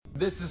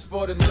This is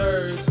for the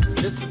nerds,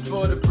 this is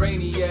for the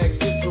brainiacs,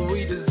 this what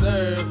we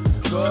deserve.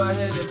 Go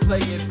ahead and play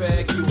it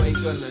back, you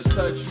ain't gonna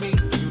touch me,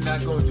 you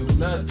not gonna do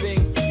nothing,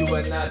 you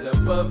are not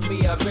above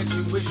me, I bet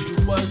you wish you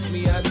was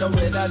me, I know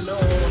it, I know.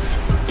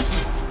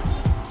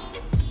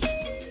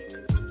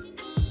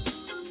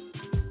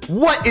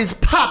 What is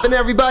poppin',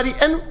 everybody,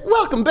 and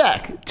welcome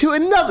back to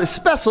another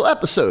special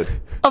episode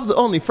of the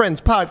Only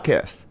Friends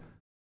podcast,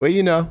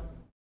 where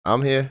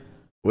I'm here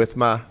with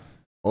my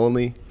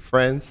only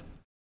friends.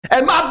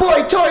 And my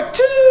boy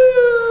Tortue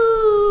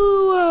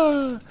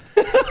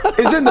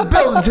is in the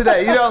building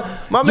today.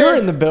 My man. You're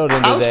in the building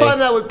today. I was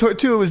finding out what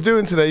Tortue was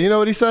doing today. You know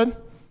what he said? He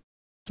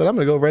said, I'm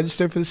going to go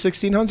register for the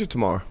 1600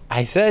 tomorrow.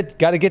 I said,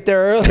 got to get there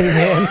early,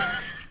 man.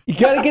 You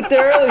got to get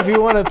there early if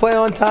you want to play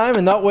on time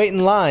and not wait in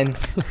line.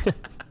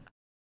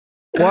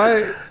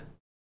 Why?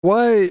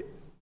 You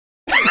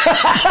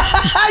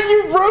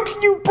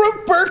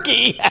broke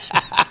Berkey.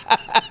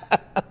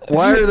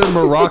 Why are there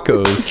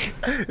Moroccos?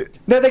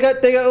 No, they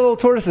got little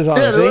tortoises on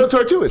them. Yeah, the little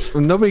tortugas.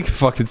 Nobody can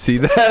fucking see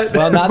that.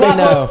 Well, now they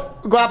know.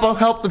 Guapo,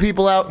 help the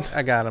people out.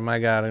 I got him. All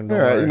right,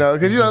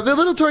 because the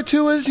little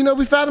tortugas,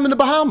 we found them in the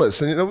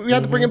Bahamas, and we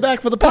had to bring them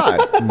back for the pod.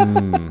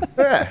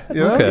 Yeah,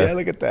 Okay. Yeah,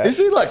 look at that. You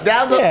see, look,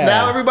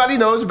 now everybody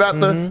knows about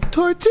the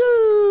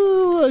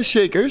tortue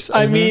shakers.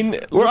 I mean,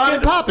 We're on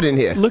and popping in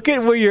here. look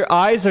at where your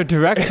eyes are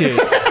directed.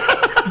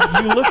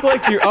 You look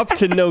like you're up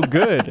to no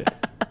good.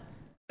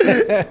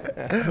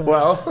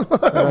 Well,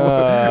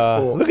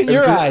 Look at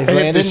your eyes,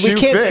 Landon. We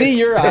can't see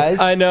your eyes.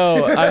 I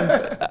know.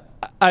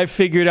 I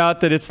figured out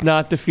that it's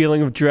not the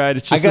feeling of dread.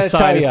 It's just a gotta tell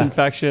sinus ya,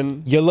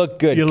 infection. You look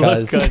good, You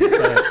look cuz.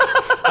 good.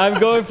 I'm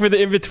going for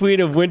the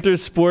in-between of winter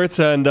sports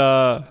and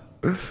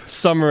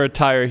summer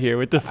attire here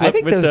with the flip. I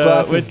think with those the,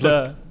 glasses with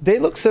the, they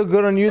look so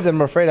good on you that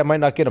I'm afraid I might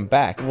not get them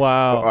back.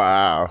 wow.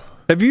 Wow.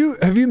 Have you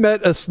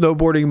met a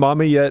snowboarding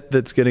mama yet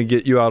that's gonna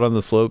get you out on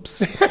the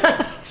slopes?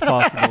 It's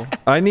possible.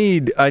 I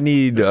need You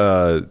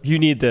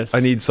need this. I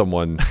need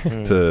someone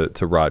to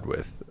ride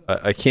with.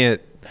 I can't.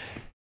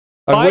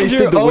 I've Find wasted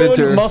your the own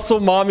winter. muscle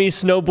mommy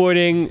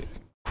snowboarding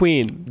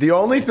queen. The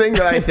only thing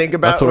that I think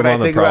about That's what when I'm I on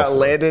the think about prop for.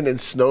 Landon and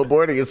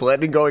snowboarding is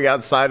Landon going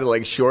outside in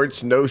like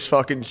shorts, no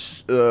fucking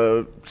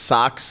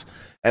socks,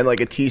 and like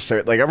a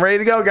t-shirt. Like, I'm ready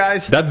to go,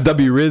 guys. That's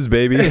W Riz,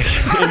 baby.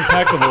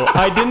 Impeccable.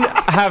 I didn't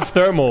have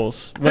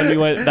thermals when we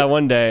went that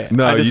one day.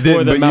 No, I you just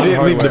wore didn't. them But you out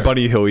didn't leave the hardware.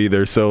 bunny hill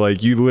either. So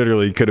like, you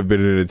literally could have been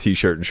in a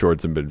t-shirt and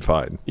shorts and been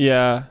fine.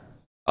 Yeah.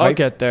 I'll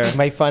get there. You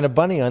might find a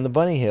bunny on the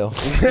bunny hill.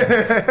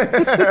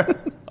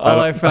 All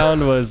I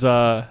found was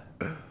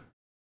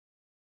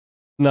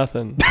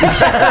nothing.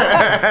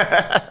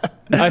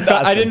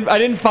 I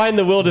didn't find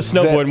the will to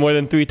snowboard more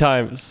than 3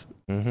 times.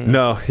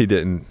 No, he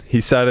didn't.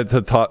 He sat at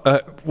the top.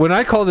 When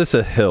I call this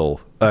a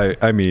hill,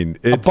 I mean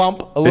it's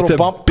bump, a little it's a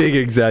bump? big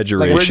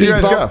exaggeration. Where'd you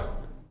guys Bump.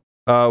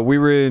 go? We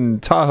were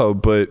in Tahoe,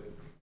 but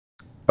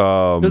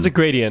There's a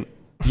gradient.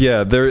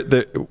 yeah,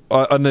 there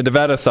on the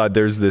Nevada side,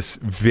 there's this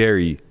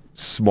very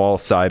small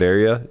side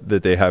area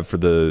that they have for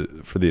the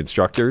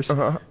instructors.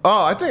 Oh,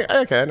 I think,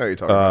 okay, I know what you're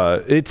talking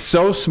about. It's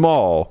so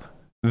small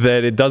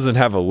that it doesn't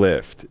have a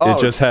lift. Oh.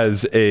 It just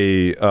has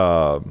a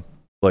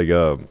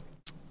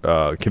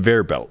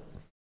conveyor belt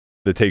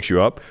that takes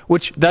you up,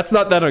 which that's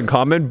not that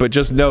uncommon, but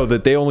just know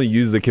that they only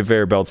use the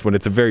conveyor belts when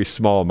it's a very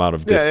small amount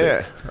of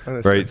distance,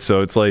 Yeah. right?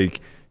 So it's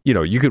like,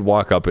 you could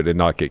walk up it and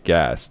not get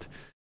gassed.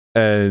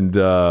 And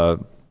I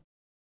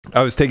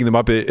was taking them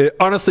up.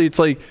 Honestly,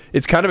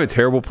 it's kind of a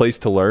terrible place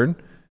to learn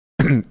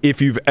if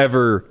you've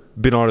ever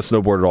been on a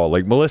snowboard at all.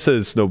 Like, Melissa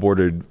has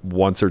snowboarded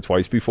once or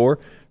twice before,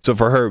 so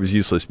for her it was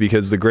useless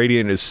because the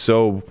gradient is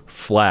so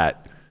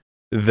flat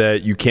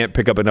that you can't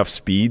pick up enough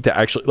speed to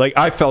actually, like,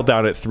 I fell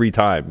down it 3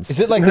 times.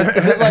 Is it like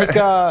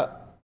the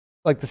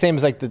same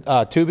as like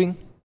the tubing?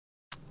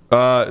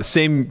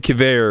 Same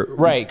conveyor,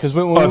 Right, because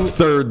when a we,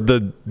 third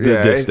the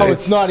Yeah, distance. oh,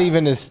 it's not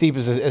even as steep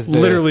as the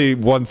literally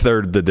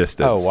 1/3 the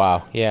distance. Oh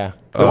wow, yeah.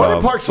 The one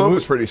in Park Slope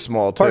was pretty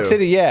small, too. Park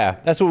City, yeah.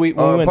 That's what when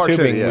we went Park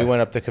tubing. City, yeah. We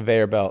went up the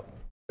conveyor belt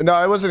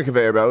No, it wasn't a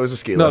conveyor belt. It was a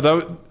ski No, lift.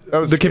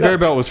 that was the ski conveyor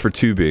lift. belt was for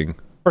tubing.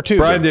 for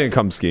tubing. Brian didn't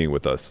come skiing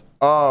with us.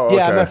 Oh, okay.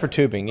 Yeah, I meant for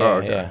tubing. Yeah, Oh,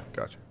 okay. yeah.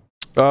 Gotcha.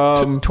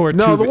 Toward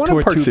No, the tubing- one in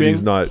toward Park City tubing.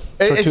 is not.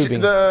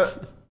 tubing.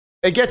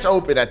 It gets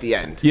open at the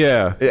end.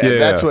 Yeah,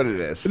 That's what it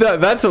is.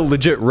 That's a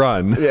legit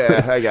run.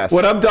 Yeah, I guess.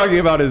 What I'm talking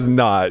about is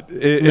not. No,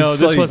 It's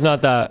this like, was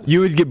not that.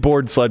 You would get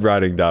bored sled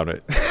riding down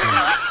it,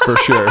 for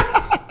sure.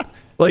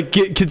 Like,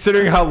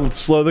 considering how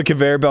slow the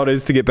conveyor belt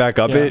is to get back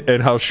up Yeah. it,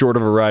 and how short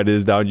of a ride it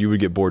is down, you would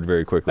get bored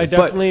very quickly. I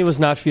definitely was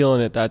not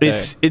feeling it that day.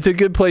 It's a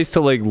good place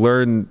to like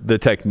learn the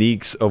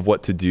techniques of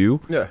what to do.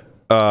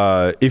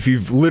 Yeah. If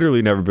you've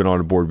literally never been on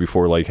a board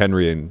before, like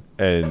Henry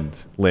and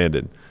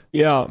Landon,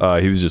 Yeah.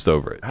 he was just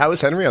over it. How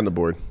is Henry on the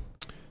board?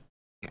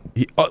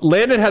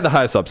 Landon had the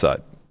highest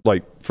upside,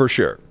 like, for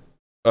sure,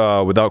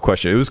 without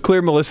question. It was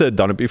clear Melissa had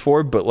done it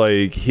before, but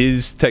like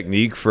his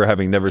technique for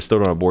having never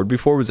stood on a board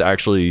before was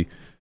actually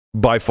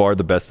by far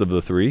the best of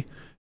the 3.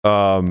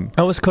 I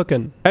was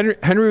cooking.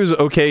 Henry was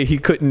okay. He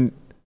couldn't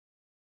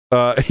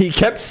he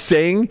kept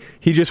saying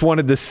he just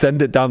wanted to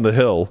send it down the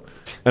hill.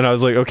 And I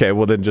was like, okay,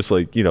 well then just do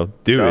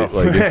it.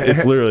 Like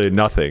it's literally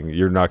nothing.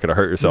 You're not going to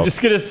hurt yourself. I'm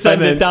just going to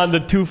send it down the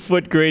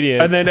 2-foot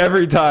gradient. And then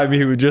every time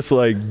he would just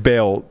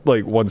bail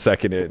 1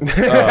 second in.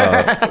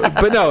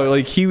 But no,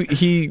 I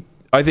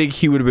think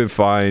he would have been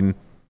fine.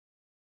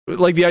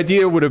 Like the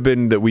idea would have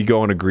been that we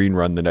go on a green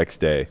run the next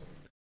day.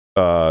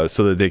 So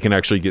that they can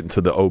actually get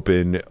into the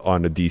open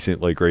on a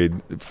decent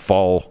grade,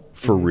 fall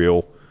for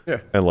real. Yeah.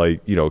 And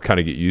kind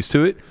of get used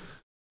to it.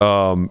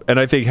 And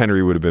I think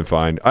Henry would have been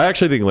fine. I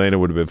actually think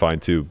Landon would have been fine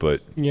too,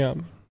 but yeah,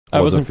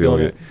 I wasn't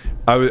feeling it.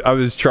 I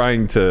was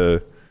trying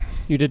to.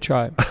 You did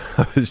try.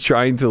 I was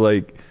trying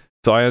to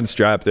so I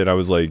unstrapped and I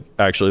was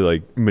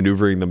actually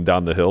maneuvering them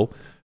down the hill,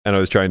 and I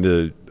was trying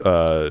to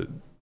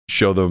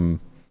show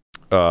them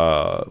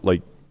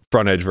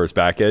front edge versus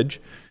back edge,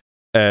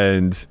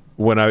 and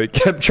when I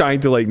kept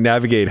trying to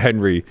navigate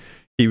Henry,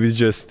 he was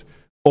just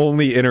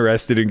only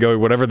interested in going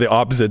whatever the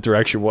opposite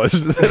direction was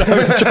that I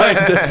was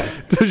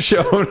trying to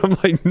show him. I'm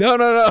like,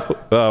 no.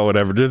 Oh,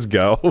 whatever, just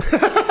go.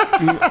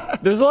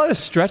 There's a lot of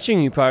stretching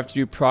you probably have to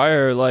do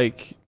prior.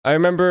 I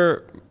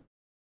remember,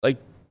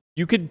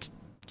 you could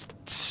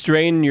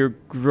strain your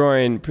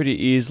groin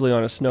pretty easily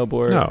on a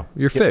snowboard. No,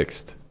 you're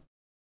fixed.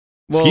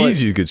 Well,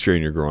 Skis, you could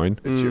strain your groin.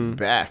 It's your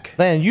back.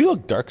 Landon, you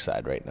look dark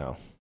side right now.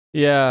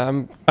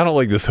 Yeah, I don't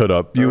like this hood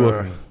up.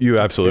 You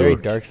absolutely Very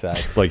look dark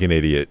side. like an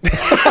idiot.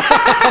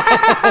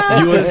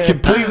 You look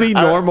completely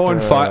normal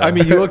and fine. I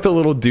mean, you looked a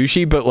little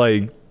douchey, but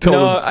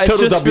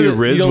total W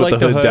Riz with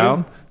the hood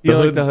down. You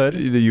like the hood?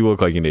 You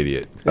look like an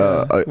idiot.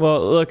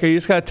 Well, look, you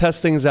just gotta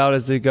test things out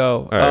as they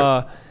go.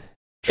 Right.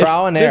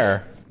 Trial and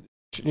error.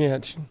 Yeah,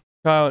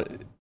 trial.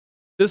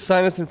 This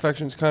sinus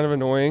infection is kind of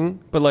annoying,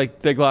 but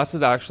the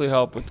glasses actually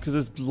help because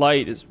this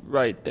light is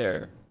right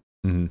there.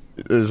 Mm-hmm.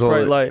 There's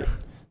bright light.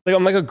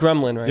 I'm like a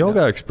gremlin right now. You don't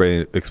gotta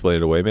explain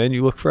it away, man.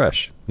 You look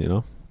fresh. You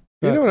know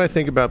what I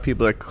think about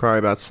people that cry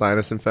about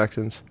sinus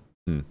infections?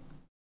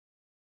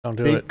 Don't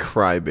do Big it.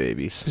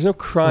 crybabies. There's no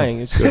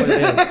crying. It's just what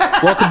it is.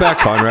 Welcome back,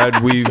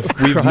 Conrad.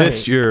 We've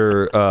missed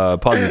your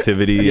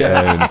positivity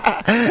and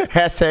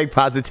hashtag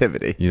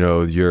positivity.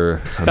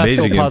 Your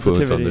amazing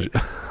influence on the show.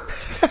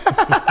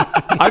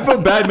 I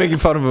feel bad making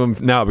fun of him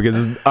now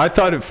because I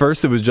thought at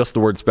first it was just the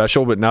word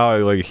special, but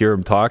now I hear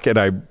him talk and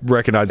I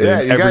recognize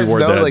every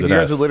word that has an you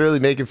guys S. are literally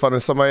making fun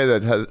of somebody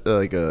that has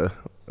a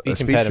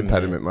speech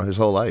impediment his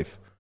whole life.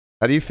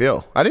 How do you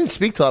feel? I didn't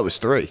speak till I was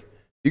 3.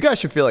 You guys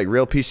should feel like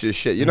real pieces of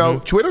shit.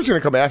 Twitter's going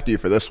to come after you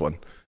for this one.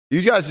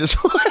 You guys just...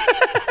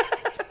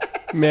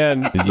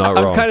 Man, he's not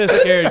wrong. I'm kind of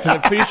scared because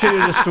I'm pretty sure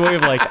there's a story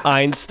of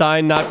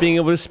Einstein not being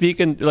able to speak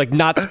and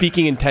not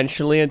speaking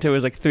intentionally until he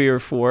was 3 or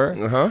 4.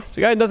 Uh-huh.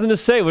 The guy had nothing to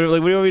say. What do you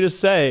want me to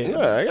say?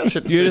 Yeah, I got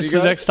shit to say. You're just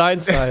the next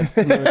Einstein.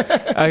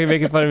 I can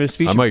make fun of his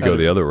speech. I might go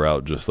the other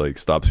route. Just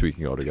stop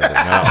speaking altogether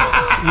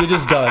now. You're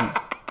just done.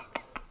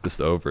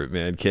 Just over it,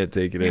 man. Can't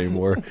take it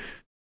anymore.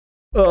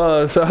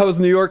 So how was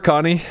New York,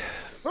 Connie?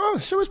 Oh,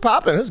 shit was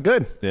popping. It was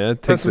good. Yeah,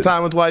 spent some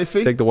time with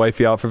wifey. Take the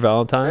wifey out for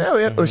Valentine's.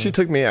 Yeah, well, she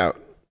took me out.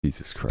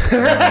 Jesus Christ.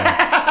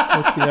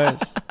 Must be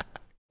nice.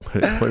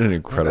 What an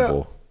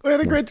incredible. We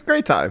had a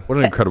great time. What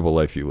an incredible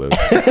life you live.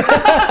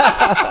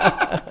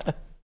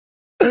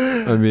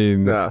 I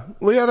mean,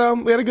 we had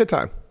a good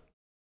time.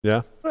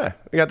 Yeah.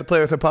 We got to play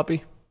with a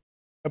puppy.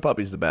 Our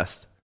puppy's the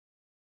best.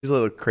 She's a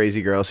little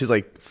crazy girl. She's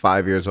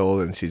 5 years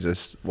old and she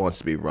just wants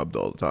to be rubbed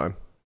all the time.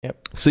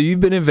 Yep. So you've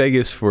been in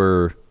Vegas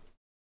for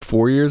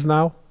 4 years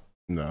now?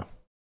 No,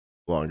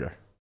 longer.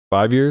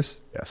 5 years?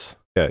 Yes.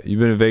 Yeah, you've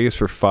been in Vegas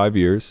for 5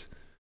 years.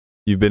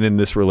 You've been in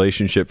this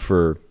relationship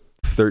for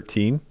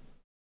 13.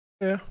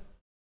 Yeah.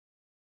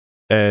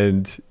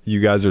 And you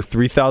guys are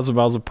 3,000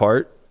 miles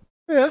apart.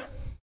 Yeah.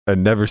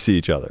 And never see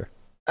each other.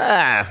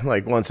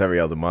 Once every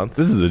other month.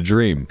 This is a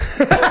dream.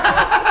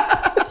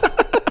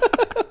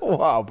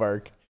 Wow,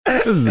 Burke.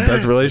 This is the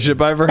best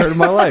relationship I ever heard in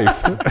my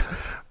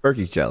life.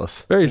 Berkey's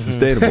jealous. Very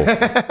sustainable.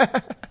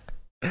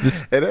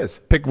 Just it is.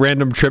 Pick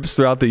random trips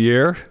throughout the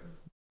year,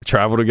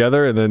 travel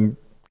together, and then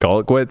call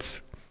it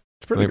quits.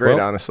 It's pretty great,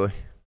 honestly.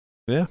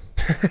 Yeah.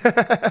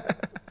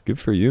 Good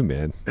for you,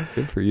 man.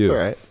 Good for you. All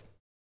right.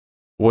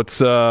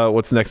 What's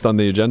next on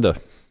the agenda?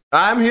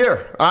 I'm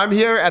here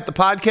at the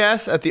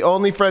podcast, at the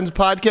Only Friends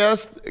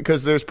podcast,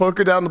 because there's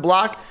poker down the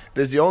block.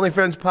 There's the Only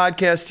Friends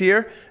podcast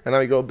here, and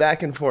I go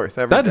back and forth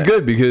every That's day.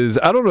 good because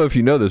I don't know if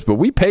you know this, but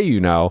we pay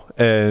you now,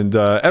 and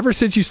ever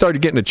since you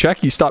started getting a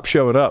check, you stopped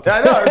showing up.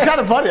 I know, it's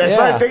kind of funny. I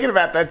started thinking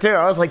about that too.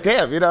 I was like,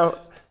 damn,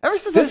 ever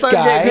since I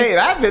started getting paid,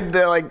 I've been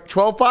to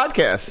 12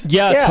 podcasts.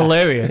 Yeah, it's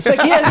hilarious. It's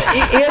he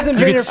hasn't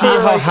been here for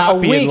a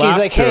week. He's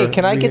like, hey,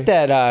 can I get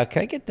that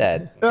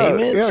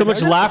payment? Yeah, so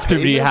much laughter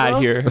to be had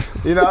here.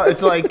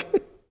 It's like,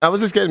 I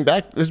was just getting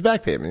back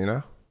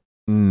payment,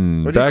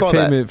 What do you call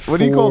payment that? What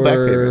do you call back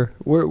payment?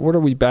 What are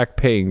we back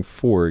paying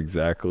for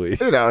exactly?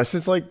 It's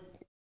since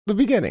the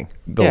beginning.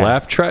 The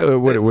laugh track?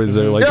 What was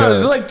there it was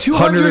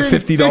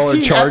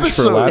 $250 charge episodes.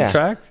 for a laugh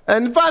track?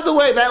 And by the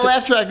way, that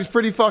laugh track is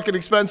pretty fucking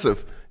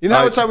expensive. You know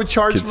how much I would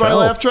charge for my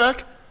laugh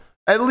track?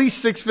 At least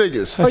 6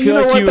 figures. I feel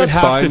like you would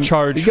have to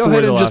charge Go for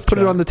ahead the and just put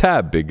it laptop. on the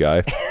tab, big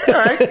guy. All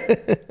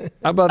right.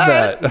 How about All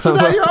that? right. So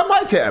now you're on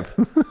my tab.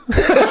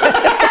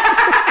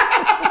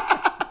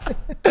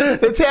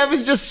 The tab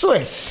is just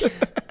switched.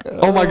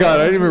 Oh my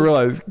god, I didn't even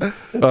realize.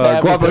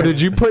 Guapo,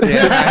 did you put it?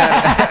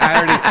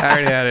 I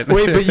already had it.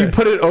 Wait, but you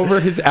put it over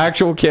his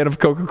actual can of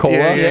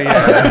Coca-Cola? Yeah.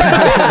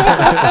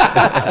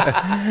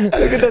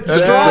 Look at that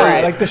straw.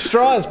 Like the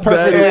straw is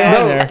perfectly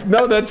on there.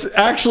 No, that's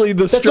actually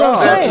the That's straw.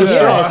 what I'm saying. That's the Yeah,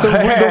 straw. it's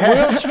the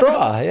real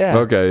straw. Yeah.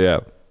 Okay, yeah.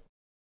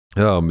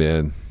 Oh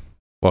man,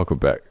 welcome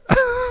back.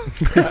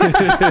 It's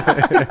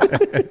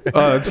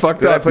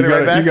fucked Did I up. put You it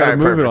right got back? to All right,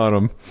 move it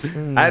perfect. on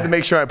him. I had to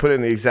make sure I put it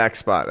in the exact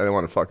spot. I didn't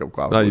want to fuck up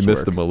Guapo's No, you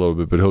missed work. him a little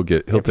bit, but he'll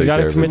take gotta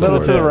care of it. commit A little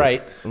to the Yeah.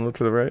 right. A little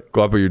to the right.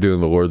 Guapo, you're doing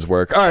the Lord's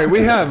work. All right,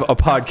 we have a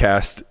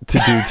podcast to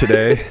do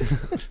today.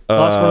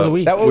 Last one of the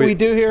week. That what we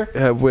do here?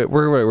 We're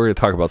going to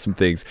talk about some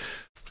things.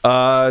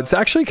 It's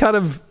actually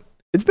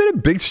it's been a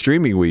big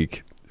streaming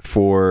week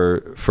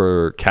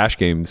for cash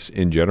games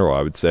in general,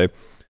 I would say.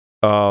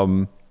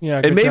 Yeah,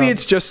 And maybe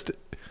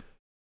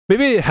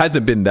maybe it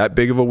hasn't been that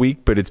big of a week,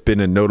 but it's been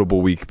a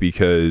notable week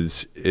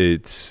because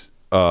it's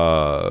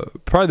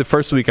probably the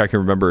first week I can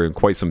remember in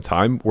quite some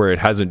time where it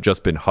hasn't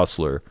just been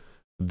Hustler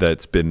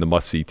that's been the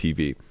must-see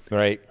TV.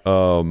 Right.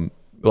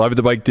 Live at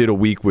the Bike did a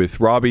week with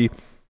Robbie,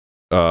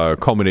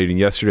 culminating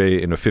yesterday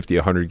in a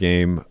 50-100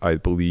 game. I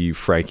believe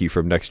Frankie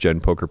from Next Gen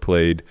Poker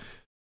played.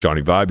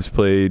 Johnny Vibes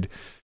played.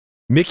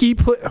 Mickey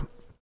played.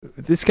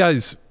 This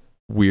guy's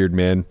weird,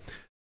 man.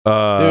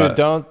 Dude,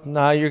 don't.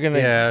 No, you're going to.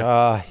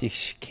 Yeah. You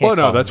can't. Well,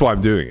 no, call that's him. why I'm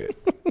doing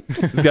it.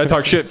 This guy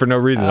talks shit for no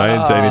reason. I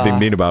didn't say anything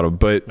mean about him,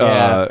 but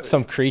Yeah,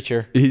 some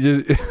creature. he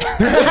just.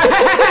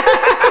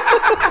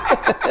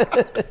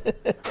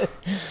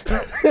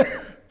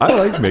 I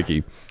like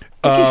Mickey.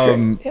 Mickey's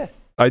great. Yeah.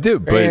 I do,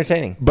 Very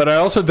entertaining. but I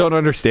also don't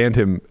understand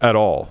him at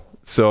all.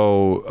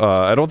 So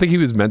I don't think he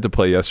was meant to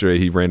play yesterday.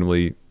 He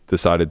randomly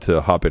decided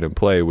to hop in and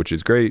play, which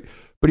is great.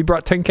 But he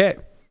brought 10K.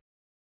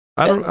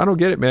 I don't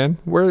get it, man.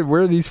 Where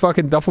are these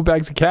fucking duffel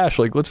bags of cash?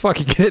 Like, let's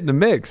fucking get in the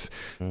mix.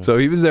 So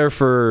he was there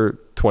for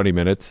 20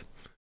 minutes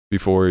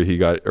before he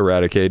got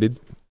eradicated,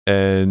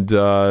 and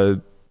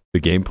the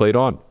game played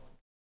on.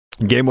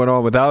 Game went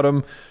on without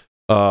him.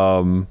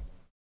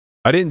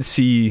 I didn't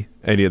see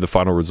any of the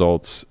final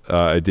results.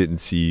 I didn't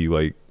see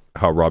like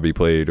how Robbie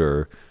played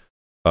or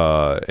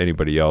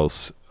anybody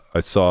else.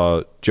 I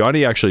saw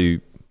Johnny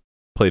actually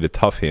played a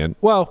tough hand.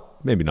 Well,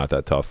 maybe not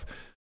that tough.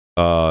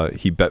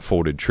 He bet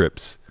folded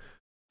trips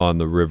on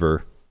the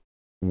river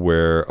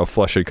where a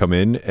flush had come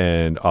in,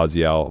 and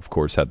Oziel, of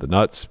course, had the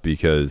nuts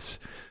because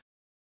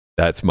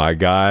that's my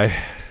guy,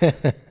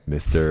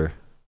 Mr.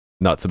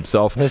 Nuts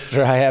himself.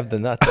 Mr. I have the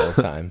nuts all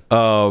the time.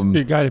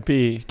 Good guy to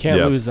be. Can't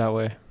Yeah. lose that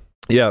way.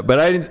 Yeah, but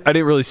I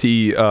didn't really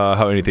see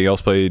how anything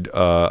else played.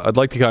 I'd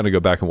like to kind of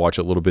go back and watch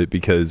it a little bit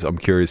because I'm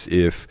curious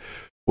if,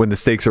 when the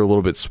stakes are a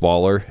little bit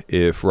smaller,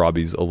 if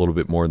Robbie's a little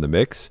bit more in the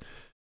mix.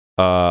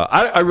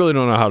 I really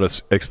don't know how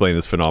to explain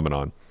this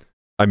phenomenon.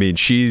 I mean,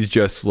 she's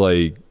just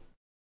like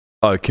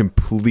a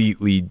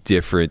completely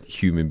different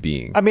human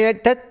being I mean,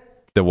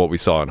 than what we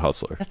saw in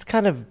Hustler. that's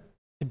kind of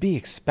to be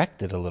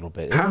expected a little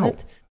bit, isn't How?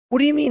 it? What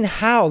do you mean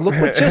how? Look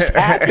what just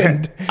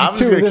happened I'm to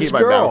just gonna this keep my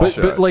girl. mouth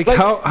shut. But like,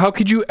 how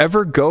could you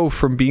ever go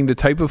from being the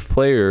type of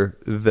player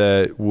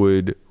that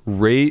would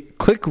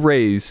click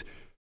raise?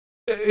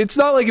 It's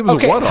not like it was a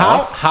Okay,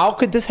 one-off. how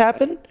could this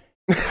happen?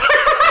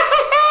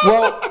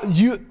 Well,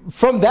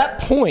 from that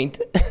point,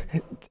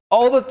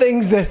 all the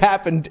things that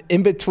happened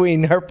in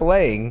between her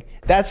playing,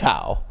 that's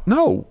how.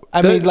 No,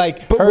 I mean,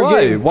 like, but her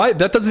why? game- Why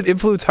that doesn't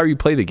influence how you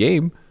play the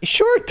game?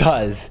 Sure it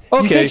does. You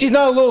Okay. think she's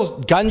not a little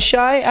gun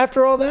shy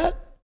after all that?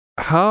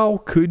 How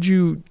could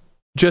you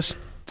just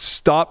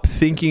stop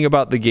thinking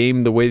about the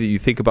game the way that you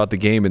think about the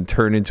game and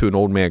turn into an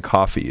old man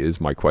coffee? Is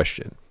my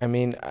question. I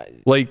mean,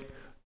 Like,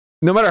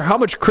 no matter how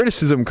much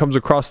criticism comes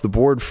across the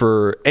board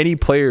for any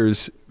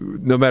players,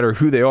 no matter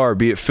who they are,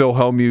 be it Phil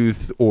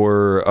Hellmuth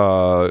or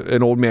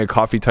an old man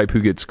coffee type who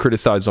gets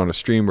criticized on a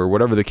stream or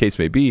whatever the case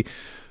may be,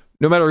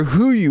 no matter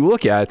who you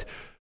look at,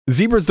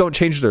 zebras don't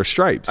change their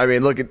stripes. I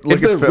mean, look if at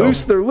they're Phil.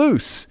 loose, they're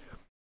loose.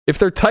 If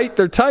they're tight,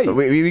 they're tight.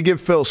 We give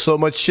Phil so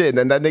much shit,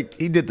 and then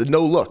he did the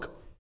no look.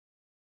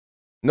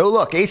 No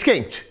look. Ace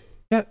King.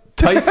 Yeah,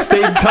 tight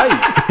stayed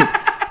tight.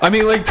 I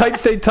mean, like, tight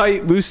stayed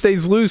tight, loose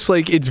stays loose.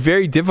 Like, it's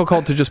very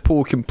difficult to just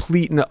pull a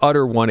complete and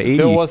utter 180.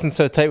 Bill wasn't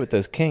so tight with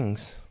those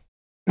kings.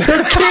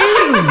 They're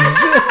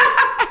kings.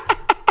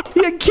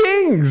 He had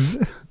kings.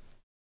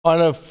 On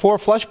a 4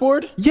 flush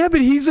board? Yeah, but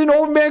he's an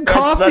old man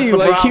coffee. that's the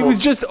Like, he problem. was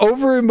just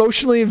over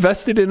emotionally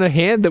invested in a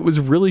hand that was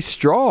really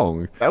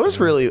strong. That was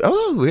a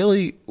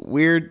really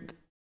weird.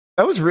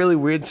 That was a really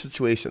weird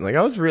situation. Like,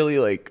 I was really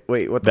like,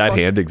 wait, what the That fuck?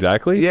 hand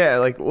exactly? Yeah,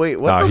 like, wait,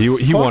 what Nah, the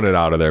he fuck wanted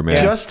out of there, man.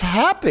 just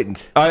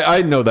happened?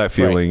 I know that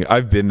feeling.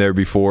 I've been there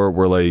before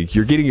where like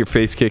you're getting your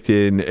face kicked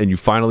in and you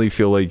finally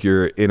feel like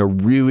you're in a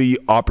really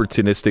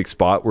opportunistic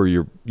spot where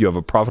you have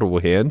a profitable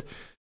hand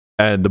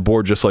and the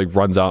board just like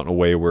runs out in a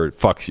way where it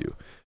fucks you.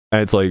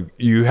 And it's like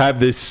you have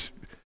this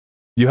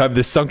you have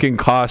this sunken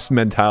cost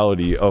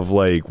mentality of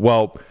like,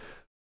 well,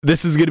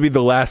 this is going to be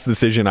the last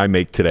decision I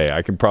make today.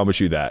 I can promise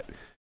you that.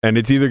 And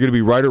it's either going to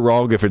be right or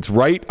wrong. If it's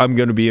right, I'm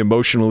going to be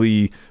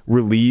emotionally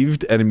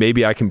relieved and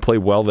maybe I can play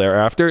well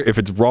thereafter. If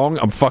it's wrong,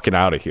 I'm fucking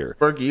out of here.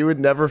 Berkey, you would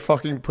never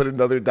fucking put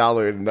another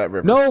dollar in that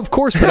river. No, of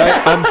course, but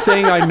I'm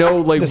saying I know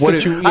like what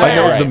it, I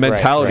know the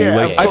mentality. right.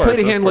 Like Yeah, I of played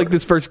a course, hand of like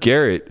this first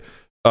Garrett,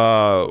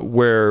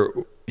 where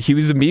he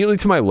was immediately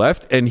to my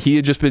left and he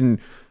had just been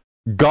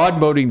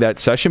God moding that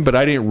session, but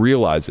I didn't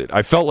realize it.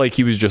 I felt like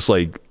he was just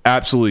like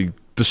absolutely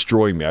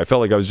destroying me. I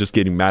felt like I was just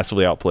getting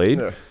massively outplayed.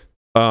 Yeah.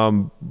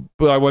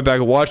 But I went back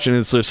and watched, and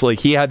it's just like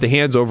he had the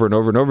hands over and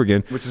over and over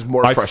again, Which is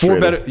more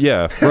frustrating. I 4-bet,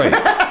 yeah, right.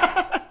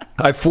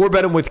 I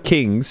 4-bet him with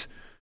kings,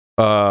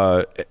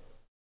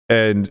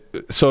 and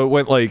so it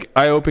went like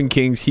I open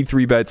kings, he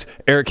 3-bets,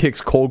 Eric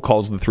Hicks cold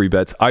calls the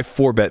 3-bets, I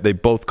 4-bet, they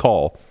both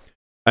call,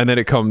 and then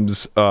it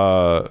comes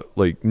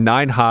like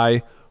 9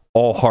 high,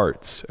 all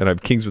hearts, and I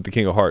have kings with the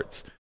king of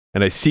hearts,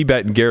 and I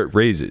c-bet and Garrett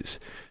raises,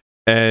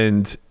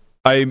 and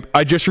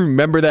I just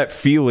remember that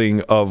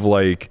feeling of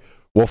like,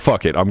 well,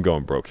 fuck it, I'm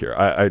going broke here.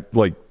 I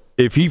like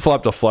if he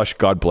flopped a flush,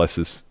 God bless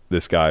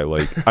this guy.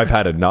 Like I've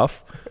had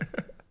enough.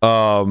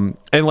 And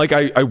like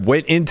I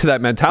went into that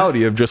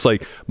mentality of just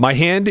like my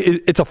hand.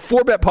 It's a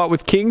 4-bet pot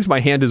with kings. My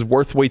hand is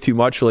worth way too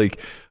much.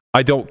 Like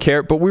I don't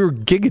care. But we were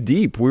giga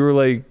deep. We were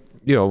like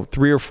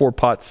 3 or 4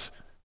 pots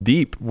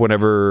deep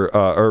whenever,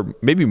 or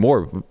maybe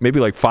more, maybe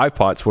like 5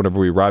 pots whenever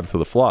we arrived to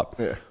the flop.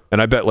 Yeah.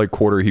 And I bet like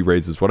quarter he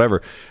raises,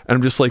 whatever. And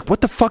I'm just like,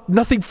 what the fuck?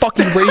 Nothing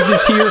fucking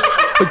raises here.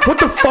 Like,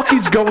 what the fuck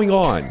is going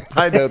on?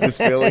 I know this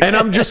feeling. And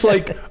I'm just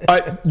like,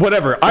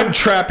 whatever. I'm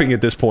trapping at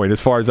this point as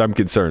far as I'm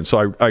concerned.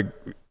 So I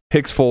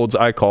Hicks folds,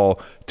 I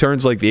call,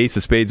 turns like the ace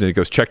of spades, and it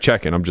goes check,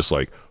 check. And I'm just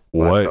like,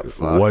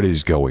 what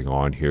is going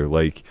on here?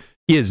 Like,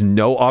 he has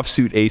no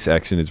offsuit ace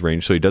X in his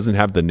range, so he doesn't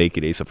have the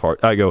naked ace of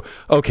hearts. I go,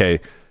 okay,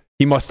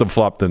 he must have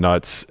flopped the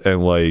nuts,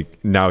 and like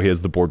now he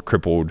has the board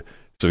crippled.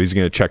 So he's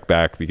going to check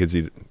back because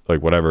he's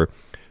like, whatever.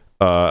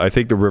 I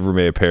think the river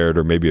may have paired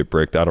or maybe it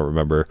bricked. I don't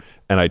remember.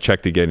 And I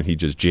checked again and he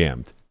just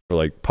jammed for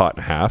like pot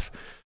and a half.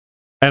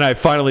 And I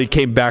finally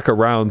came back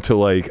around to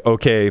like,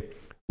 okay,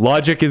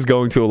 logic is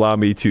going to allow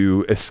me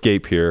to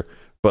escape here.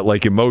 But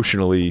like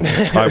emotionally,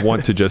 I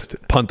want to just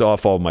punt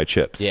off all my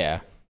chips. Yeah.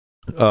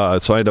 So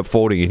I ended up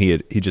folding and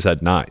he just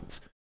had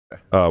 9s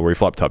where he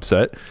flopped top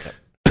set.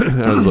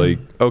 And I was like,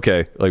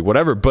 okay, like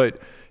whatever. But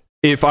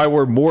if I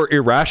were more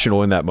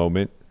irrational in that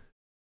moment,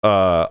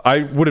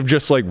 I would have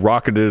just like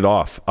rocketed it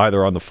off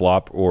either on the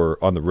flop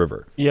or on the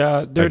river.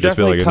 Yeah, there are I'd just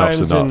be definitely like,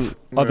 enough's times enough.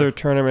 in other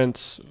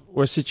tournaments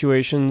or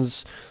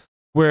situations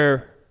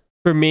where,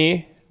 for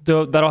me,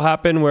 that'll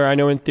happen where I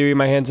know in theory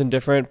my hand's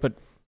indifferent, but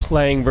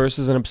playing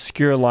versus an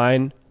obscure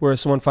line where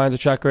someone finds a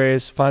check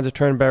raise, finds a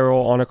turn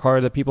barrel on a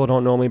card that people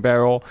don't normally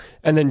barrel,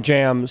 and then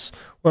jams,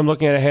 where I'm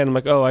looking at a hand, I'm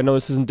like, oh, I know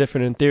this isn't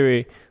different in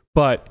theory,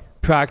 but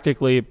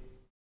practically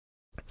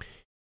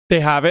they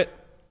have it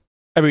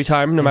every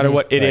time, no matter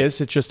what it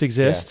is, it just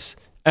exists.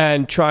 Yeah.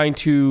 And trying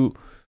to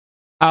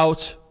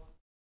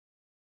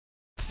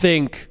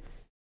think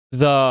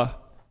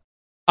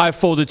I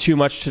folded too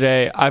much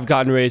today, I've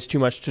gotten raised too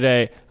much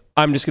today,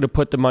 I'm just going to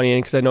put the money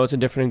in because I know it's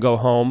indifferent and go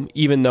home,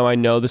 even though I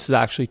know this is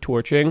actually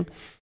torching,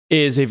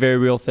 is a very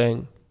real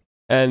thing.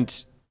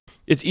 And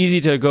it's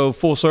easy to go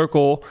full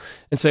circle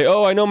and say,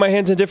 oh, I know my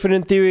hand's indifferent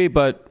in theory,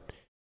 but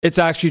it's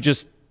actually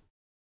just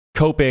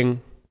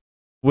coping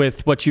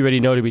with what you already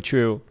know to be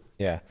true.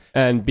 Yeah.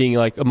 And being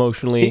like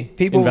emotionally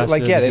people invested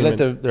like, yeah, they let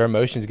their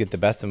emotions get the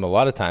best of them a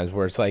lot of times,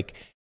 where it's like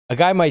a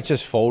guy might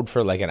just fold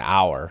for like an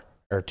hour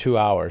or 2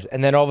 hours,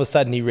 and then all of a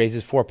sudden he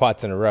raises 4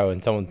 pots in a row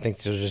and someone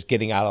thinks they're just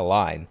getting out of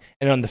line.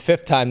 And on the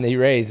 5th time he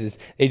raises,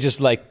 they just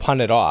like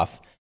punt it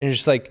off. And you're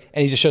just like,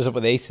 and he just shows up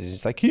with aces.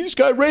 It's like, this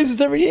guy raises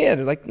every hand.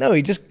 They're like, no,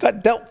 he just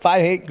got dealt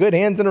 5 good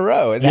hands in a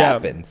row. It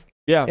happens.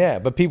 Yeah. Yeah.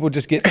 But people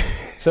just get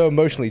so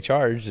emotionally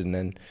charged and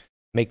then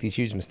make these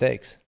huge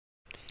mistakes.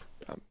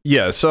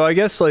 Yeah, so I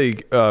guess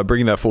like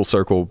bringing that full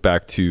circle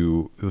back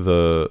to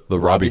the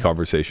Robbie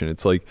conversation,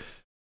 it's like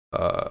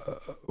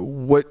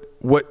what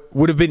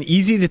would have been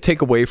easy to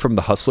take away from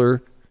the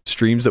Hustler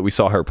streams that we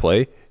saw her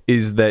play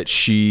is that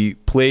she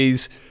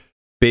plays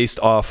based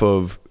off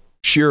of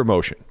sheer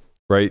emotion,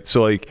 right?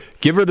 So like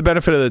give her the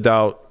benefit of the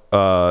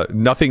doubt,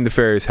 nothing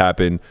nefarious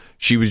happened.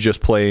 She was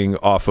just playing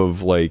off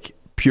of like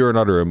pure and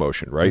utter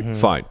emotion, right? Mm-hmm.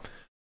 Fine.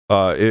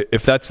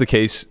 If that's the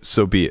case,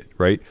 so be it,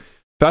 right?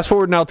 Fast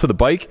forward now to the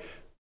bike.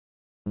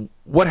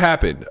 What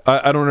happened?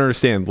 I don't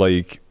understand.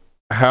 Like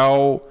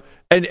how,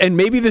 and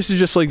maybe this is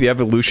just like the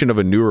evolution of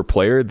a newer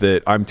player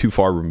that I'm too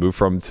far removed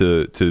from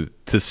to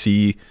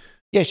see.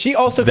 Yeah, she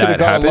also could have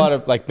got a lot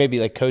of like maybe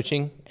like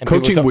coaching. And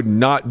coaching would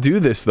not do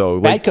this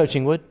though. Bad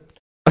coaching would.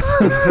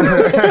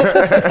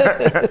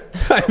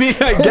 I mean,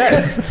 I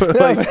guess. But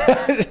like,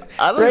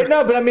 right?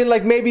 No, but I mean,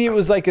 like maybe it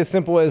was like as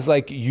simple as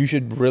like you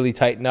should really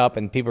tighten up,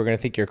 and people are gonna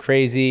think you're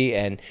crazy.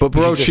 And but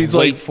bro, she's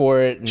wait like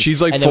for it.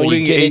 She's like and folding then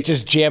when you get it,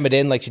 just jam it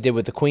in like she did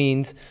with the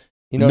queens.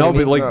 You know what I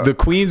mean? but like the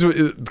Queens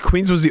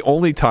was the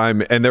only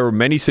time, and there were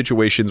many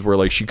situations where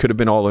like she could have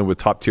been all in with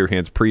top tier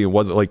hands pre and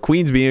wasn't. Like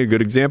Queens being a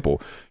good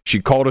example.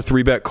 She called a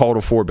 3-bet, called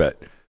a 4-bet.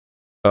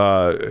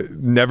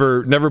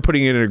 Never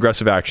putting in an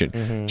aggressive action.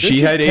 Mm-hmm.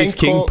 She had ace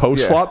king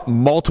post flop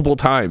multiple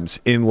times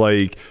in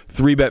like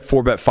 3-bet,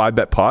 4-bet,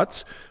 5-bet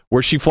pots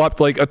where she flopped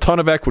like a ton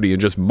of equity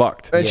and just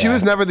mucked. And she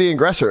was never the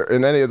aggressor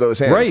in any of those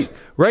hands.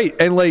 Right.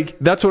 And like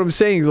that's what I'm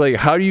saying. Like,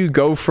 how do you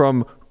go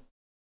from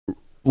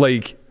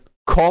like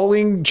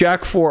calling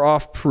Jack 4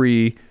 off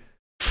pre,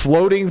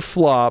 floating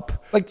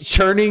flop, Like,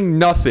 turning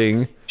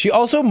nothing? She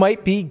also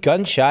might be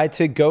gun shy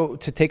to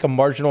take a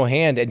marginal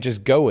hand and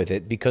just go with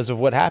it because of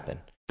what happened.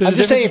 There's I'm a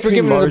just saying, if you're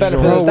difference giving her the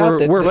benefit of the doubt,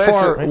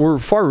 that We're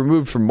far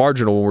removed from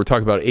marginal when we're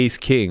talking about ace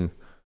king.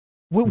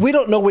 we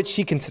don't know what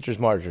she considers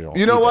marginal.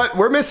 You know what?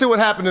 We're missing what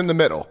happened in the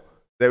middle.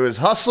 There was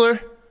Hustler.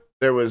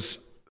 There was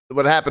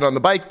what happened on the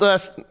bike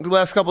the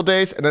last couple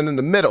days. And then in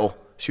the middle,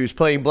 she was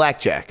playing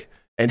blackjack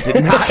and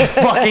did not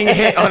fucking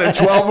hit on a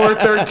 12 or a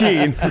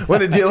 13 when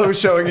the dealer was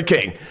showing a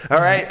king. All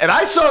right? And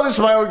I saw this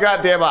with my own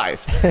goddamn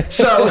eyes.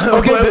 So,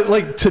 Okay, but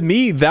like to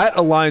me, that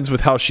aligns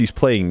with how she's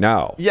playing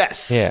now.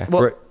 yes. Yeah.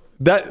 Well, Right.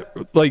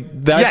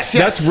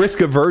 That's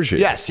risk aversion.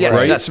 Yes,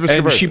 right? that's risk and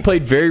aversion. she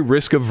played very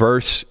risk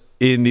averse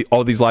in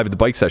all these live at the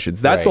bike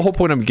sessions. That's the Right. whole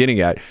point I'm getting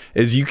at,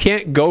 is you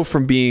can't go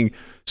from being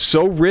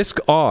so risk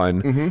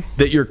on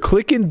that you're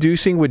click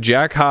inducing with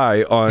Jack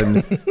high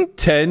on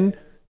 10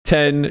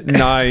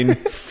 9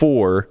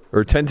 4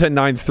 or 10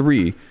 9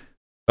 3.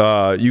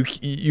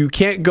 You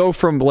can't go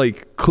from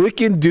like click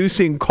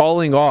inducing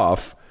calling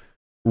off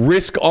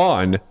risk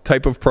on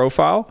type of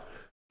profile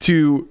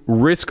to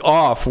risk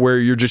off where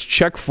you're just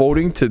check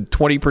folding to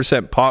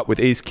 20% pot with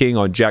ace king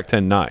on Jack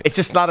 10 9. it's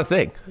just not a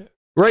thing.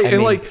 Right. I And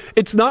mean- like,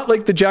 it's not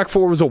like the Jack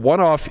 4 was a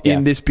one-off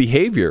in this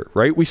behavior,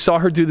 right? We saw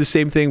her do the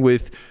same thing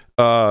with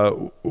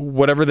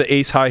whatever the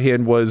ace high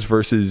hand was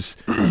versus.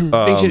 I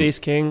think she had ace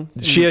king.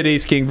 She had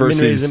ace king Min-raise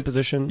versus. in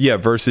position. Yeah,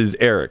 versus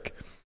Eric.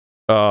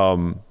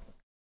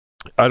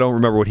 I don't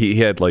remember what he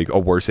had, like a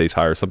worse ace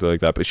high or something like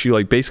that, but she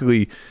like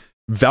basically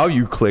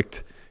value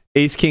clicked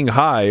ace king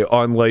high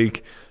on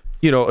like,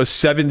 you know, a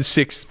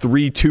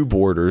 7-6-3-2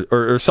 board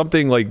or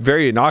something like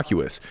very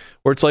innocuous,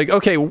 where it's like,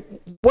 okay,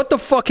 what the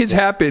fuck has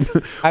happened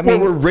I where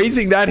mean- we're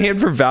raising that hand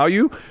for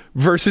value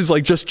versus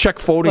like just check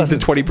folding Listen,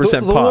 to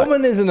 20% the pot?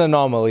 woman is an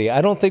anomaly.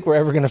 I don't think we're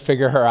ever going to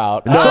figure her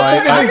out. No,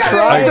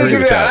 I agree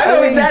with that. I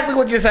know exactly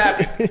what just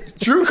happened.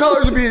 True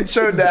colors are being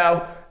shown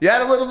now. You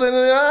had a little bit of,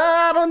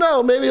 I don't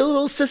know, maybe a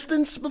little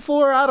assistance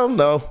before. I don't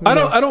know. I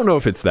don't know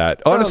if it's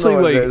that. Honestly,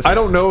 know what it like is. I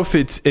don't know if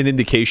it's an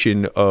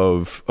indication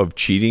of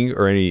cheating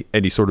or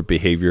any sort of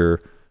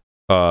behavior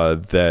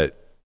that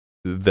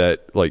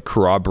like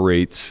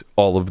corroborates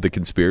all of the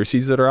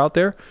conspiracies that are out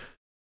there.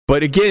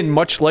 But again,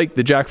 much like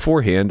the Jack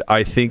 4 hand,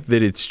 I think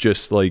that it's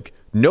just like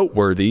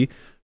noteworthy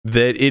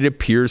that it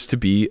appears to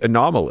be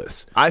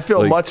anomalous. I feel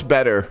Like- much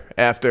better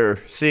after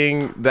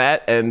seeing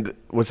that and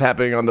what's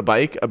happening on the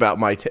bike about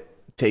my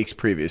takes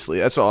previously.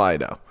 That's all I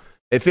know.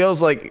 It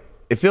feels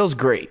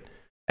great.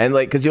 And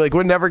like, cause you're like,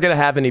 we're never going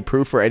to have any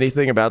proof or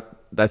anything about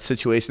that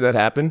situation that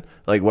happened.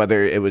 Like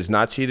whether it was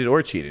not cheated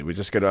or cheated, we're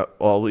just going to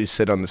always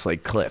sit on this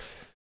like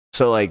cliff.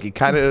 So like, you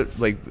kind of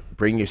like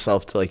bring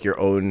yourself to like your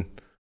own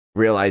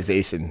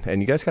realization, and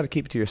you guys got to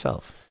keep it to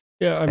yourself.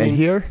 Yeah, I And mean,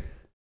 here,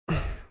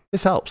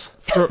 this helps.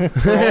 for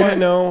all I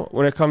know,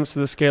 when it comes to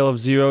the scale of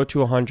 0 to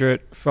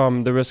 100,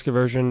 from the risk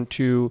aversion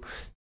to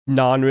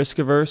non-risk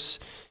averse,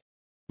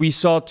 we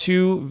saw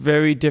two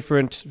very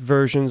different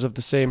versions of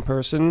the same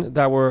person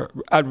that were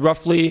at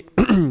roughly,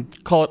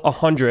 call it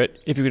 100,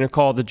 if you're going to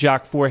call the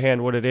Jack 4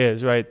 hand what it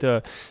is, right?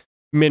 The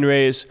min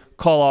raise,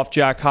 call off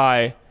Jack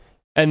high,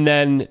 and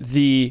then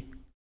the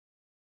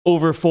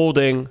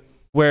overfolding,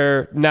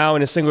 where now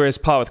in a single raise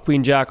pot with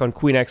Queen Jack on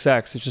Queen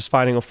XX, it's just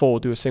finding a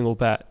fold to a single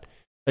bet.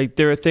 Like,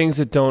 there are things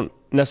that don't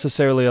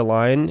necessarily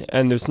align,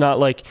 and there's not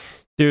like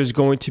there's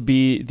going to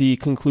be the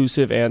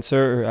conclusive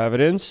answer or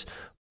evidence,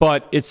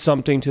 but it's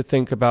something to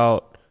think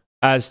about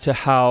as to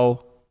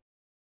how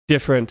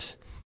different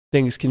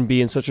things can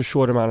be in such a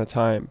short amount of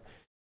time.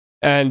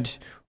 And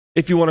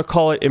if you want to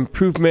call it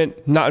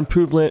improvement, not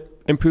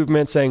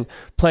improvement, saying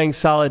playing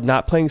solid,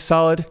 not playing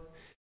solid,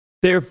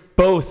 they're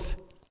both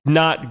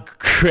not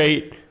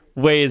great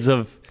ways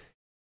of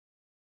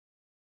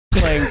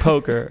playing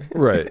poker.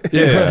 Right.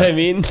 You know what Yeah. I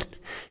mean?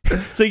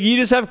 It's like you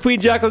just have Queen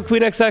Jack on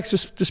Queen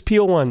XX, just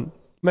peel one.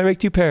 Might make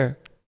two pair.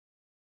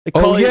 Like,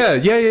 Oh call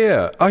it-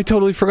 yeah. I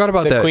totally forgot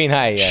about The that. queen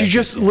high, yeah. She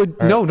just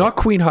no, not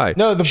queen high.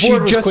 No, the she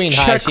board was just queen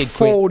high. check She had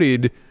queen-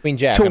 folded Queen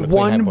Jack to on the queen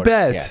high one board.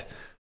 bet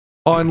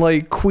Yeah. on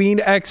like Queen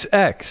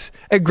XX.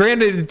 And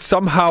granted, it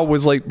somehow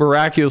was like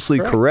miraculously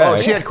Oh,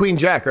 correct. she had Queen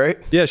Jack, right?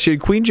 Yeah, she had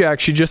Queen Jack.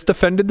 She just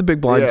defended the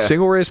big blind, Yeah.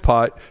 single raise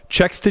pot,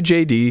 checks to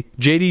JD,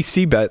 JD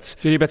C bets,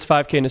 JD bets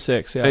 5K to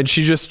 6. Yeah. and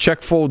she just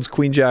check folds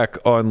Queen Jack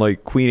on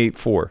like Queen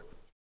 8-4.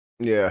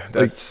 Yeah,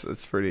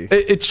 that's pretty.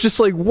 It's just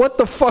like, what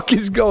the fuck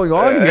is going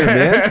on here,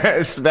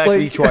 man? Smack me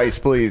Like- twice,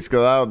 please,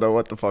 because I don't know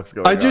what the fuck's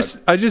going on.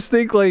 I just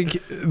think like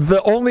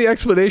the only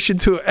explanation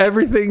to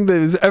everything that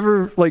has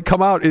ever like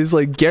come out is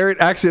like Garrett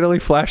accidentally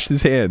flashed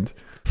his hand.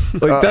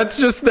 Like that's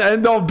just the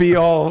end all be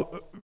all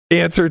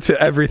answer to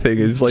everything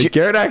is like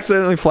Garrett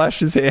accidentally flashed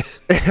his hand.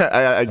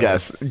 I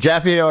guess.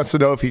 Jaffe wants to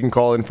know if he can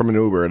call in from an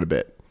Uber in a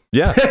bit.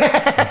 Yeah.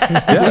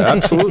 Yeah,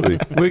 absolutely.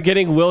 We're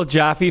getting Will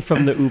Jaffe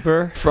from the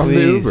Uber. From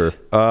Please. the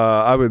Uber.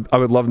 I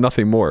would love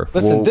nothing more.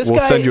 Listen, we'll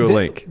send you a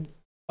link.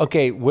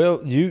 Okay,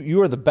 Will,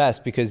 you are the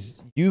best because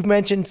you've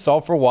mentioned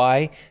Solve for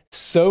Why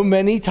so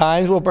many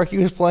times while Berkey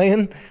was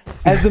playing.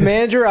 As the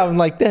manager, I'm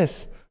like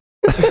this.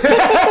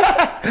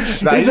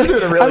 Nah, he's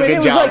doing a really it good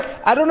was job.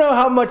 like I don't know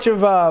how much of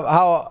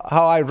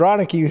how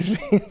ironic he was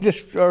being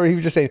or he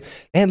was just saying,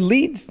 and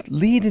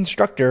lead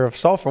instructor of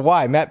Solve for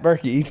Why, Matt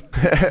Berkey.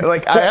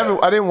 Like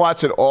I didn't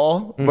watch it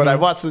all, but I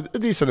watched a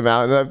decent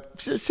amount, and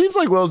it seems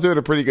like Will's doing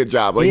a pretty good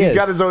job. Like He he's is.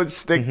 got his own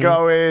stick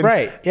going,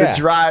 Right, yeah. The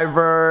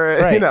driver,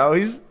 Right. you know,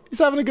 he's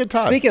having a good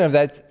time. Speaking of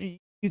that,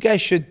 you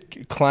guys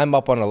should climb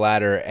up on a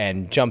ladder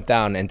and jump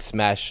down and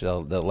smash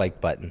the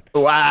like button.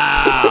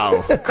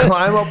 Wow,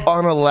 climb up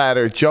on a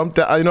ladder, jump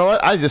down. You know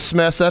what? I just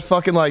smashed that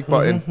fucking like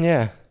button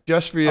Yeah.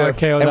 just for you.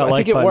 RKO And that I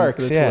like think it button for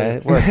works. the Yeah,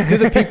 twins. it works. Do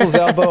the people's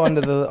elbow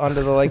under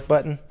the like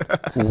button.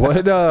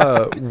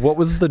 What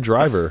was the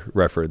driver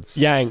reference?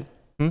 Yang,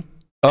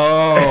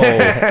 Oh,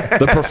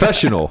 the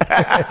professional.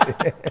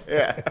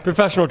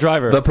 professional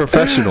driver. The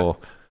professional.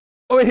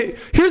 Oh, wait,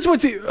 here's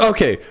what's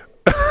okay.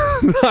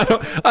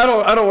 I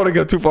don't want to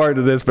go too far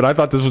into this, but I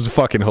thought this was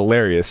fucking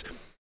hilarious.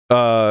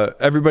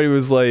 Everybody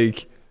was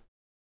like,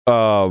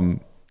 or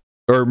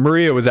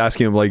Maria was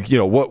asking him like, you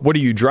know, what do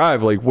you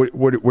drive? Like,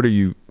 what are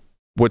you?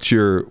 What's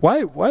your?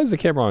 Why is the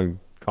camera on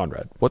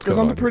Conrad? What's Because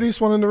going I'm on? the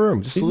prettiest one in the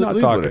room. Just He's leave not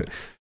with talking. it.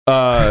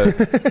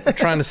 I'm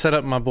trying to set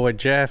up my boy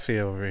Jaffe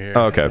over here.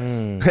 Okay.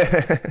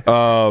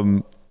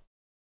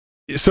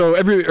 So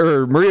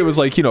Maria was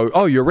like, you know,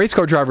 oh, you're a race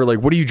car driver. Like,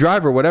 what do you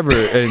drive or whatever?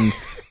 And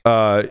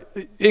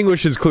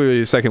English is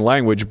clearly a second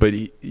language, but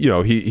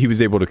he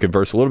was able to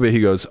converse a little bit.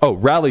 He goes, oh,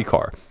 rally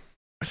car.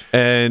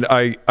 And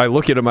I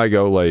look at him, I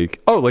go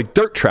like, oh, like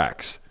dirt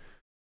tracks.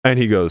 And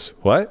he goes,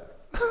 what?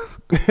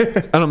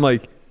 And I'm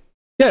like,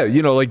 yeah,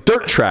 you know, like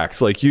dirt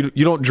tracks. Like you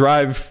don't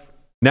drive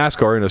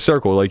NASCAR in a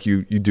circle. Like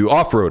you do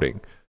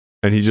off-roading.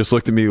 And he just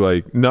looked at me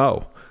like,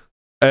 no.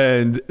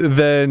 And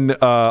then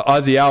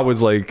Ozzy Al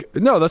was like,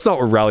 no, that's not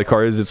what rally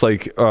car is. It's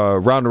like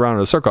round and round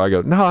in a circle. I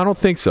go, no, I don't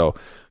think so.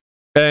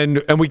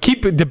 And we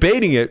keep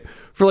debating it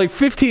for like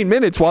 15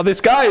 minutes while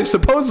this guy is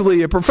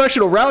supposedly a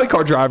professional rally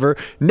car driver,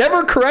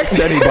 never corrects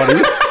anybody.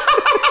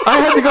 I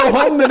had to go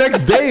home the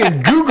next day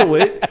and Google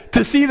it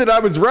to see that I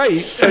was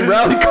right. And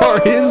rally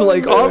car is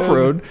like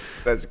off-road.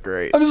 That's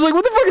great. I was like,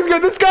 what the fuck is going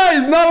on? This guy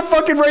is not a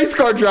fucking race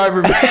car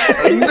driver, man.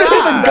 He's been in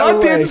the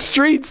goddamn way.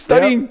 streets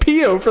studying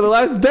PO for the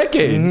last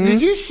decade.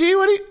 Did you see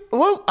what he?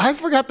 Well, I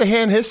forgot the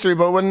hand history,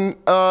 but when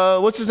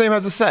what's his name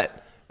has a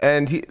set,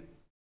 and he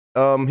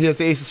has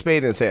the ace of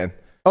spade in his hand.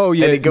 Oh,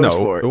 yeah. And he goes no,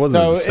 for it. It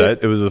wasn't No, a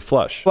set. It was a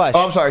flush. Flush.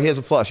 Oh, I'm sorry, he has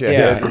a flush. Yeah,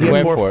 Yeah, he he had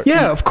went for it.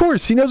 Yeah, of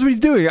course. He knows what he's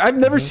doing. I've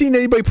never seen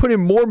anybody put in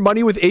more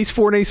money with ace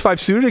 4 and ace 5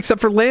 suited except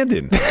for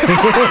Landon.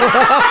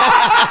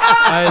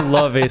 I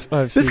love Ace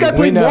 5. This guy We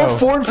played more know.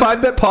 4 and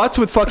 5 bet pots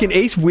with fucking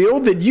ace wheel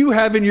than you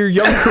have in your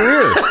young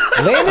career.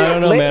 Landon, I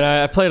don't know, man.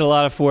 I played a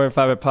lot of 4 and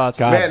 5 at pots.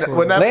 Man,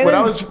 when I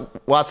Landon's- was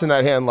watching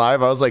that hand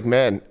live, I was like,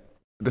 man,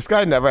 this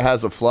guy never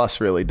has a flush,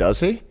 really, does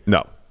he?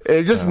 No.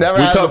 It just never.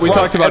 We, has a we flush.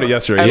 talked about And- it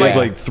yesterday. and He has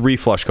like 3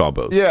 flush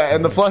combos. yeah,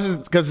 and the flushes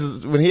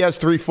because when he has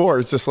 3-4,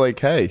 it's just like,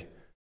 hey,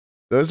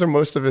 those are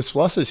most of his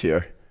flushes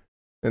here,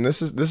 and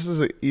this is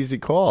an easy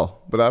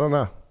call, but I don't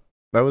know.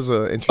 That was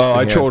an interesting. Oh, I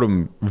hand. trolled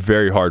him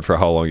very hard for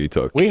how long he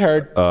took. we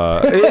heard.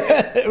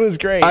 It was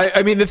great.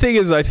 I mean, the thing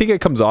is, I think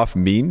it comes off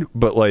mean,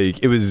 but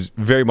like it was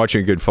very much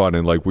in good fun,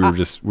 and like we were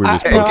just poking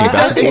it back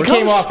does- and it forth.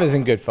 came off as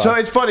in good fun. So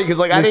it's funny because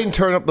like I didn't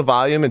turn up the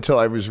volume until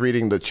I was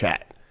reading the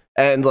chat,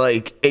 and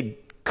like it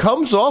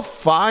comes off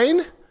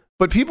fine,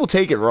 but people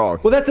take it wrong.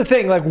 Well, that's the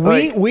thing. Like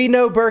we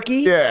know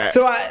Berkey. Yeah.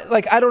 So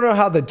I don't know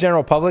how the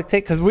general public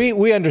take because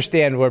we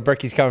understand where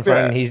Berkey's coming from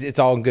Yeah. and it's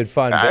all in good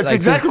fun. That's like,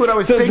 exactly what I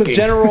was does thinking. the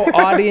general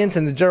audience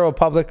and the general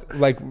public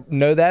like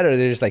know that, or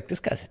they're just like, this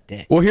guy's a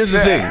dick? Well, here's the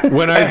thing: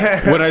 when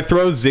I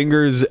throw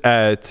zingers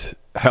at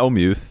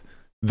Helmuth,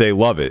 they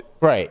love it.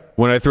 Right.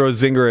 When I throw a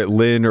zinger at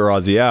Lynn or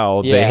Ozzy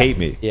Al, they Yeah. hate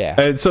me. Yeah.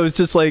 And so it's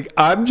just like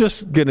I'm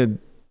just gonna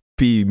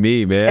be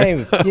me,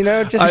 man. Hey, you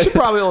know, just You should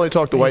probably only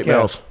talk to white you go.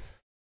 males.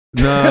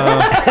 No,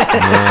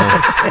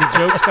 The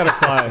joke's gotta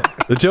fly.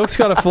 the joke's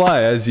gotta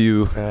fly, as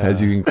you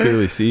can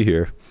clearly see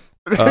here.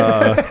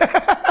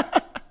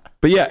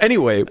 But yeah,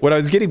 anyway, what I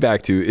was getting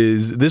back to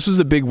is this was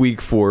a big week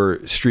for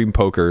stream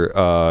poker,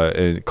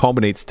 and it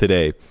culminates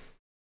today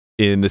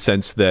in the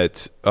sense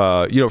that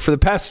for the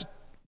past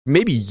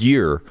maybe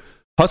year,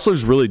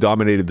 Hustlers really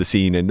dominated the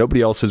scene, and nobody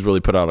else has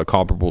really put out a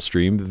comparable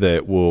stream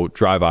that will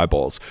drive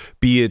eyeballs.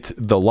 Be it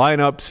the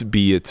lineups,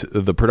 be it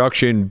the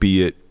production,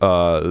 be it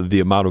the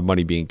amount of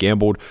money being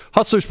gambled.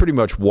 Hustlers pretty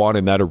much won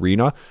in that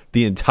arena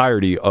the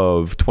entirety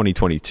of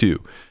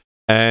 2022.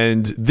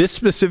 And this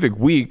specific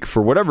week,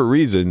 for whatever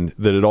reason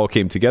that it all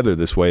came together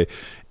this way,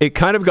 it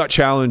kind of got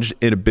challenged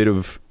in a bit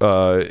of,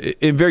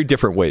 in very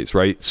different ways,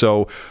 right?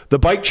 So the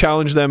bike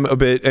challenged them a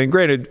bit. And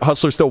granted,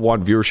 Hustler still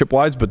won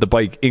viewership-wise, but the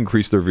bike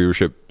increased their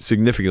viewership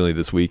significantly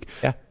this week.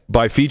 Yeah.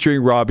 By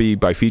featuring Robbie,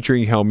 by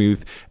featuring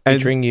Helmuth. And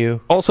Featuring you.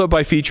 also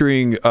by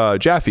featuring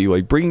Jaffe,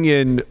 like bringing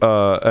in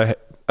a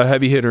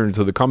heavy hitter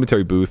into the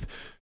commentary booth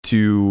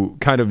to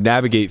kind of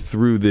navigate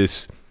through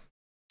this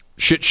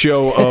shit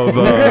show of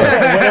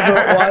Whatever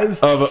it was.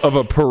 of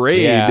a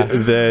parade Yeah.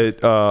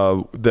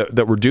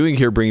 that we're doing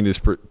here, bringing these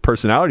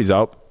personalities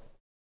out.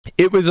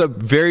 It was a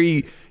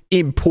very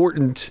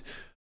important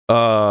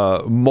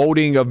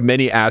molding of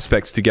many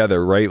aspects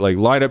together, right? Like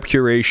lineup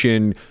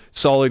curation,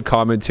 solid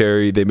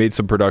commentary. They made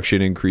some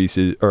production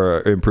increases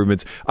or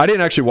improvements. I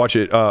didn't actually watch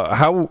it.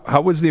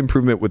 How was the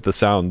improvement with the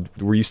sound?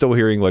 Were you still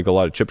hearing like a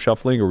lot of chip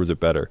shuffling, or was it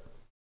better?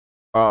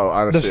 Oh,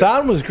 honestly, The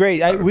sound was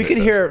great. We could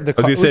hear the. I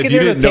was gonna say, if you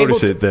didn't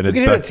notice it, then it's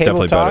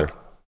definitely better.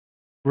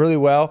 Really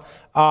well.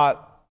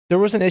 There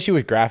was an issue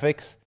with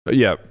graphics.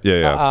 Yeah.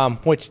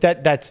 Which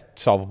that's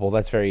solvable.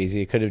 That's very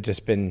easy. It could have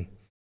just been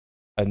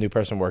a new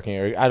person working,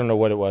 or I don't know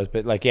what it was,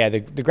 but like, yeah,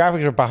 the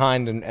graphics are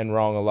behind and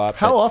wrong a lot.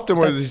 How often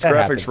were that- these that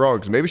graphics happens. wrong?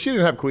 Because maybe she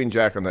didn't have Queen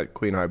Jack on that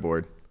Queen High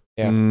board.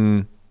 Yeah.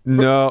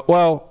 No,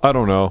 well, I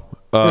don't know.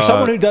 For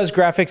someone who does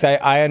graphics,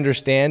 I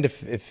understand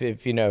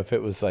if you know, if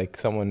it was like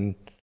someone,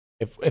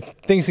 if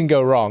things can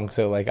go wrong.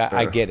 So like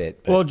I get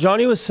it. But Well,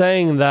 Johnny was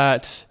saying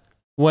that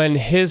when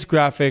his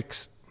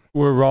graphics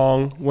were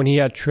wrong, when he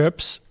had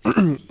trips,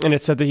 and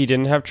it said that he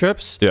didn't have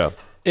trips, Yeah.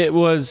 it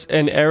was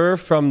an error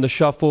from the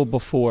shuffle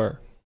before.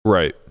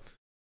 Right.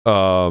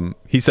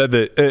 He said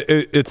that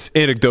it's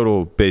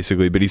anecdotal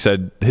basically, but he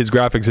said his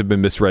graphics have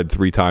been misread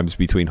 3 times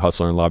between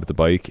Hustler and Live at the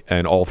Bike,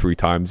 and all 3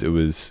 times it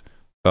was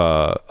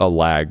a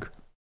lag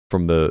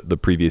from the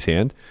previous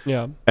hand.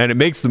 Yeah. And it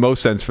makes the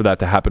most sense for that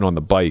to happen on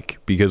the bike,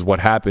 because what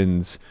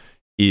happens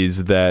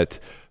is that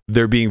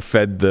they're being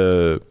fed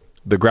the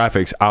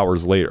graphics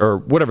hours later, or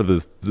whatever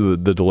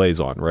the delay's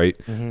on, right?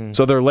 Mm-hmm.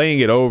 So they're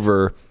laying it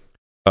over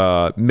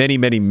many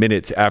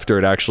minutes after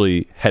it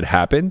actually had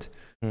happened.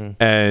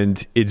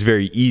 And it's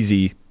very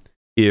easy,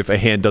 if a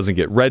hand doesn't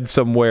get read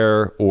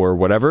somewhere or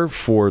whatever,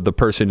 for the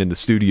person in the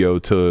studio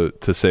to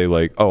say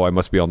like, oh, I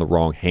must be on the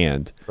wrong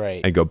hand, right.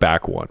 and go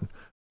back one,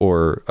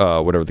 or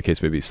whatever the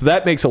case may be. So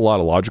that makes a lot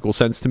of logical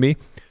sense to me.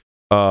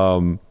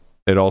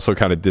 It also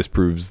kind of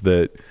disproves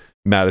that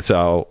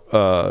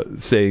Mattisau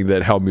saying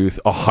that Helmuth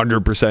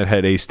 100%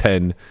 had ace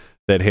 10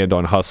 that hand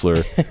on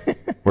Hustler,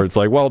 where it's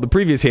like, well, the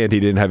previous hand he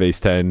didn't have ace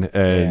 10,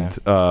 and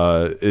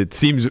it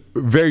seems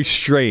very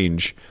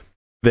strange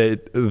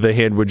that the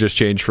hand would just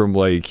change from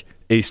like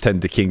ace 10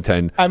 to king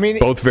 10. I mean,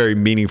 both very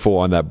meaningful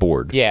on that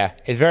board. yeah,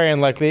 it's very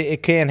unlikely.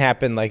 It can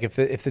happen. Like if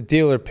the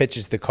dealer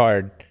pitches the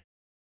card,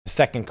 the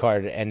second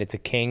card, and it's a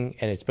king,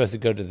 and it's supposed to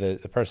go to the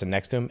person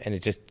next to him, and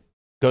it just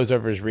goes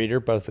over his reader,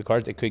 both the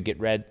cards, it could get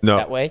read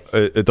that way.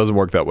 It doesn't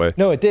work that way.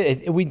 No, it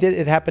did.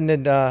 It happened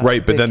in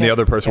Right, but then the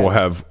other person will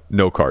have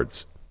no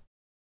cards.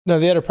 No,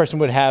 the other person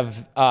would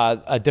have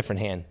a different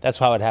hand. That's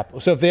how it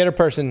happened. So if the other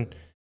person,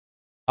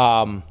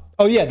 the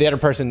other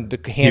person, the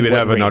hand He would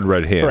have an read.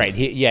 unread hand. Right.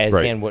 His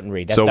Right. hand wouldn't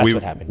read. That's So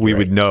what happened. we You're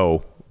would right.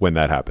 know when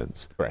that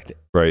happens. Correct.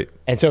 Right.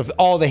 And so if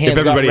all the hands, If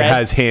everybody got read,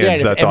 has hands,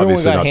 if that's everyone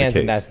obviously got not the hands,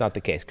 and case. that's not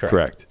the case.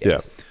 Correct.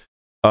 Yes.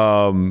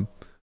 Yeah.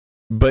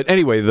 But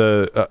anyway,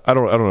 I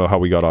don't know how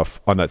we got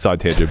off on that side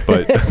tangent,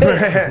 but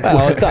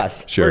Well, it's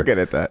us. sure. We're good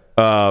at that.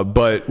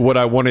 But what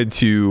I wanted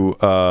to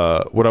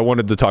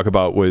talk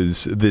about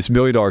was this $1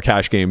 million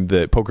cash game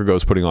that PokerGo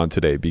is putting on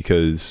today,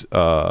 because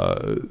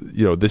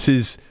this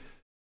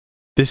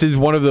is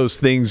one of those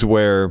things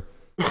where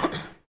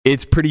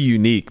it's pretty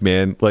unique,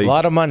 man. Like, A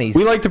lot of money.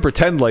 we like to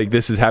pretend like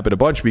this has happened a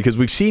bunch, because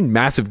we've seen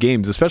massive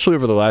games, especially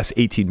over the last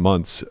 18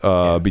 months,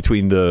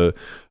 between the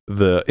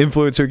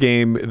influencer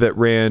game that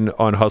ran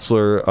on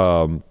Hustler.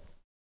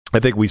 I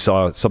think we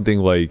saw something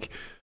like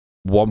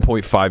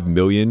 1.5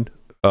 million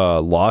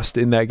lost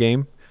in that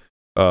game,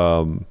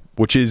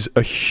 which is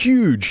a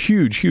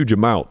huge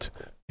amount.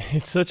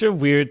 It's such a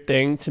weird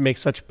thing to make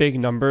such big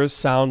numbers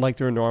sound like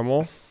they're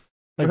normal.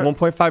 Like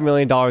 $1.5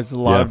 million is a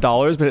lot of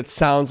dollars, but it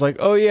sounds like,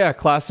 oh yeah,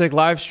 classic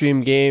live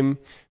stream game,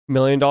 $1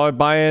 million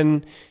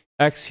buy-in,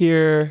 X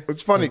here.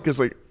 It's funny because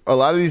like a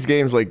lot of these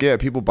games, like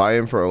people buy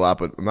in for a lot,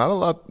 but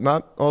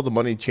not all the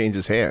money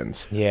changes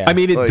hands. Yeah. I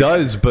mean, it Like-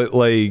 does, but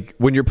like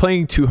when you're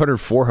playing 200,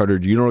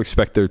 400, you don't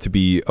expect there to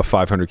be a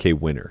 500K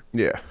winner.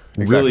 Yeah,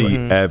 exactly. Really,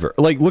 ever.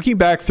 Like looking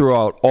back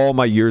throughout all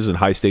my years in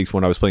high stakes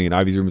when I was playing in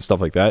Ivy's Room and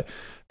stuff like that,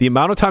 the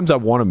amount of times I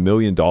won $1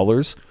 million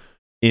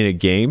in a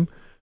game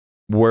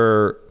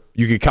where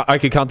I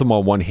could count them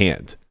on one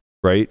hand,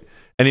 right?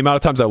 And the amount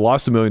of times I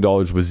lost $1 million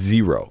was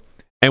 0.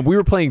 And we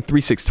were playing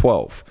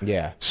 3-6-12.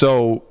 Yeah.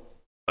 So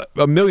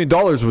 $1 million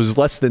was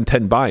less than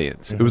 10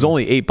 buy-ins. It was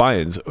only 8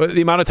 buy-ins.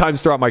 The amount of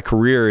times throughout my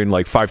career in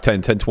like 5,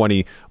 10, 10,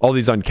 20, all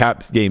these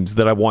uncapped games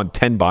that I won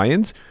 10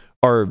 buy-ins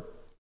are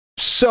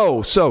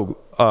so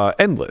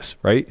endless,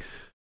 right?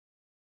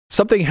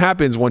 Something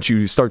happens once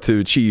you start to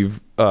achieve,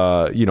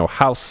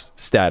 house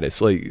status.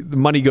 Like the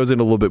money goes in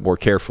a little bit more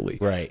carefully,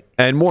 Right.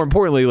 and more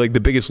importantly, like the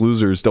biggest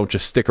losers don't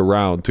just stick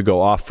around to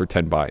go off for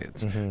 10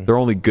 buy-ins. They're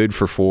only good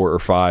for 4 or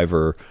 5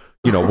 or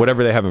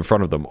whatever they have in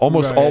front of them.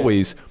 Almost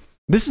always.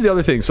 This is the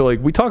other thing. So like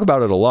we talk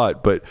about it a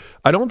lot, but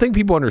I don't think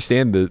people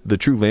understand the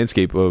true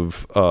landscape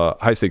of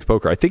high stakes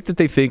poker. I think that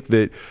they think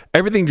that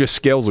everything just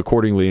scales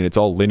accordingly and it's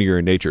all linear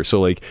in nature.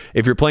 So like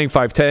if you're playing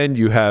 5-10,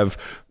 you have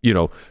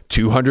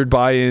 200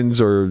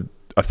 buy-ins or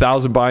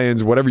 1,000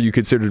 buy-ins, whatever you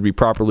consider to be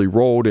properly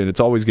rolled, and it's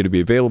always going to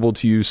be available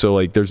to you. So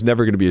like there's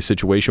never going to be a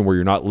situation where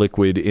you're not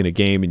liquid in a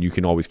game and you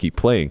can always keep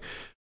playing.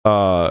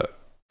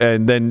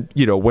 And then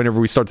whenever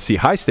we start to see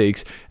high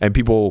stakes and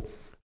people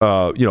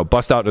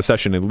bust out in a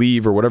session and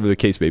leave or whatever the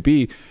case may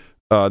be,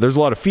 there's a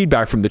lot of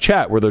feedback from the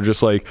chat where they're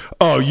just like,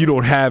 oh, you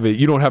don't have it,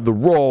 you don't have the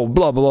roll,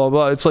 blah blah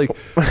blah. It's like,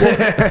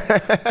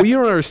 well, you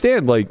don't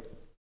understand, like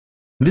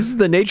this is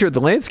the nature of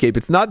the landscape.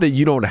 It's not that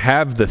you don't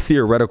have the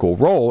theoretical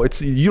roll,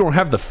 it's you don't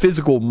have the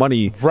physical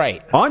money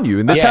on you,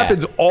 and this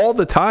happens all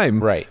the time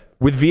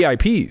with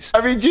VIPs.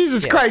 I mean,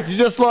 Jesus Christ, you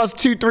just lost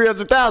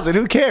 $300,000.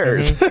 Who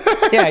cares?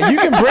 Yeah, you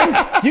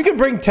can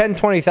bring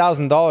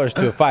 $10,000-$20,000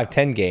 to a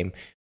 5-10 game,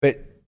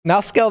 but now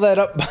scale that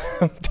up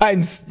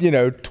times,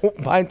 times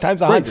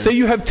 100. Right. Say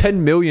you have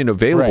 10 million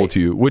available to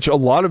you, which a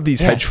lot of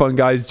these hedge fund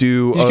guys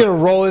do. You're just gonna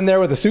roll in there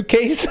with a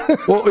suitcase.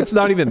 Well, it's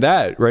not even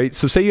that, right?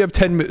 So say you have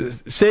 10.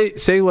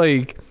 Say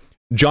like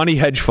Johnny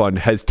Hedge Fund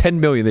has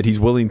 10 million that he's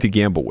willing to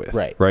gamble with,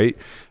 right?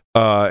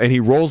 And he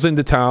rolls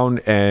into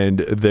town and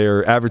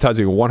they're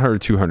advertising a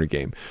 100-200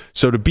 game.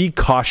 So to be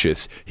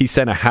cautious, he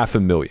sent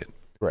 $500,000,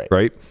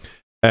 right?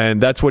 And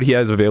that's what he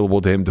has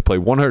available to him to play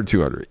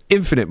 100-200.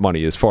 Infinite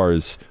money as far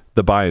as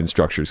the buy-in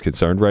structure is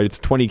concerned, right? It's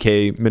a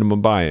 20K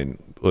minimum buy-in,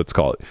 let's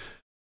call it.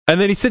 And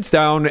then he sits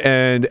down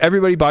and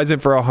everybody buys in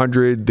for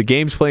 100. The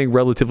game's playing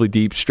relatively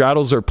deep.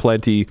 Straddles are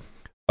plenty.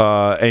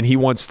 And he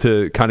wants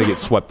to kind of get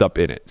swept up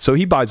in it. So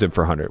he buys in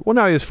for 100. Well,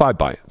 now he has 5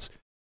 buy-ins.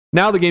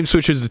 Now the game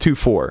switches to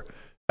 2-4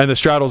 and the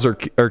straddles are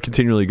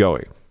continually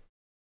going.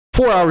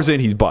 4 hours in,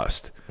 he's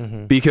bust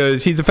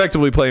because he's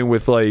effectively playing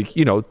with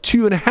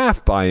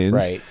 2.5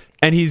 buy-ins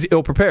and he's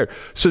ill-prepared.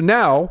 So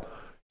now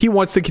he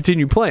wants to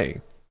continue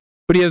playing.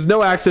 But he has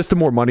no access to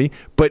more money,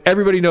 but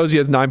everybody knows he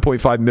has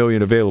 9.5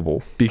 million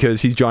available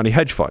because he's Johnny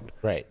Hedge Fund.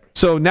 Right.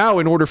 So now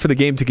in order for the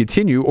game to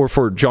continue, or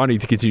for Johnny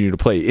to continue to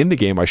play in the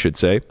game, I should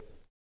say,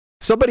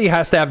 somebody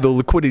has to have the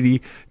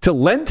liquidity to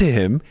lend to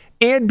him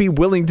and be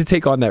willing to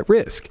take on that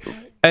risk.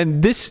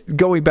 And this,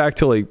 going back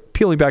to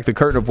peeling back the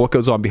curtain of what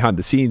goes on behind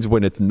the scenes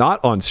when it's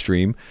not on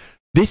stream,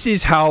 this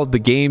is how the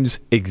games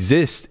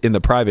exist in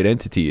the private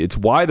entity. It's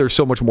why they're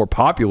so much more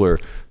popular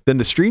than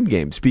the stream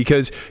games,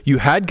 because you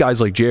had guys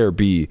like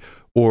JRB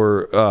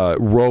or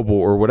Robo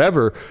or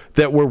whatever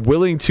that were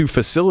willing to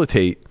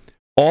facilitate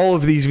all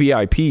of these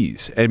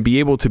VIPs and be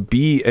able to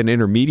be an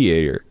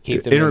intermediary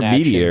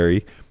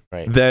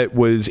that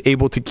was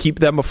able to keep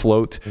them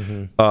afloat.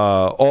 There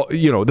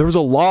was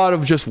a lot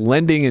of just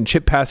lending and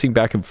chip passing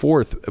back and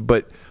forth,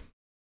 but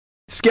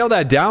scale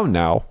that down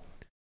now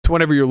to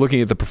whenever you're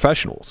looking at the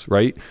professionals,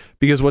 right?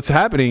 Because what's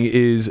happening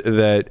is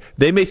that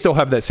they may still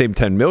have that same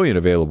 10 million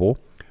available,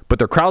 but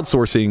they're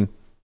crowdsourcing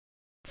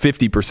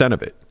 50%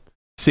 of it.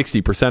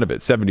 60% of it,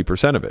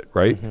 70% of it,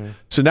 right?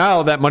 So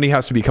now that money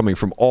has to be coming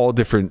from all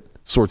different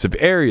sorts of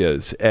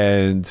areas,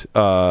 and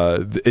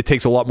it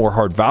takes a lot more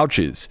hard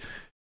vouchers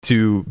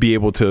to be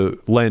able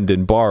to lend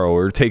and borrow,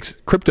 or it takes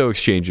crypto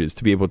exchanges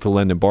to be able to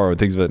lend and borrow and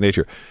things of that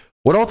nature.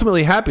 What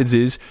ultimately happens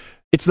is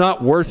it's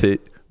not worth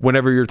it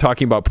whenever you're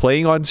talking about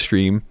playing on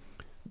stream,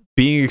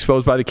 being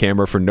exposed by the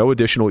camera for no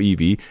additional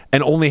EV,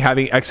 and only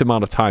having X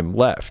amount of time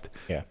left.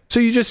 Yeah. So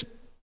you just,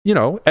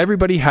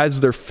 everybody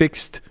has their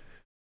fixed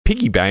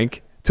piggy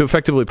bank to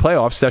effectively play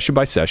off session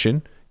by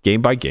session,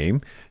 game by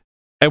game.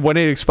 And when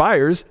it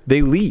expires,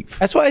 they leave.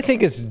 That's why I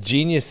think it's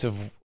genius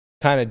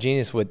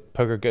what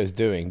PokerGo's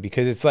doing,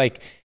 because it's like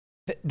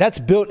that's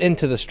built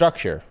into the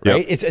structure,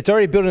 right? Yep. It's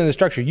already built into the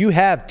structure. You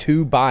have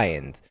 2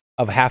 buy-ins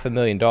of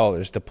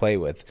 $500,000 to play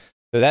with.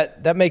 So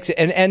that makes it,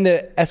 and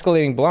the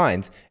escalating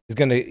blinds is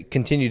going to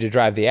continue to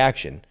drive the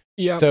action.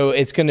 Yeah. So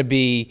it's going to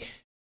be,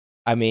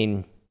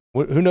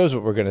 who knows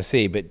what we're going to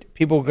see, but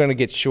people are going to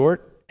get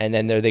short. And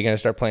then they're going to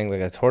start playing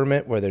like a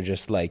tournament where they're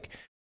just like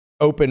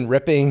open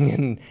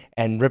ripping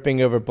and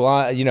ripping over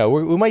blind.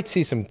 We might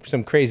see some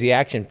crazy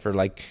action for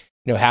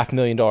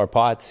 $500,000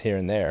 pots here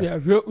and there. Yeah,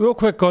 real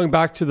quick, going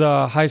back to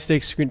the high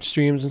stakes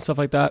streams and stuff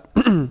like that.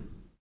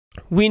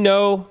 We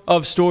know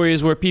of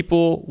stories where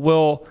people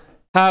will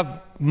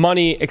have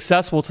money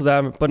accessible to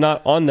them, but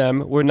not on them,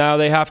 where now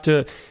they have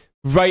to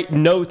write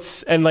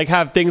notes and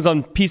have things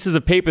on pieces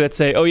of paper that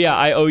say, oh yeah,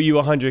 I owe you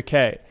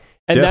 100K.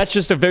 And that's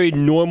just a very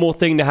normal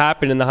thing to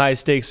happen in the high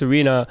stakes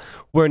arena,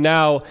 where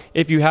now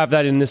if you have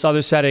that in this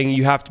other setting,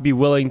 you have to be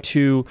willing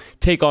to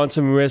take on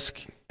some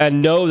risk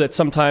and know that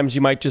sometimes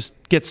you might just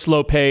get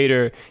slow paid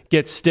or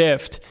get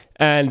stiffed.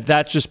 And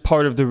that's just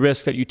part of the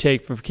risk that you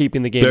take for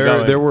keeping the game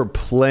going. There were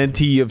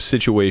plenty of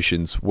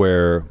situations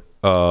where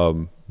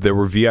there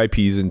were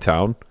VIPs in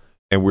town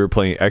and we were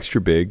playing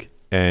extra big.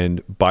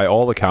 And by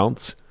all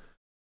accounts,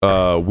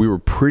 we were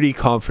pretty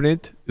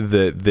confident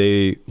that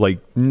they, like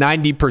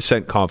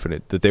 90%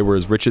 confident that they were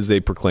as rich as they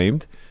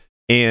proclaimed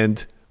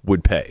and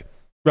would pay.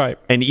 Right.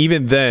 And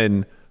even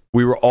then,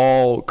 we were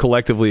all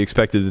collectively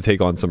expected to take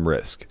on some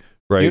risk,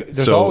 right?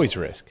 There's always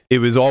risk. It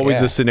was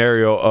always a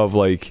scenario of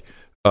like,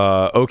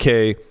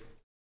 okay,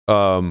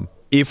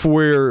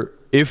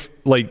 if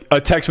like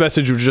a text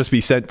message would just be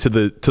sent to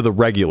the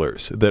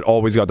regulars that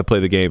always got to play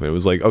the game. It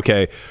was like,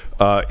 okay,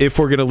 if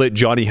we're gonna let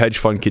Johnny Hedge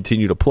Fund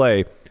continue to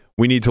play,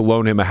 we need to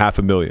loan him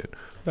 $500,000.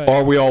 Right.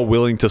 Are we all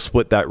willing to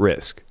split that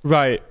risk?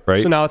 Right.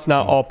 Right. So now it's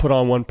not all put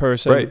on one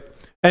person. Right.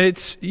 And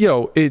it's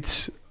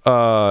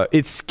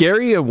it's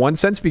scary in one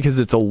sense because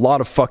it's a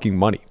lot of fucking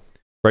money,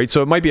 right?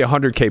 So it might be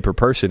 $100K per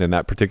person in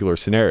that particular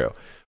scenario.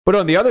 But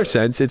on the other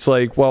sense, it's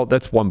like, well,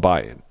 that's one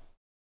buy-in,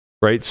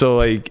 right? So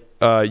like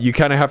you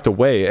kind of have to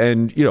weigh.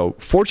 And,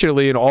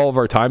 fortunately, in all of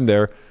our time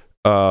there,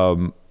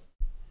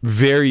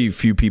 very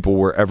few people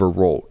were ever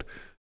rolled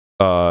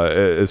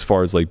as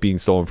far as like being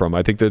stolen from.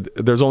 I think that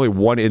there's only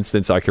one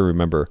instance I can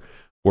remember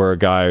where a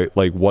guy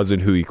like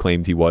wasn't who he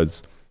claimed he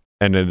was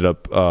and ended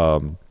up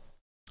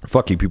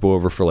fucking people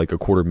over for like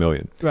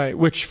 $250,000. Right.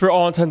 Which for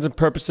all intents and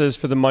purposes,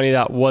 for the money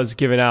that was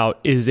given out,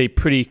 is a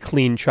pretty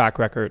clean track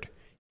record.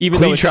 Even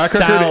Clean though it track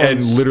record sounds,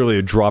 and literally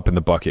a drop in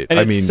the bucket. and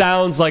I it mean,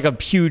 sounds like a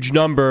huge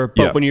number,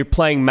 but Yeah. when you're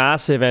playing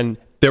massive and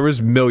there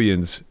was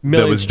millions that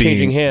Millions was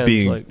changing hands,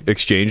 being like-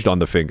 exchanged on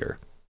the finger,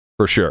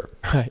 for sure.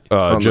 right,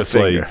 On the Just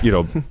finger.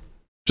 like,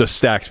 just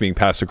stacks being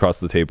passed across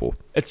the table.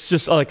 it's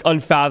just like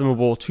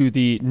unfathomable to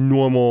the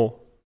normal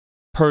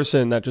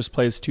person that just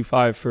plays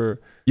 2-5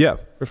 for Yeah.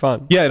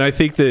 fun. Yeah, and I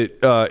think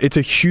that it's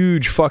a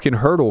huge fucking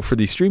hurdle for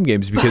these stream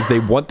games because they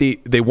want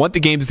the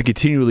games to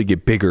continually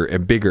get bigger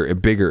and bigger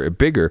and bigger and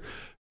bigger.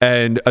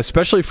 And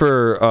especially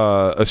for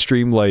a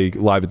stream like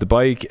Live at the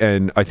Bike,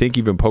 and I think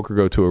even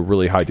PokerGo to a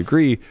really high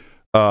degree,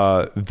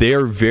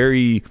 they're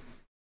very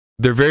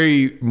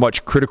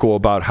much critical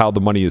about how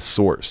the money is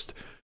sourced.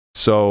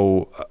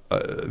 So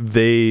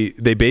they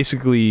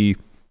basically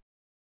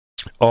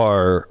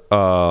are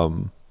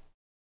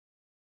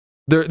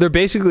they're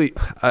basically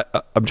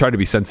I'm trying to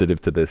be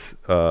sensitive to this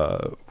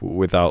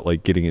without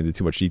like getting into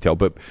too much detail,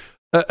 but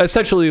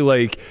essentially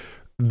like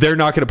they're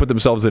not going to put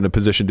themselves in a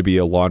position to be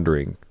a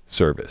laundering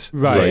service,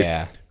 Right.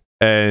 Yeah.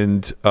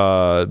 And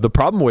the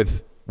problem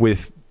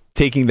with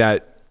taking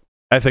that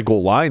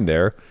ethical line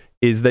there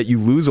is that you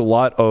lose a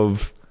lot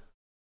of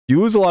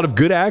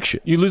good action.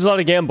 You lose a lot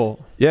of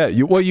gamble. Yeah,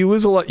 you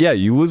lose a lot. Yeah,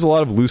 you lose a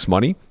lot of loose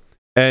money,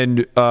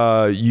 and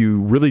you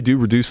really do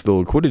reduce the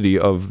liquidity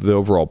of the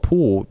overall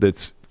pool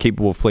that's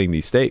capable of playing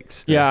these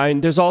stakes. Yeah,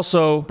 and there's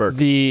also Burke.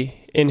 the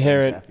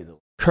inherent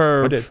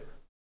curve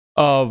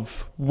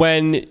of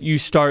when you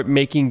start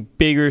making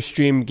bigger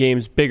stream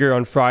games bigger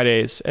on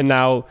Fridays, and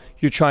now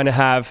you're trying to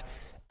have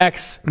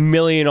X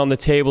million on the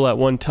table at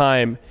one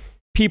time.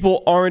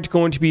 People aren't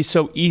going to be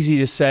so easy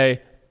to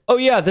say, oh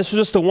yeah, this was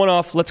just a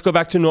one-off, let's go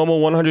back to normal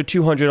 100,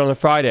 200 on a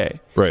Friday.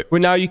 Right. Where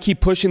now you keep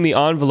pushing the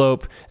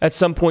envelope, at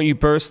some point you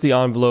burst the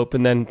envelope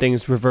and then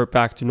things revert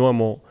back to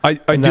normal. I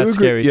And do that's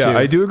agree. scary, Yeah, too.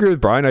 I do agree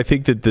with Brian. I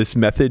think that this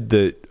method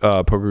that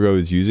PokerGo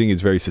is using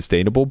is very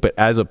sustainable, but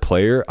as a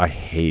player, I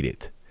hate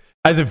it.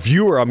 As a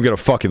viewer, I'm gonna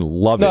fucking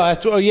love No,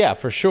 it. that's yeah,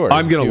 for sure.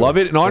 I'm gonna love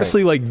it. And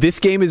honestly, like this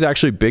game is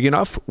actually big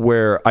enough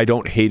where I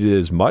don't hate it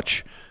as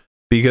much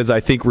because I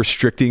think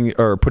restricting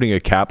or putting a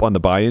cap on the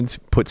buy-ins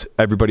puts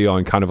everybody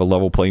on kind of a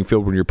level playing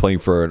field when you're playing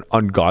for an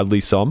ungodly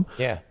sum.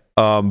 Yeah.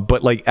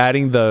 But like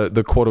adding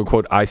the quote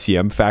unquote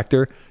ICM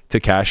factor to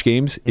cash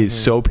games is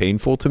so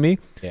painful to me.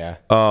 Yeah.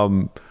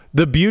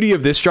 The beauty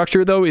of this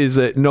structure though is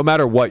that no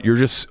matter what, you're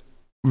just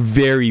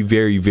very,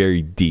 very,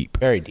 very deep.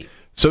 Very deep.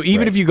 So even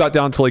Right. if you got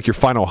down to like your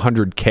final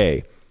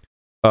 100K,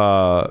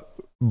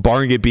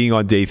 barring it being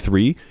on day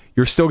 3,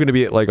 you're still going to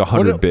be at like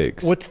 100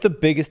 bigs. What's the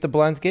biggest the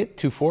blinds get?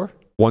 2-4?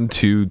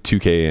 1-2,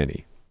 2K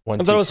ante. I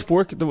thought it was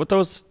 4. What that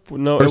was?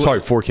 No. Or sorry,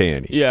 4K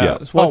ante. Yeah.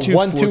 It's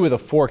 1-2 4. with a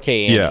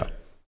 4K. ante. Yeah.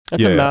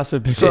 That's Yeah, a yeah.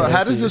 massive big So game.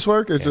 how does this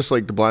work? Is this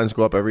like the blinds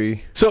go up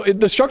every? So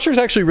the structure is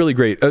actually really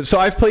great. So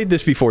I've played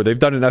this before. They've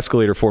done an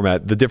escalator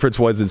format. The difference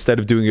was instead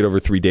of doing it over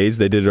 3 days,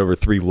 they did it over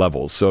 3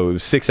 levels. So it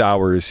was 6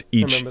 hours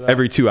each. remember that.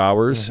 Every 2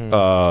 hours,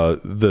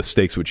 the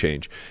stakes would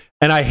change.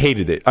 And I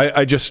hated it.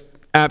 I just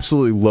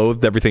absolutely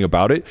loathed everything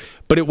about it.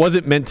 But it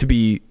wasn't meant to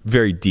be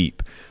very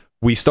deep.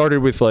 We started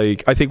with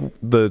like, I think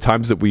the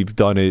times that we've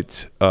done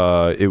it,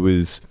 it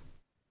was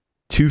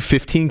 2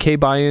 15K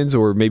buy-ins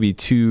or maybe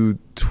 2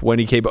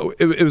 20K. But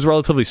it was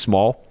relatively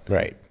small.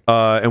 Right.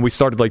 And we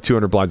started like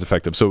 200 blinds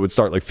effective. So it would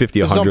start like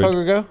 50, This is on 100.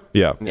 PokerGo?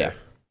 Yeah. Yeah.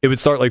 It would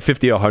start like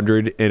 50,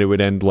 100, and it would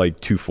end like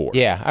 2-4.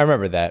 Yeah, I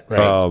remember that.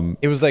 Right.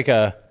 It was like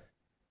a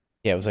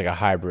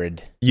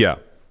hybrid. Yeah. Of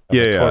a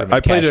Yeah. tournament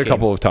I played it cash a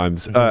couple of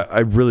times. I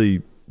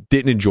really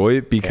didn't enjoy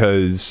it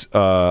because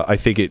I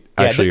think it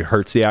actually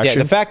hurts the action.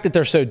 Yeah, the fact that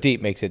they're so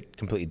deep makes it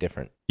completely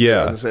different.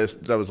 Yeah. I was gonna say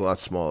that was a lot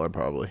smaller,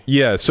 probably.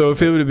 Yeah. So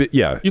if it would have been,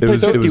 yeah, You it played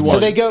was, it was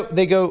 51. So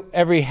they go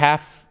every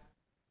half.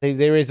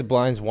 They raise the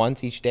blinds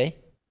once each day.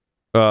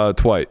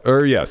 twice,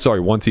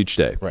 or once each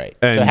day. Right.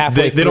 And So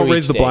halfway they don't through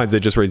raise each the day. blinds; they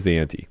just raise the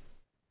ante.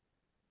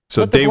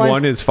 So But the day blinds-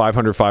 one is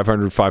 500,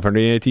 500, 500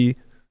 ante,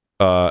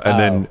 and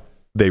then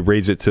they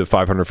raise it to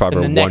 500,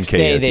 500, And the 1K next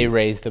day ante. they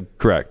raise the.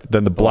 Correct.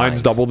 Then the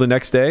blinds blinds. double the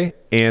next day,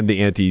 and the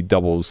ante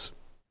doubles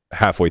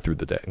halfway through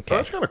the day. Oh, Okay.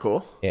 that's kind of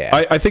cool.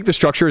 Yeah. I think the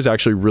structure is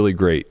actually really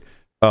great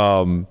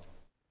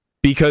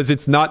because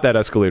it's not that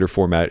escalator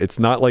format. It's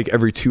not like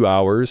every 2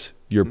 hours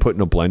you're put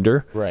in a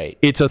blender. right.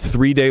 It's a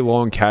 3-day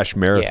long cash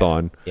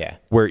marathon Yeah.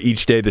 where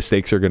each day the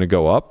stakes are going to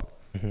go up.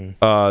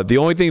 The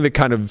only thing that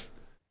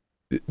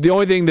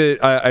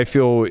I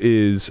feel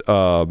is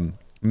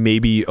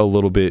maybe a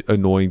little bit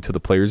annoying to the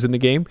players in the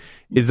game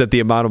is that the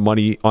amount of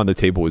money on the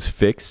table is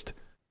fixed.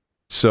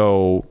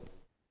 So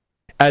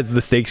as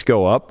the stakes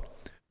go up,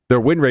 their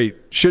win rate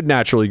should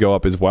naturally go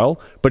up as well,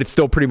 but it's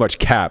still pretty much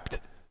capped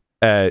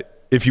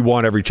at, if you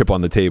want every chip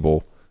on the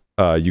table,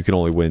 you can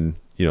only win,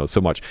 so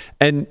much.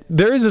 And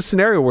there is a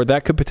scenario where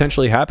that could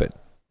potentially happen.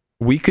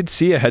 We could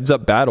see a heads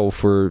up battle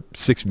for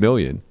 6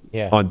 million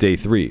Yeah. on day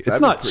 3. It's That'd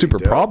be not pretty super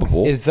dope.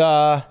 probable. Is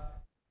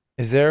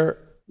there?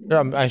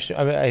 I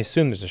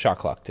assume there's a shot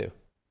clock too.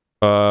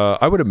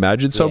 I would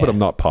imagine so, but Yeah. I'm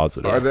not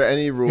positive. Are there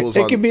any rules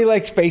It on could be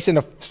like facing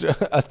a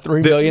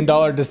 $3 million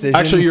decision.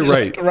 Actually, you're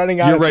like right. running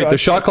out You're of right. The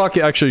shots. shot clock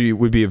actually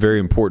would be a very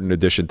important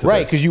addition to Right,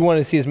 this. because you want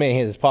to see as many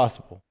hands as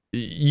possible.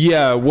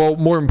 Yeah, well,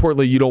 more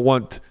importantly, you don't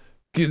want...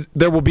 'cause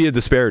there will be a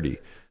disparity.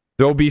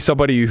 There will be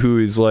somebody who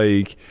is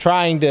like...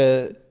 Trying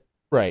to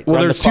Well,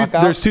 run there's the clock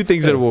out. two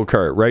things that will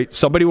occur, right?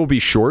 Somebody will be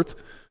short,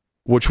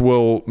 which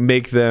will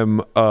make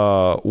them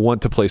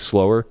want to play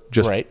slower,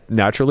 just Right.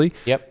 naturally.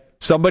 Yep.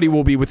 Somebody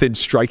will be within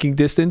striking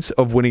distance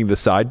of winning the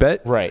side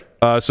bet. Right.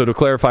 So to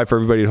clarify for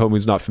everybody at home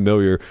who's not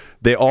familiar,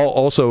 they all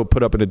also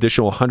put up an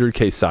additional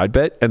 100K side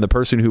bet, and the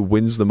person who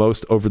wins the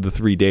most over the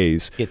 3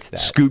 days Gets that.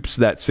 scoops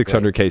that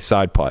 600K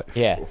side pot.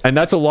 Yeah. And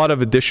that's a lot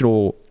of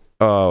additional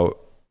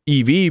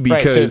EV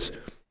because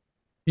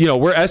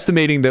we're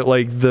estimating that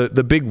like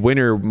the big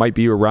winner might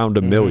be around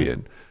 $1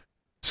 million.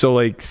 So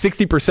like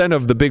 60%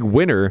 of the big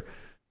winner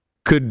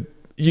could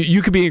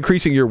you could be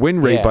increasing your win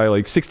rate Yeah. by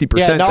like 60%.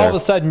 Yeah. And all there. of a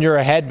sudden you're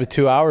ahead with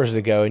 2 hours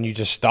to go, and you're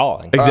just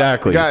stalling.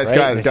 Exactly. guys,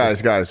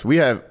 Right? guys. We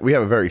have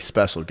a very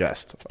special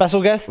guest.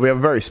 Special guest. We have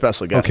a very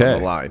special guest Okay. on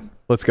the line.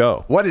 Let's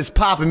go. What is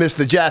poppin',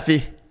 Mr.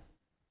 Jaffe?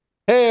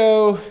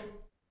 Heyo.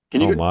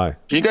 Can you, Oh my.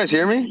 can you guys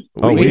hear me?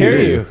 Oh, We hear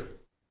you.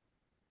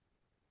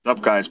 What's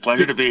up, guys?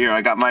 Pleasure to be here.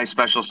 I got my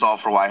special Solve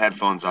for Why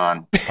headphones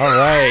on. All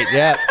right.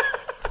 Yeah.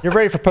 You're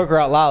ready for Poker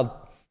Out Loud.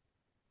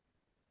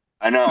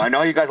 I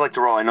know you guys like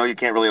to roll. I know you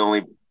can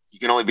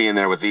only be in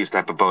there with these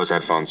type of Bose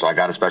headphones, so I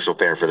got a special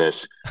pair for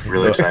this.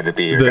 Really excited to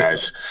be here,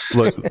 guys.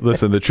 Look,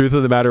 listen, the truth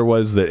of the matter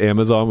was that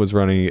Amazon was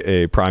running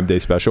a Prime Day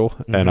special,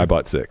 and I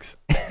bought 6.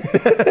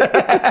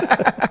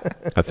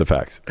 That's the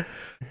facts.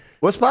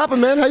 What's poppin',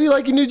 man? How you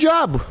like your new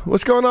job?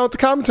 What's going on with the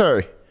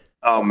commentary?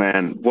 Oh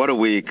man, what a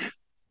week.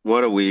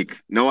 What a week.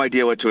 No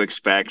idea what to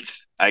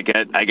expect. I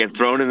get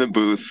thrown in the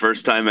booth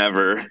first time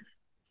ever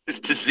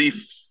just to see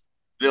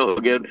Phil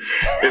get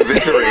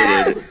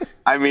eviscerated.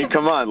 I mean,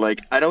 come on.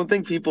 Like, I don't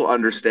think people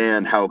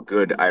understand how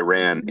good I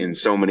ran in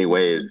so many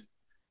ways.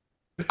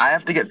 I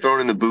have to get thrown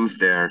in the booth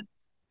there.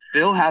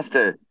 Phil has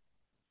to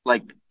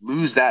like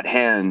lose that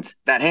hand.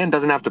 That hand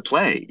doesn't have to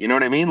play. You know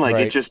what I mean? Like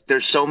Right.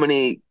 there's so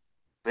many.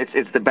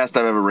 It's the best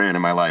I've ever ran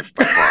in my life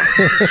by far.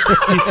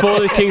 He's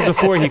folded kings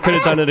before. He could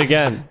have done it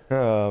again.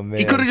 Oh man.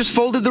 He could have just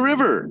folded the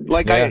river.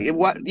 Like Yeah. he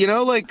like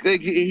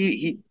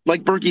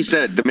Berkey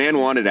said, the man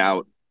wanted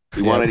out.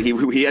 He wanted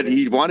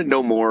he wanted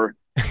no more.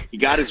 He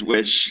got his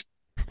wish,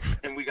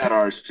 and we got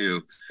ours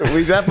too.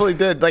 We definitely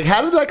did. Like,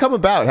 how did that come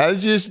about? How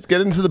did you just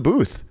get into the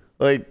booth?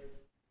 Like,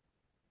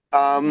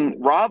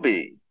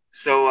 Robbie.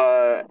 So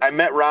I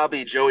met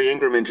Robbie. Joey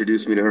Ingram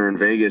introduced me to her in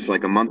Vegas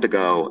like a month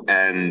ago,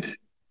 and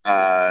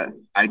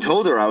I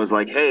told her, I was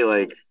like, hey,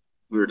 like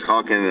we were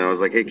talking, and I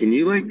was like, hey, can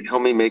you like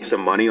help me make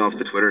some money off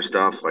the Twitter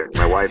stuff? Like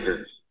my wife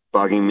is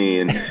bugging me,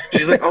 and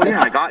she's like, oh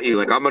yeah, I got you.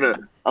 Like I'm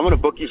gonna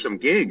book you some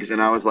gigs,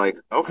 and I was like,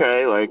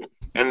 okay, like,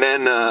 and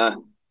then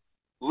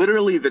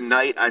literally the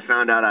night I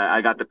found out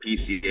I got the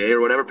PCA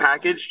or whatever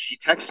package, she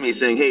texted me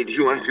saying, hey, do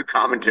you want to do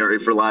commentary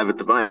for Live at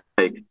the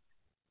Bike?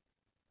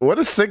 what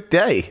a sick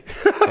day.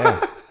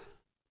 Yeah.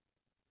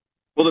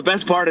 Well, the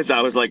best part is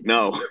I was like,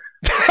 no.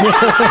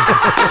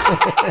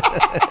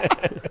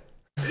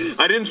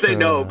 I didn't say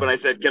no, but I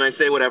said, can I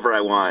say whatever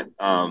I want?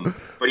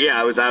 But yeah,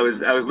 I was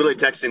literally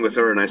texting with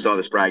her, and I saw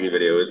this braggy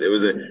video.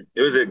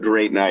 It was a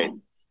great night,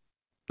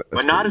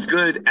 but not as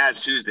good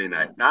as Tuesday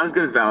night. Not as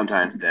good as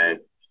Valentine's Day.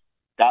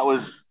 That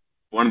was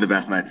one of the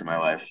best nights of my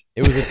life.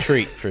 It was a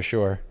treat for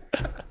sure.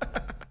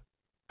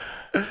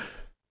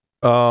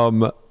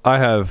 I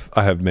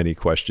have many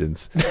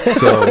questions.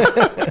 So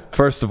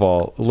first of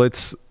all,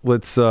 let's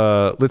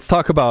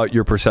talk about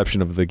your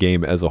perception of the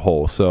game as a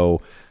whole.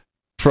 So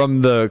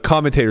from the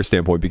commentator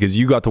standpoint, because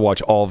you got to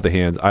watch all of the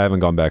hands. I haven't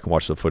gone back and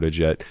watched the footage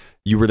yet.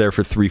 You were there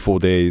for 3 full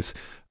days.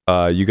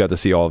 You got to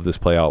see all of this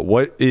play out.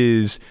 What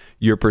is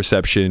your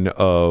perception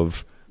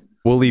of?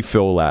 We'll leave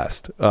Phil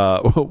last.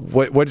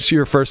 What's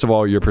your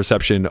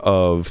perception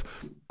of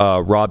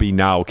Robbie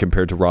now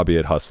compared to Robbie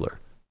at Hustler?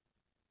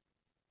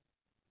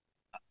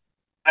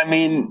 I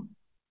mean,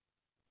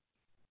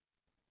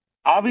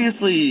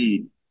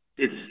 obviously,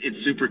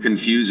 it's super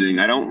confusing.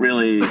 I don't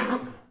really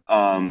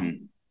know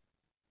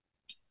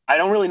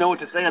what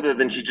to say other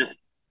than she just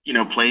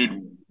played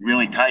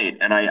really tight.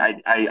 And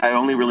I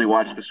only really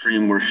watched the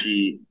stream where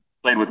she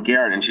played with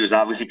Garrett, and she was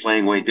obviously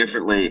playing way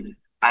differently.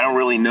 I don't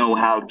really know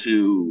how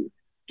to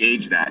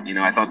gauge that.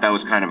 I thought that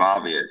was kind of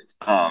obvious.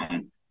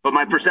 But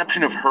my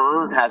perception of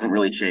her hasn't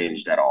really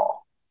changed at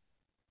all.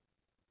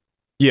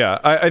 Yeah,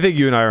 I think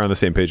you and I are on the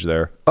same page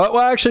there. Well,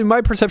 actually,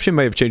 my perception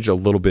may have changed a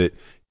little bit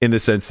in the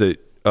sense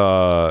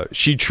that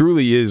she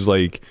truly is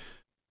like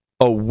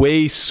a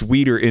way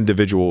sweeter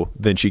individual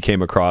than she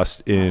came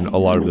across in a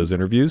lot of those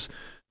interviews.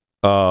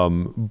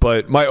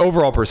 But my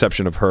overall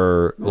perception of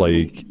her,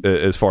 like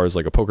as far as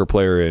like a poker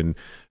player and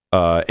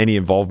any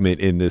involvement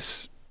in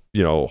this,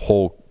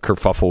 whole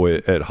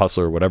kerfuffle at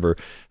Hustler or whatever,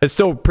 has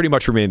still pretty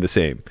much remained the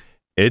same.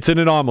 It's an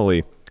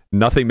anomaly.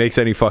 Nothing makes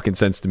any fucking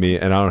sense to me,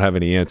 and I don't have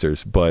any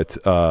answers. But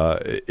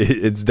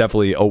it's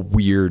definitely a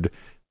weird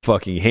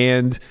fucking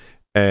hand,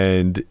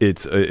 and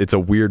it's a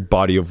weird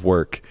body of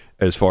work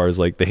as far as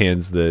like the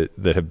hands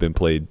that have been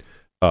played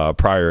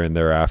prior and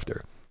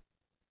thereafter.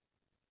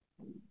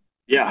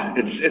 Yeah,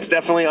 it's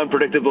definitely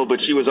unpredictable, but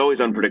she was always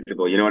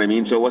unpredictable. You know what I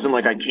mean? So it wasn't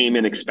like I came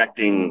in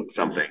expecting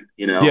something.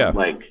 Yeah.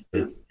 Like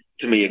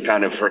to me, it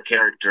kind of her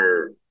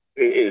character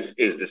is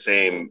the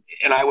same.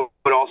 And I would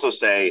also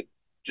say,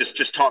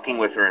 just talking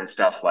with her and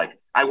stuff, like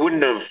I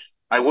wouldn't have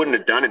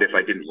done it if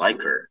I didn't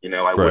like her.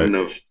 I wouldn't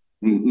have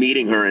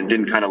meeting her and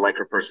didn't kind of like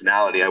her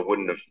personality. I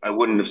wouldn't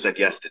have said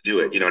yes to do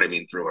it. You know what I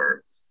mean? Through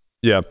her.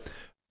 Yeah.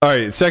 All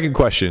right. Second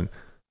question.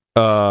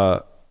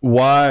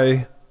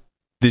 Why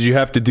did you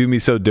have to do me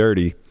so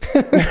dirty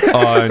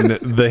on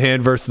the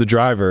hand versus the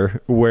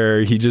driver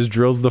where he just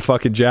drills the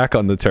fucking jack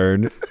on the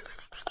turn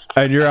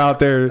and you're out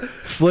there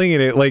slinging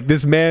it like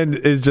this man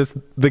is just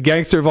the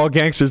gangster of all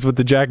gangsters with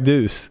the jack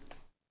deuce?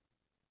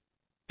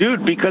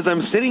 Dude, because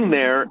I'm sitting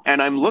there and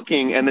I'm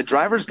looking, and the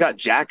driver's got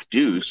jack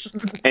deuce,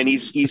 and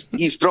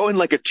he's throwing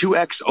like a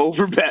 2x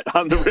over bet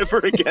on the river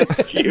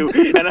against you,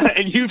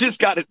 and you just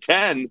got a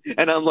 10,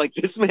 and I'm like,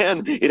 this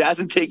man, it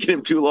hasn't taken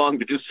him too long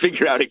to just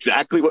figure out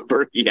exactly what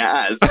Berkey he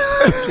has,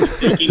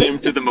 taking him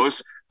to the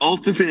most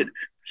ultimate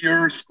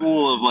pure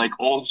school of like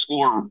old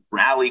school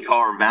rally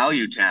car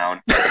value town.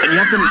 And you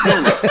have to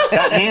understand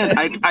that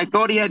hand. I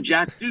thought he had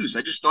jack deuce.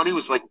 I just thought he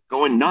was like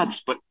going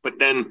nuts, but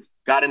then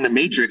got in the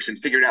matrix and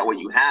figured out what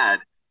you had.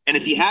 And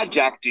if he had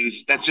jack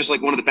deuce, that's just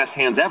like one of the best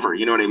hands ever.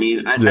 You know what I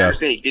mean? I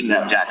understand he didn't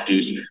have jack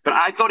deuce, but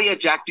I thought he had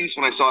jack deuce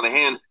when I saw the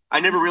hand. I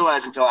never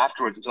realized until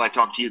afterwards, until I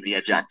talked to you, that he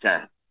had jack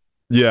 10.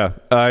 Yeah,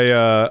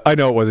 I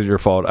know it wasn't your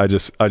fault. I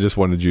just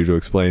wanted you to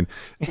explain.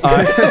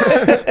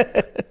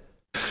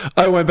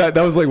 I went back.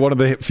 That was like one of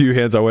the few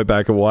hands I went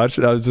back and watched.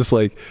 And I was just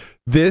like,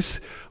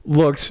 this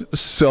looks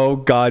so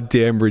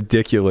goddamn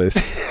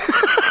ridiculous.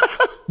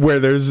 Where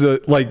there's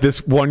like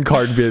this one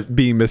card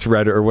being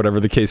misread or whatever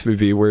the case may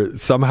be, where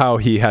somehow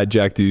he had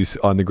jack deuce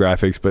on the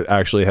graphics, but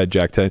actually had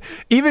jack 10.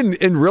 Even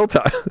in real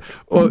time.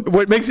 Well,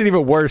 what makes it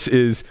even worse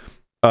is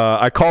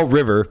I call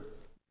River.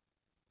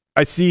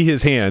 I see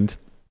his hand.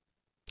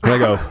 And I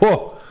go,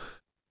 whoa,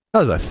 that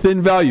was a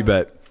thin value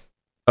bet.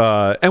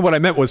 And what I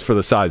meant was for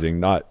the sizing,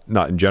 not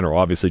in general.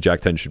 Obviously,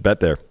 Jack 10 should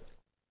bet there.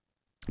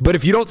 But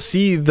if you don't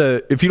see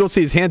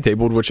his hand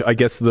tabled, which I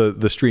guess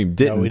the stream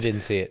didn't, no, we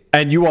didn't see it,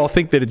 and you all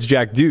think that it's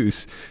Jack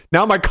Deuce,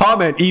 now my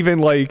comment even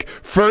like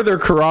further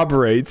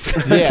corroborates.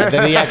 Yeah,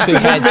 that he actually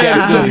had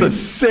Jack Deuce. Just a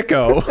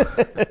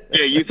sicko.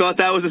 Yeah, you thought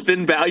that was a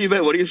thin value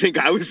bet? What do you think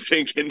I was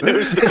thinking? It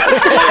was the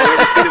best play I've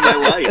ever seen in my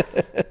life.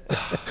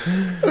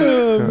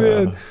 Oh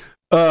man.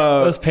 It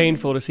was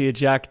painful to see a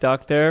jack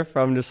duck there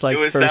from just like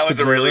first that was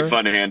observer. a really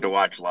fun hand to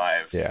watch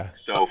live. Yeah,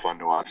 so fun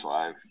to watch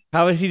live.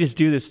 How does he just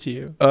do this to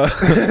you?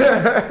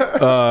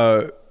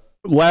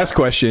 Last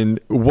question: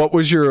 what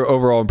was your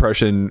overall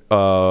impression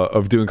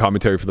of doing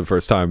commentary for the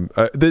first time?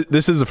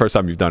 This is the first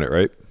time you've done it,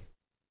 right?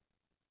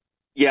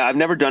 Yeah, I've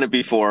never done it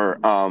before.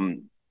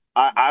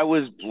 I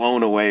was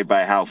blown away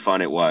by how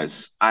fun it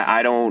was.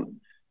 I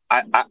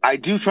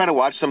do try to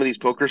watch some of these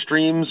poker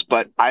streams,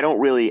 but I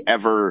don't really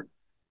ever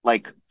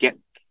like get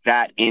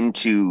that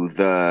into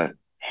the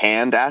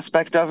hand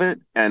aspect of it,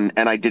 and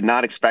I did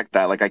not expect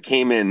that. Like I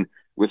came in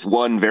with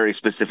one very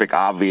specific,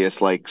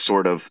 obvious, like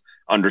sort of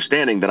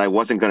understanding that I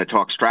wasn't going to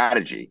talk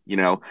strategy,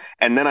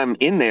 and then I'm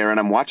in there and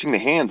I'm watching the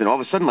hands, and all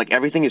of a sudden, like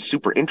everything is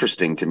super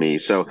interesting to me.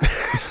 So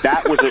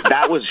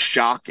that was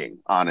shocking,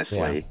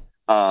 honestly.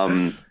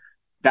 Yeah.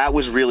 That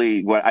was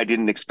really what I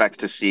didn't expect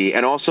to see,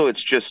 and also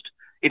it's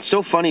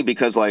so funny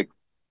because like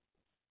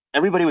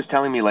everybody was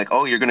telling me like,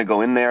 oh, you're going to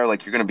go in there,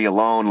 like you're going to be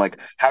alone, like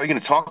how are you going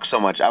to talk so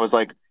much? I was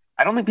like,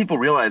 I don't think people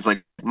realize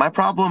like my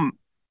problem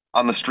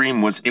on the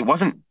stream it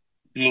wasn't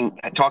being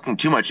talking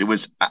too much. It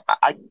was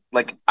I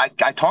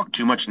talk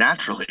too much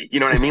naturally. You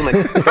know what I mean? Like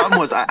the problem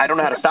was I don't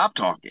know how to stop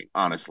talking,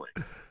 honestly.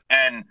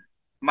 And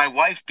my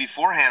wife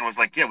beforehand was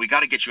like, "Yeah, we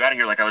got to get you out of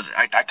here." Like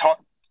I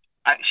talk.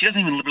 She doesn't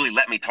even really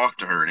let me talk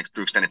to her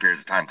through extended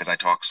periods of time because I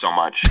talk so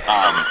much.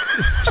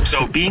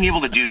 So being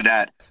able to do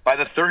that by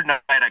the third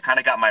night, I kind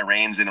of got my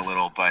reins in a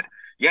little. But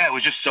yeah, it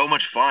was just so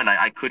much fun.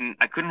 I couldn't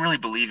really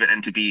believe it.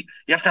 And you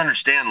have to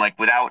understand, like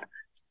without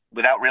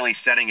really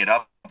setting it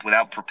up,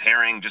 without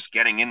preparing, just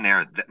getting in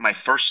there. My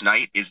first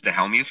night is the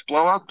Hellmuth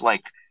blow up.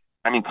 Like,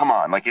 I mean, come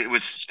on, like it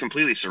was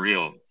completely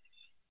surreal.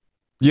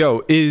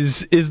 Yo,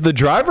 is the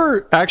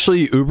driver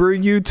actually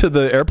Ubering you to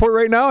the airport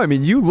right now? I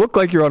mean, you look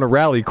like you're on a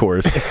rally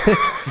course.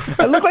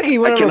 It looked like he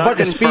went on a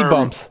bunch of speed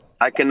bumps.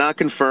 I cannot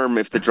confirm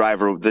if the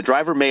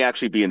driver may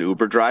actually be an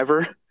Uber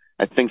driver.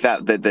 I think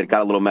that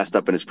got a little messed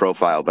up in his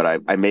profile, but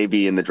I may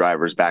be in the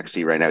driver's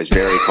backseat right now. He's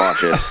very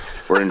cautious.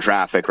 We're in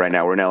traffic right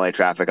now. We're in LA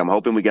traffic. I'm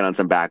hoping we get on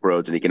some back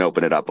roads and he can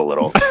open it up a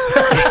little.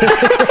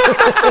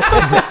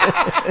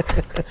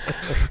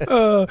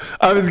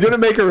 I was going to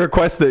make a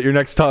request that your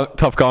next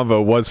tough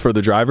convo was for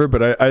the driver,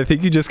 but I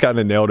think you just kind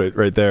of nailed it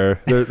right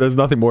there. There's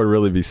nothing more to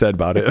really be said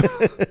about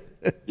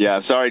it. Yeah,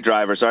 sorry,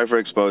 driver. Sorry for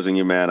exposing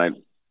you,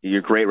 man.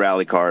 You're a great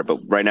rally car, but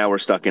right now we're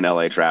stuck in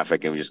LA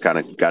traffic and we just kind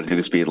of got to do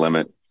the speed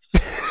limit.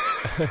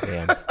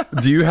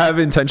 Do you have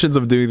intentions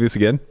of doing this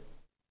again?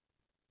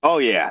 Oh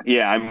yeah.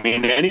 I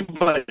mean,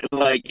 anybody,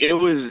 like it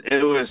was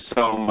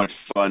so much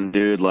fun,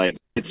 dude. Like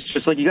it's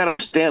just like you gotta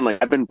understand. Like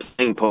I've been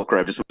playing poker.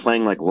 I've just been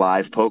playing like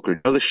live poker.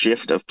 You know the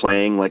shift of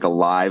playing like a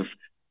live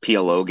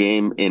PLO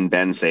game in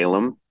Ben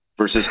Salem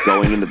versus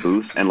going in the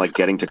booth and like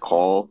getting to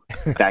call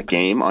that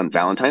game on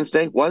Valentine's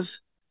Day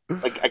was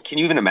like. Can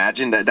you even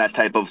imagine that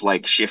type of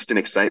like shift in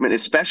excitement?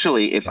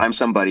 Especially if I'm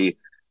somebody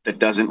that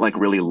doesn't like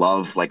really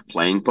love like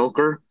playing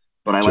poker.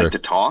 But I like to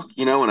talk,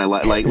 you know, and I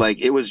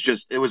like it was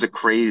a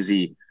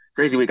crazy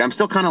week. I'm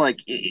still kind of like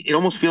it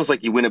almost feels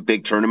like you win a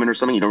big tournament or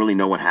something. You don't really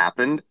know what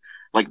happened.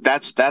 Like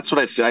that's what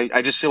I feel.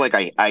 I just feel like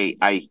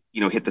I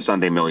hit the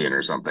Sunday Million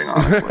or something.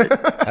 Honestly,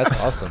 that's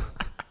awesome.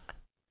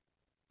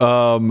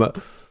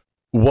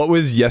 What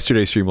was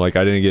yesterday's stream like?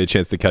 I didn't get a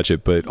chance to catch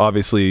it, but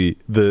obviously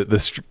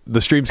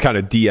the streams kind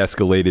of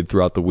de-escalated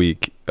throughout the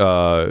week.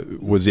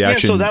 Was the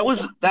action? Yeah,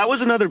 so that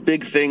was another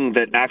big thing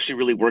that actually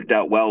really worked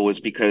out well was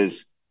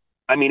because.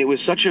 I mean, it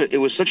was such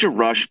a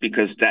rush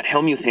because that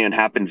Hellmuth hand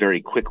happened very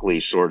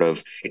quickly, sort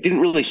of. It didn't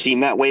really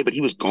seem that way, but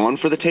he was gone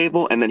for the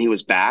table and then he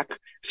was back.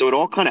 So it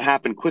all kind of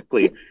happened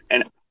quickly.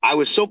 And I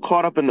was so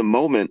caught up in the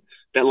moment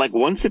that like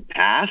once it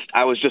passed,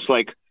 I was just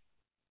like,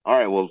 all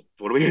right, well,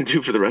 what are we going to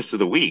do for the rest of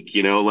the week?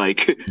 You know,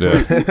 like,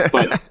 yeah.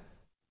 But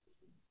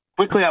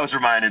quickly I was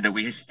reminded that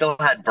we still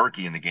had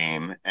Berkey in the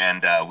game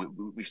and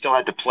we still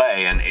had to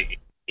play. And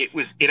it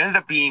ended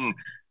up being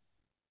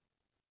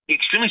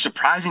extremely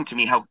surprising to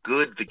me how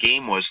good the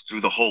game was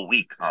through the whole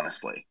week,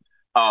 honestly.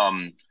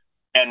 And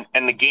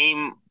the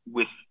game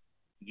with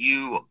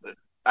you,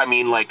 I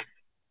mean, like,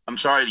 I'm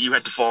sorry that you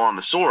had to fall on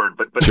the sword,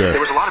 but sure. There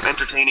was a lot of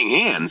entertaining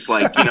hands.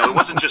 Like, you know, it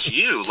wasn't just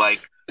you.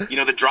 Like, you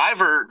know, the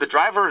driver,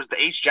 the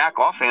ace jack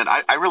off hand.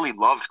 I really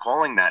loved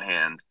calling that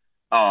hand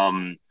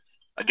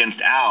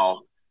against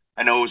Al.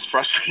 I know it was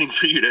frustrating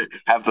for you to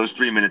have those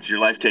 3 minutes of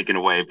your life taken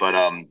away, but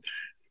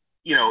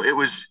you know, it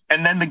was,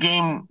 and then the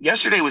game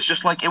yesterday was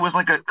just like, it was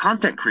like a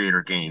content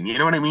creator game. You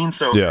know what I mean?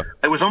 So yeah.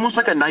 It was almost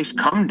like a nice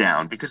come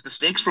down because the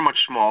stakes were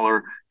much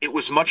smaller. It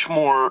was much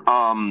more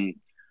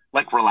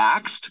like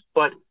relaxed,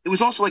 but it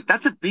was also like,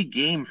 that's a big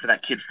game for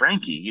that kid,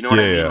 Frankie. You know what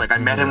I mean? Yeah. Like I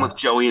met him with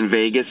Joey in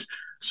Vegas.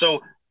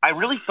 So I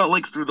really felt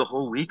like through the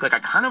whole week, like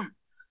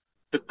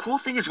the cool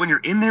thing is when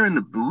you're in there in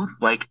the booth,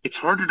 like it's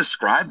hard to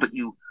describe, but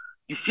you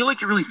feel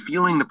like you're really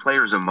feeling the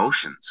player's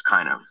emotions,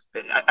 kind of.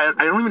 I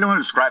don't even know how to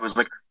describe it.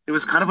 It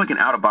was kind of like an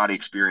out-of-body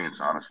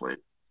experience, honestly.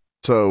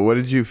 So what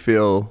did you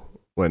feel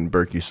when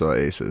Berkey saw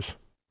aces?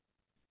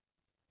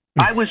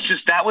 I was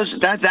just,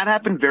 that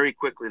happened very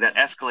quickly. That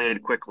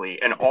escalated quickly.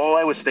 And all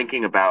I was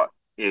thinking about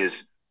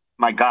is,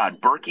 my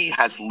God, Berkey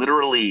has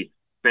literally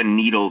been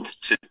needled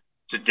to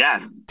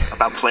death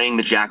about playing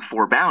the Jack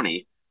 4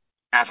 bounty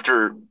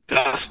after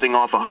dusting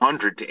off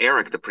 100 to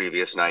Eric the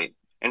previous night.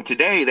 And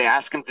today they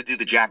ask him to do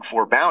the Jack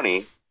 4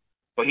 bounty,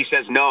 but he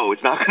says, no,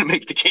 it's not going to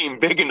make the game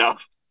big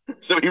enough.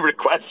 So he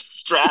requests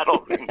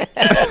straddles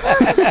instead.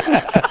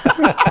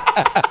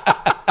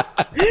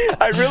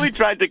 I really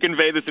tried to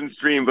convey this in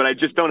stream, but I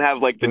just don't have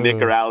like the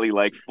Nick or Ali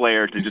like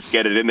flair to just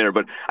get it in there.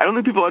 But I don't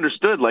think people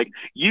understood. Like,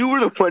 you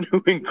were the one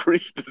who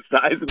increased the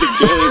size of the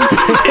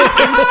game. It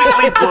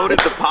instantly bloated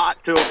the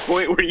pot to a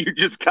point where you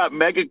just got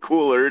mega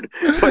coolered.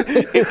 But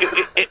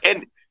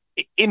and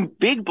in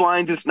big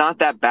blinds, it's not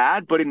that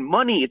bad, but in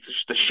money, it's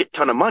just a shit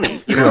ton of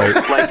money. You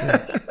know,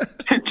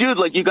 like, dude,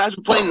 like you guys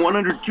were playing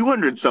 100,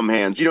 200 some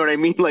hands. You know what I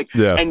mean? Like,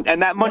 yeah.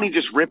 And that money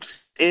just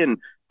rips in.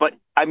 But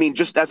I mean,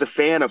 just as a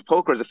fan of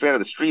poker, as a fan of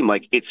the stream,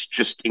 like it's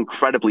just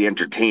incredibly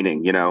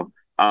entertaining. You know,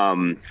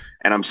 And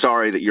I'm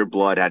sorry that your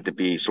blood had to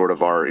be sort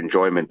of our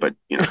enjoyment, but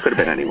it could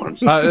have been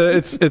anyone's.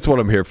 It's what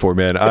I'm here for,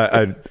 man.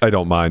 I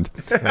don't mind.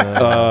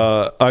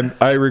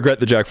 I regret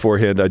the Jack 4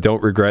 hand. I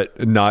don't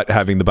regret not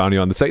having the bounty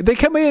on the side. They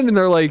come in and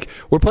they're like,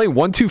 we're playing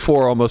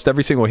 1-2-4 almost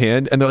every single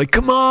hand, and they're like,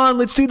 come on,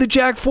 let's do the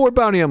Jack 4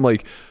 bounty. I'm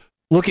like,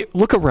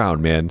 look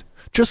around, man.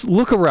 Just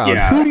look around.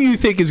 Yeah. Who do you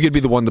think is going to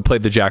be the one to play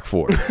the Jack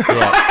 4?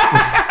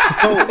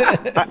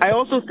 I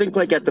also think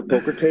like at the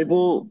poker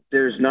table,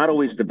 there's not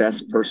always the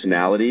best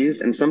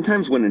personalities. And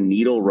sometimes when a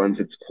needle runs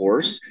its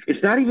course,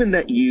 it's not even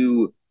that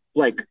you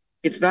like,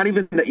 it's not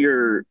even that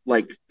you're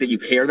like, that you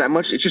care that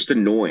much. It's just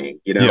annoying,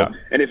 Yeah.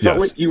 And it felt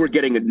like you were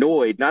getting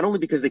annoyed, not only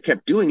because they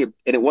kept doing it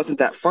and it wasn't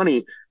that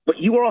funny, but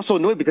you were also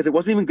annoyed because it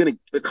wasn't even going to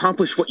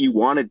accomplish what you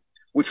wanted,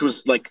 which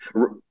was like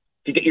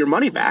to get your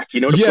money back, to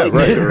play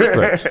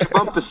bigger, to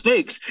bump the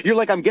stakes. You're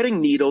like, I'm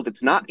getting needled.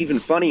 It's not even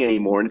funny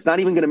anymore, and it's not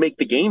even going to make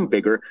the game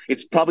bigger.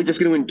 It's probably just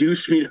going to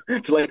induce me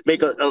to like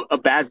make a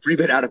bad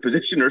 3-bet out of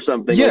position or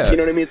something. Yeah. Like, you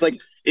know what I mean? It's like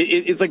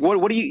it's like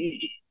what do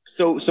you?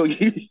 So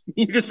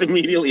you just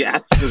immediately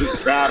ask for the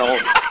straddle.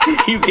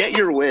 You get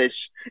your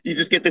wish. You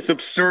just get this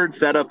absurd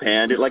setup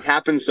hand. It like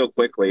happens so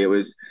quickly. It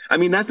was. I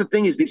mean, that's the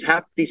thing is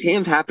these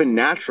hands happen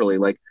naturally.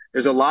 Like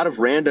there's a lot of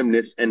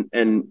randomness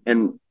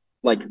and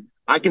like.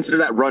 I consider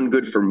that run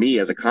good for me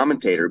as a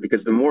commentator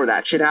because the more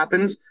that shit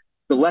happens,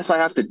 the less I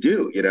have to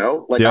do,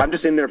 Like I'm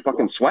just in there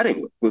fucking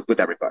sweating with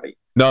everybody.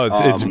 No,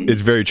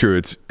 it's very true.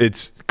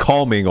 It's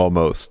calming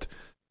almost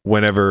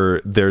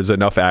whenever there's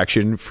enough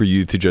action for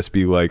you to just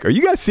be like, are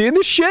you guys seeing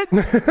this shit?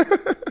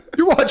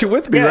 You're watching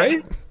with me,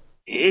 right?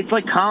 It's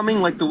like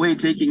calming like the way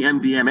taking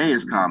MDMA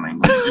is calming.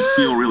 Like, you just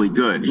feel really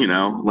good,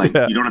 Like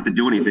you don't have to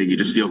do anything. You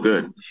just feel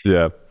good.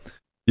 Yeah.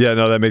 Yeah,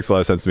 no, that makes a lot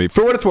of sense to me.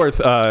 For what it's worth,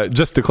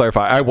 just to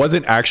clarify, I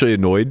wasn't actually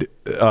annoyed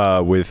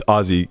with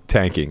Ozzy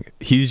tanking.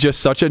 He's just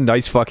such a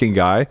nice fucking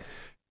guy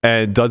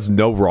and does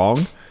no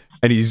wrong.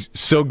 And he's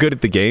so good at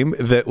the game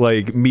that,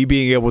 like, me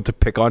being able to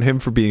pick on him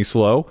for being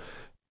slow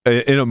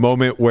in a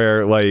moment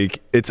where,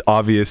 like, it's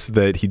obvious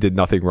that he did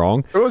nothing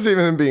wrong. It wasn't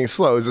even him being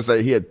slow. It was just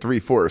that he had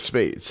 3-4 of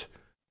spades.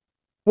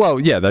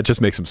 Well, yeah, that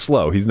just makes him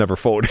slow. He's never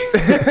folding.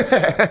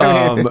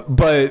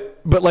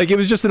 But like it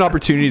was just an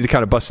opportunity to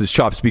kind of bust his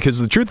chops because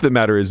the truth of the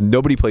matter is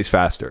nobody plays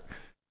faster.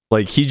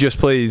 Like he just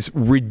plays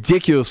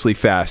ridiculously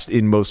fast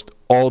in most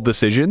all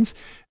decisions.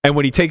 And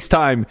when he takes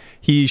time,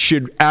 he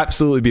should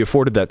absolutely be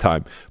afforded that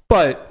time.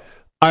 But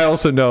I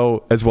also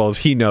know, as well as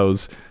he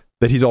knows,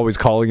 that he's always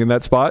calling in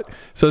that spot.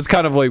 So it's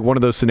kind of like one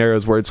of those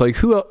scenarios where it's like,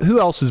 who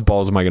else's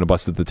balls am I going to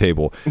bust at the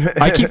table?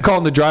 I keep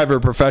calling the driver a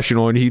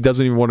professional, and he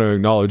doesn't even want to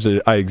acknowledge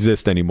that I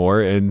exist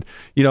anymore. And,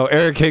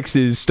 Eric Hicks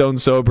is stone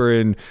sober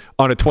and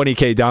on a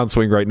 20K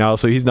downswing right now,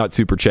 so he's not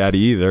super chatty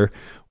either.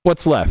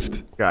 What's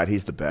left? God,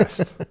 he's the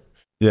best.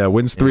 Yeah,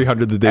 wins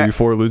 300 the day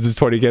before, loses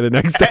 20K the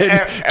next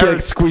day.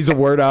 Can't squeeze a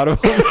word out of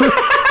him.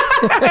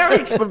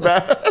 Eric's the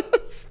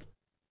best.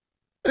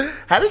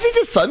 How does he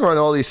just sun run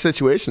all these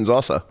situations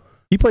also?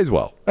 He plays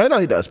well. I know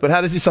he does, but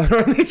how does he sun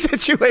run these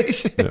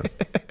situations? Yeah.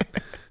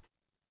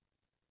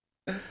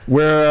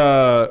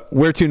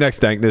 Where to next,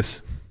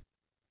 Dankness?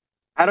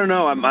 I don't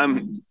know.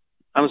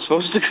 I'm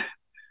supposed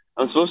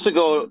to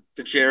go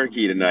to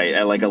Cherokee tonight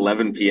at like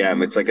 11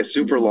 p.m. It's like a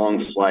super long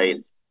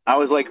flight. I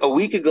was like a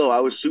week ago,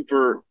 I was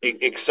super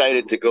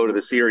excited to go to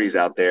the series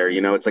out there.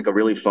 It's like a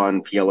really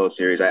fun PLO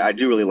series. I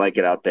do really like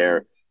it out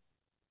there.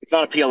 It's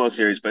not a PLO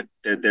series, but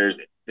there's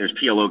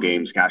PLO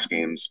games, cash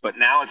games. But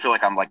now I feel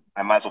like I might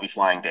as well be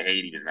flying to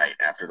Haiti tonight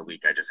after the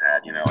week I just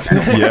had,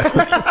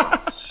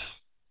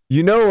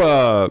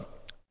 Yeah.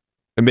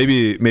 And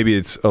maybe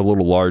it's a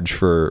little large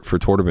for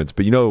tournaments,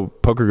 but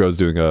PokerGo is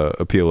doing a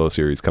PLO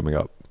series coming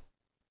up.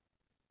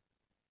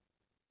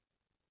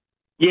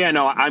 Yeah,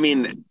 no, I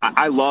mean,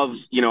 I love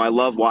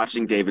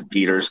watching David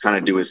Peters kind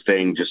of do his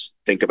thing, just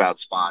think about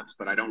spots,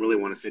 but I don't really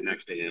want to sit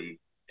next to him.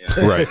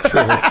 Right.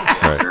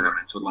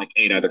 Tournaments with like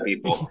 8 other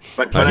people.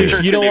 But I'm sure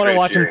you don't want to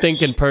watch him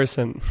think in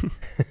person.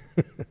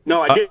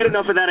 No, I did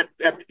enough of that.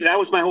 That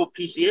was my whole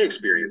PCA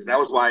experience. That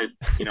was why,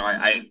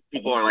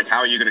 people are like, how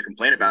are you going to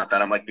complain about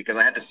that? I'm like, because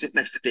I had to sit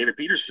next to David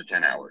Peters for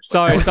 10 hours.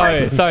 Sorry.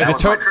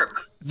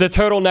 The The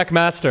turtleneck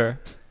master.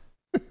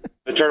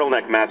 The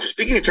turtleneck master.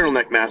 Speaking of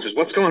turtleneck masters,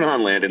 what's going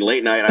on, Landon?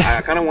 Late night.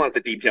 I kind of wanted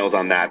the details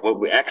on that. What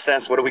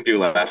did we do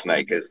last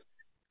night? Because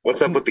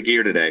what's up with the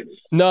gear today?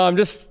 No,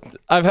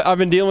 I've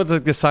been dealing with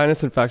like the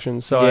sinus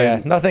infection. So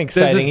yeah, nothing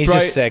exciting. He's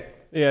just sick.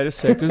 Yeah, just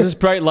sick. There's this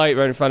bright light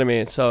right in front of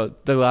me. So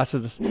the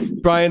glasses,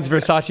 Brian's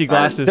Versace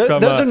glasses.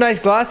 Those are nice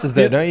glasses,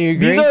 though. Don't you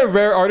agree? These are a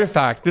rare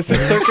artifact. This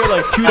is circa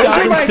like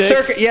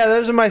 2006.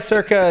 Those are my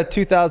circa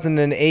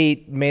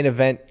 2008 main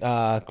event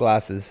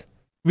glasses.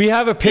 We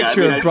have a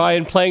picture of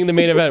Brian playing the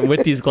main event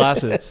with these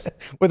glasses,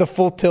 with a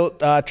full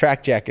tilt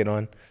track jacket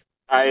on.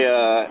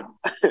 I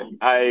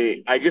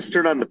just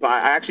turned on the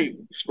pod. I actually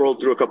scrolled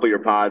through a couple of your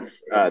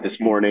pods this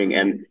morning,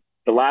 and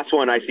the last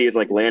one I see is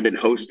like Landon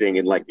hosting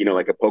in like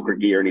a poker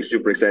gear, and he's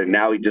super excited.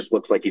 Now he just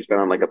looks like he's been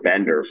on like a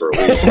bender for a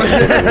week.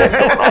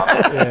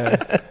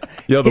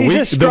 Yo, the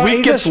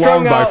week gets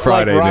long by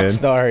Friday, like man. rock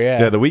star,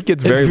 Yeah, the week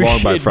gets very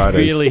long by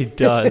Fridays. It really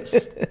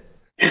does.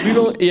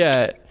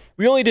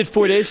 We only did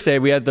 4 days today.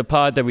 We had the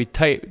pod that we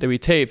taped,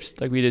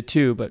 like we did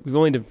 2, but we've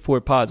only did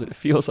 4 pods, but it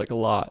feels like a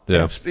lot.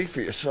 Yeah. Speak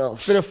for yourself.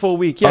 It's been a full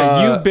week.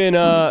 Yeah, you've been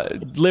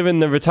living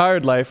the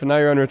retired life, and now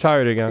you're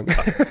unretired again.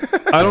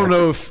 I don't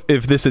know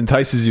if this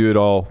entices you at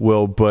all,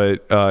 Will,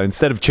 but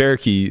instead of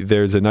Cherokee,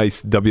 there's a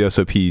nice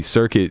WSOP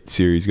circuit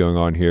series going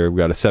on here. We've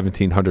got a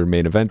 1700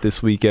 main event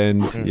this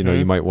weekend. Mm-hmm. You know,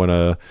 you might want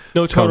to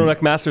No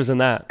turtleneck masters in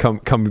that.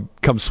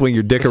 come swing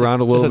your dick around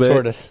a little There's bit. a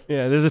tortoise.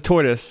 Yeah, there's a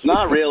tortoise.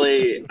 Not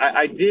really.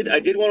 I did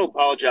want to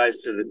apologize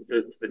to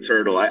the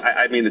turtle.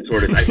 I mean the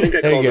tortoise. I think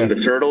I called him the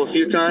turtle a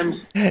few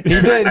times. You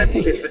did.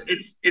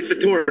 It's the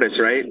tortoise,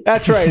 right?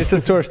 That's right. It's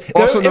a tortoise.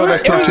 Also it, known as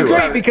it was Tortuga.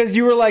 great because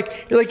you're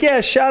like, yeah,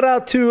 shout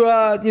out to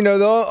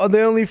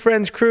the Only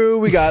Friends crew.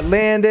 We got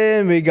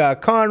Landon, we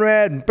got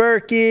Conrad and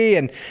Berkey,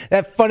 and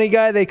that funny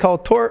guy they call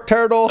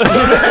Turtle.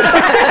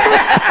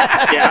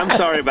 Yeah, I'm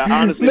sorry about.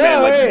 Honestly, No,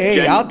 man, like,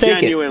 hey, I'll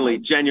take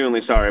it.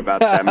 genuinely sorry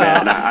about that,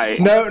 man.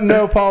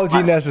 No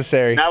apology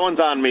necessary. That one's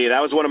on me.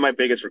 That was one of my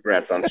biggest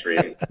regrets on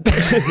stream.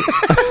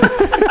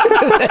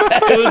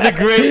 It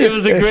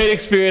was a great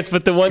experience,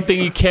 but the one thing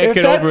you can't If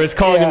get that's- over is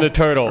calling yeah, him the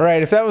turtle.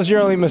 Right. If that was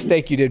your only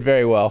mistake, you did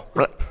very well.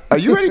 Are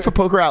you ready for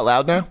Poker Out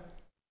Loud now?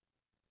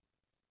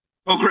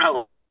 Poker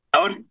out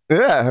loud.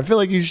 Yeah, I feel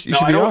like you should No,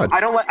 be on. I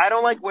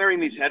don't like wearing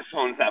these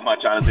headphones that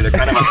much. Honestly, they're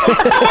kind of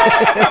uncomfortable.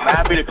 I'm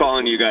happy to call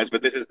in you guys,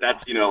 but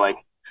that's like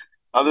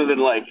other than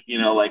like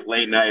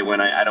late night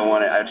when I don't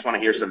want to. I just want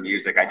to hear some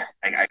music. I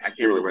can't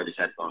really wear these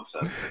headphones.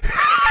 So.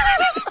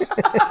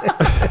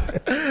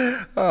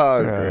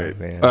 Oh, great.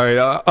 Man. All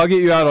right, I'll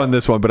get you out on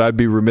this one, but I'd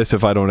be remiss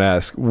if I don't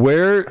ask.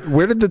 Where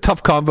did the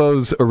tough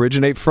combos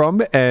originate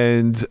from,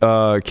 and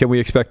can we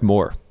expect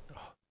more?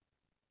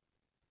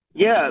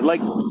 Yeah,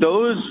 like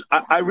those.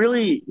 I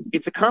really.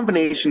 It's a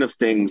combination of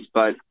things,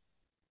 but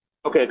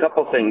okay, a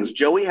couple things.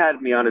 Joey had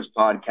me on his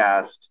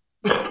podcast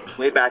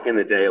way back in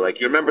the day.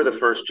 Like you remember the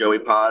first Joey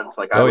pods?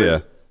 Like I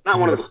was not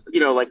one of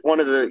the, like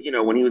one of the,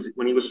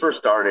 when he was first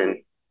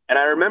starting. And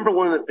I remember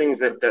one of the things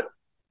that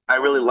I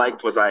really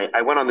liked was I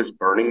went on this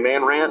Burning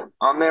Man rant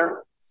on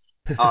there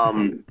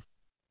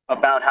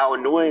about how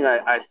annoying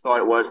I thought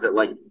it was that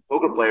like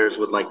poker players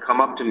would like come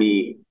up to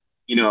me,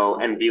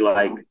 and be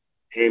like,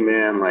 hey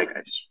man, like I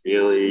just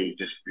really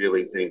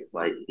think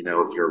like,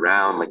 if you're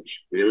around, like you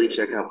should really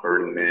check out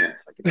Burning Man.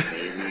 It's like an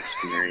amazing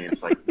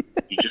experience. Like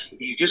you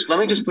just let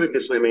me just put it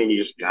this way, man, you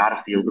just gotta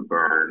feel the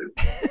burn.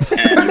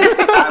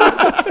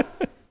 And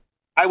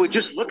I would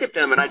just look at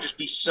them and I'd just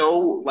be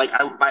so like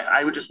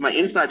I would just my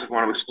insides would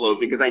want to explode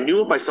because I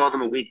knew if I saw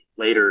them a week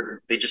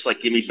later, they'd just like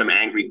give me some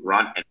angry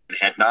grunt and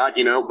head nod,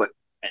 but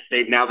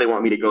they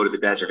want me to go to the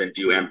desert and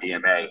do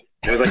MDMA.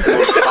 It was like the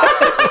most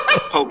classic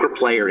poker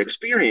player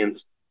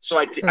experience. So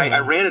I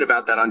ranted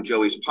about that on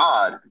Joey's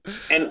pod,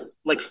 and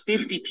like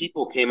 50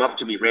 people came up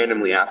to me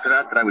randomly after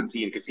that I would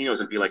see in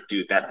casinos and be like,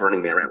 dude, that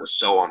Burning Man rant was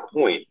so on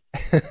point.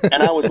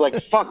 And I was like,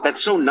 fuck,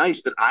 that's so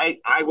nice that I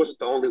wasn't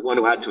the only one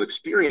who had to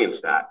experience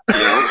that,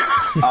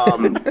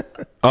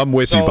 I'm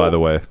with you, by the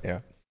way. Yeah.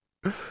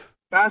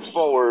 Fast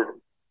forward,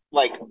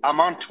 like I'm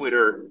on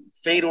Twitter,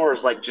 Fedor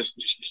is like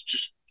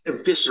just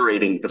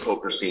eviscerating the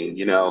poker scene,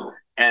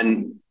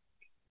 and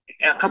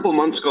a couple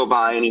months go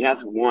by and he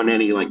hasn't won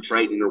any like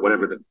Triton or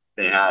whatever that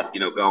they had,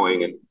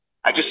 going. And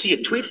I just see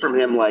a tweet from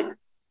him like,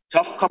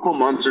 tough couple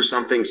months or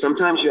something.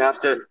 Sometimes you have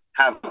to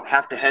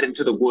head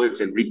into the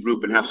woods and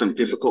regroup and have some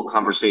difficult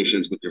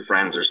conversations with your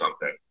friends or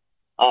something.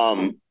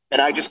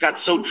 And I just got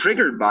so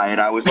triggered by it.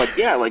 I was like,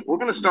 yeah, like we're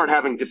going to start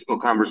having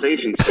difficult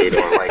conversations, Fedor,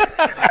 like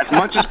as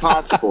much as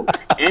possible.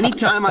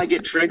 Anytime I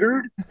get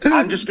triggered,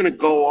 I'm just going to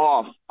go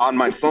off on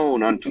my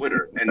phone on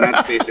Twitter. And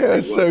that's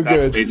basically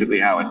that's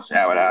basically how it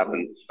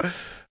happened.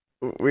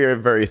 We are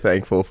very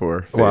thankful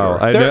for Fedor. Wow,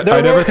 I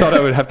never thought I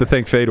would have to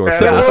thank Fedor for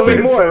There this. will be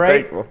We're more, so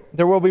right? thankful.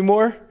 There will be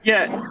more?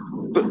 Yeah,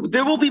 but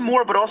there will be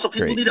more, but also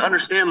people need to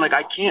understand, like,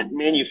 I can't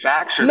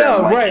manufacture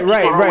No, them. Like,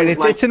 right.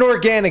 It's It's an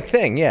organic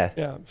thing, yeah.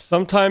 Yeah.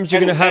 Sometimes you're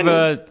going to have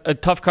a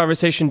tough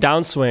conversation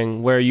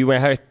downswing where you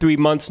have 3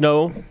 months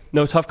no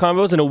tough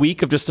combos and a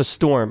week of just a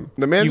storm.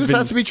 The man just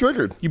has to be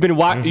triggered. You've been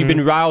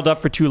riled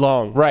up for too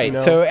long. Right.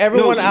 So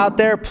everyone out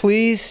there,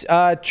 please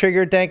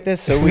trigger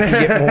Dankness so we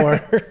can get more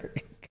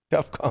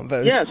tough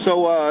combos. Yeah,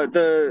 so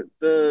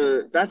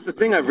that's the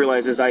thing I've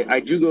realized is I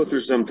do go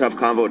through some tough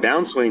combo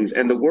downswings,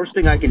 and the worst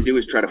thing I can do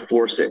is try to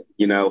force it,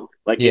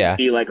 like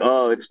be like,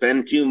 oh, it's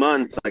been 2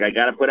 months, like I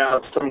got to put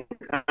out some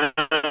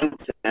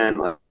content.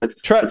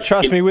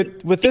 Trust me,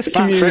 with this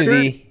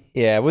community,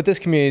 with this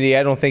community,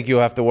 I don't think you'll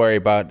have to worry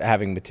about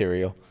having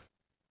material.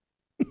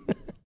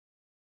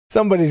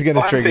 Somebody's going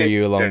to trigger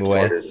you along the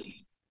way.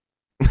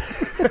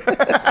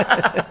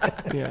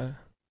 Yeah.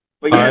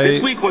 But yeah, this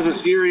week was a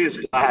serious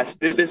blast.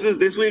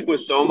 This week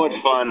was so much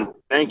fun.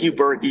 Thank you,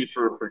 Berkey,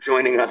 for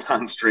joining us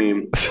on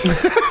stream.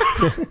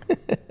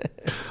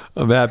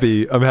 I'm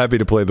happy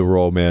to play the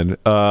role, man.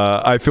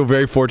 I feel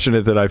very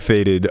fortunate that I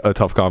faded a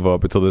tough convo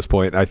up until this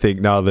point. I think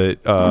now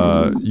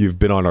that you've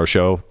been on our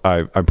show,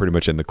 I'm pretty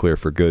much in the clear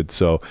for good.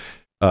 So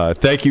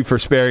thank you for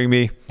sparing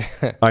me.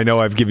 I know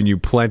I've given you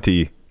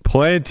plenty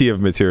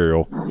of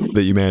material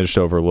that you managed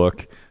to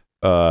overlook.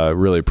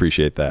 Really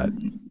appreciate that.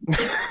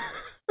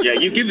 Yeah,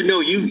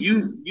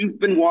 you've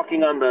been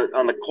walking on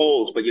the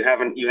coals, but you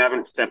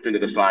haven't stepped into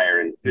the fire,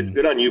 and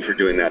good on you for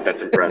doing that.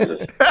 That's impressive.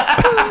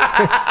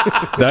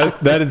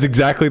 That is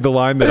exactly the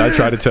line that I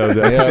try to toe.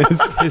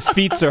 His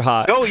feet are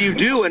hot. No, you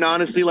do, and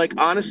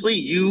honestly,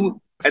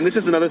 you. And this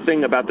is another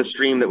thing about the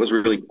stream that was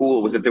really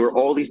cool, was that there were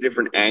all these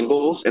different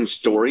angles and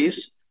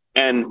stories,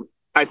 and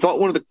I thought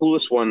one of the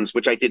coolest ones,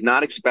 which I did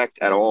not expect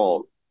at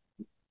all,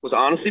 was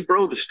honestly,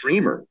 bro, the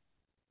streamer,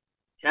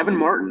 Kevin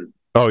Martin.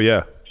 Oh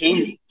yeah,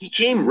 he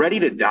came ready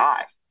to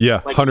die. Yeah,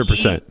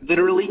 100%. He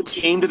literally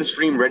came to the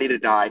stream ready to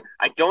die.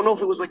 I don't know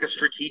if it was like a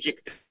strategic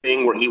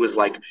thing where he was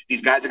like,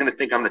 "These guys are going to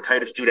think I'm the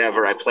tightest dude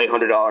ever. I play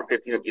 $100,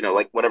 $50,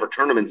 like whatever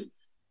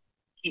tournaments."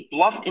 He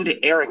bluffed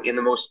into Eric in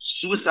the most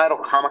suicidal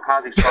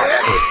kamikaze spot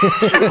ever.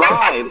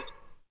 Survived.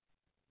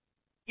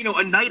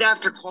 A night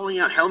after calling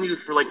out Helmuth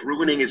for like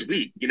ruining his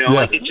week.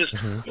 Like it just.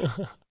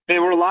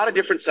 There were a lot of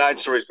different side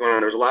stories going on.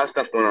 There was a lot of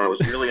stuff going on. It was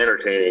really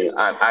entertaining.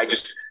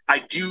 I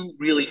do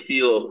really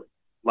feel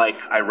like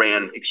I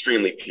ran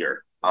extremely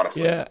pure,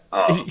 honestly. Yeah.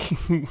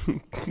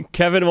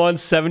 Kevin won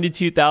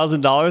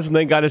 $72,000 and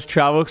then got his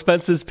travel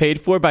expenses paid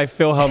for by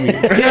Phil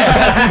Hellmuth.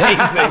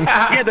 Amazing.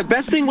 Yeah, the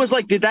best thing was,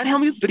 like, did that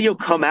Hellmuth video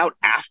come out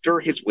after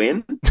his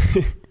win?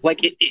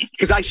 Like,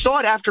 because I saw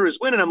it after his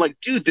win, and I'm like,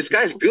 dude, this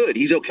guy's good.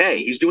 He's okay.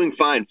 He's doing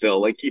fine,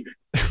 Phil. Like,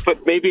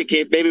 but maybe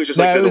it was just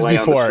like the delay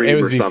on the stream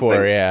or something.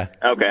 Before, yeah.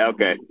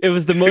 Okay. It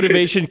was the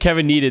motivation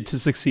Kevin needed to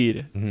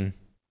succeed. Mm-hmm.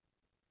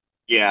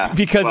 Yeah.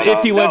 Because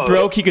if he went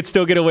broke, he could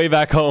still get away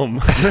back home.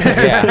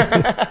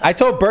 Yeah. I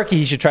told Berkey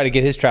he should try to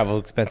get his travel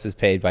expenses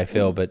paid by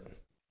Phil, but I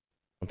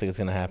don't think it's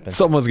going to happen.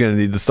 Someone's going to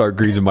need to start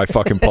greasing my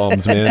fucking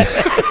palms, man.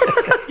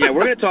 Yeah,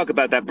 we're going to talk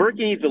about that. Berkey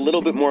needs a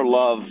little bit more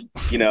love,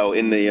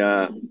 in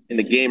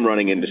the game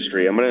running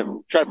industry. I'm going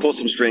to try to pull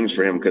some strings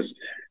for him because,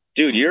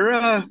 dude, you're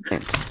not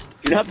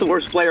the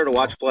worst player to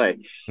watch play.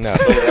 No.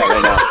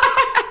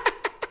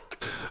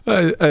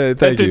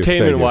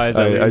 Entertainment-wise,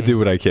 I do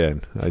what I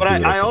can. But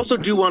I also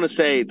do want to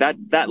say that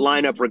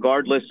lineup,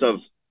 regardless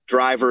of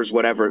drivers,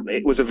 whatever,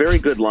 it was a very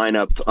good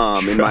lineup,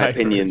 in my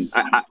opinion.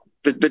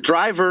 The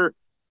driver,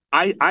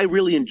 I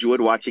really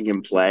enjoyed watching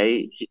him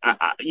play.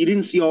 You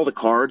didn't see all the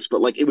cards, but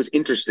like it was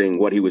interesting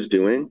what he was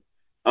doing.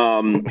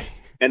 And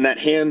that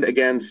hand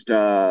against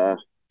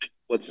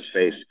what's his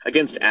face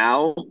against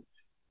Al,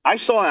 I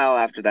saw Al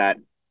after that.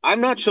 I'm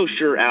not so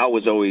sure Al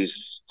was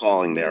always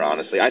calling there,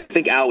 honestly. I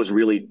think Al was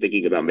really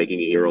thinking about making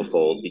a hero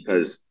fold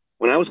because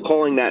when I was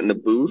calling that in the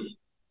booth,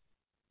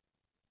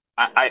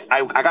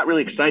 I got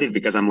really excited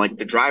because I'm like,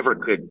 the driver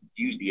could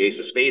use the ace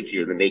of spades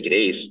here, the naked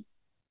ace.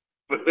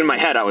 But in my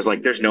head, I was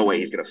like, there's no way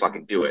he's going to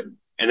fucking do it.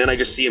 And then I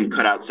just see him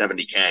cut out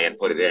 70K and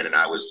put it in. And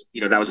I was,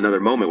 that was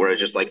another moment where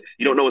it's just like,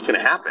 you don't know what's going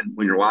to happen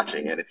when you're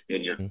watching it.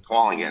 And you're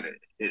calling it.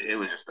 It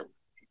was just,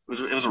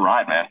 it was a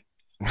ride, man.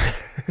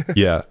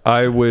 Yeah,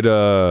 I would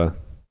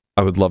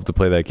love to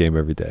play that game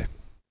every day,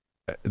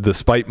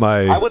 despite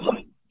my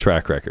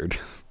track record.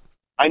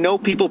 I know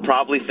people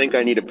probably think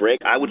I need a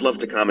break. I would love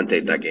to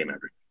commentate that game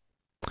every day.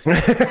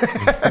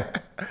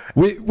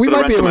 we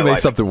might be able to make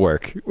something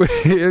work.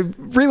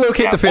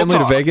 Relocate the family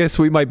to Vegas.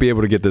 We might be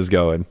able to get this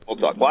going. We'll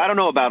talk. Well, I don't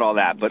know about all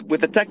that, but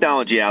with the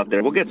technology out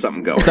there, we'll get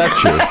something going. That's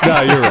true.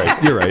 No,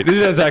 you're right. It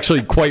is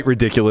actually quite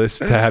ridiculous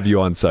to have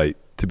you on site,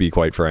 to be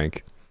quite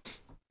frank.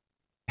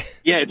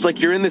 Yeah, it's like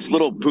you're in this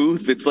little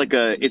booth.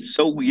 It's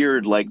so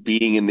weird, like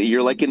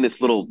you're like in this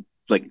little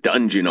like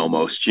dungeon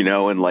almost,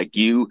 and like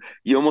you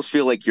almost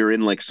feel like you're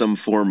in like some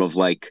form of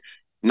like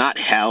not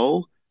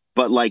hell,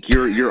 but like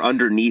you're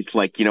underneath,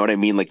 like, you know what I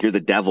mean? Like you're the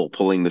devil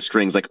pulling the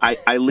strings. Like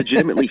I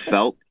legitimately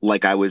felt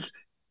like I was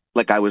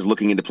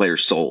looking into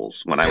players'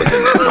 souls when I was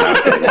in there. When I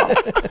was getting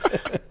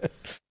off.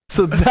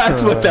 So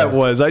that's what that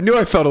was. I knew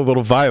I felt a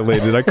little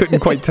violated. I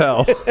couldn't quite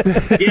tell.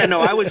 Yeah,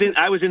 no, I was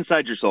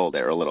inside your soul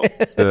there a little.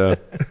 Yeah.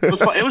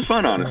 It was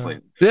fun, honestly.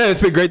 Yeah,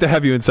 it's been great to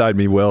have you inside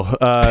me, Will.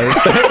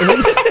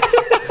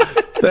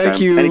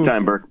 Thank you.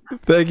 Anytime, Burke.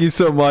 Thank you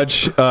so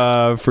much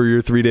for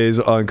your 3 days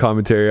on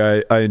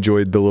commentary. I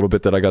enjoyed the little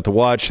bit that I got to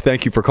watch.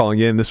 Thank you for calling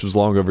in. This was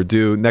long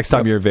overdue. Next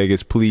time you're in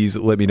Vegas, please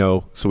let me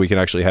know so we can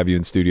actually have you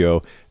in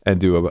studio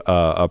and do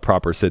a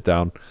proper sit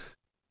down.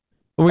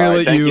 We're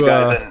gonna let you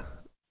guys.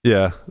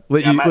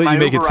 Let you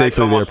make it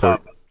safely to the airport.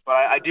 Up, but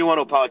I do want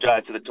to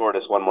apologize to the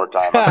tortoise one more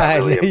time. I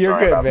really am You're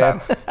sorry good, about man.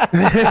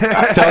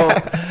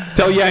 That.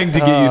 Tell Yang to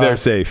get you there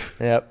safe.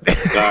 Yep.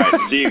 All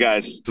right. See you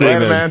guys.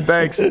 Later, man.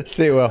 Thanks.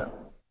 See you, Will.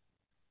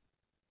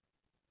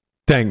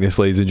 Dang this,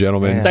 ladies and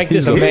gentlemen. Yeah. Thank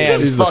this He's man.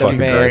 fucking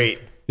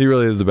great. He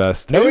really is the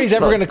best. Nobody's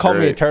ever going to call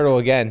me a turtle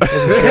again. This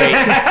is great.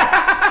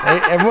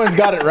 Everyone's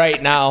got it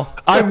right now.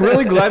 I'm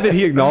really glad that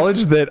he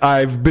acknowledged that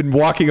I've been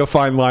walking a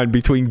fine line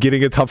between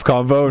getting a tough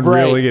convo and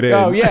reeling it in.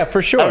 Oh yeah,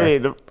 for sure. I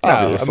mean,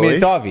 obviously.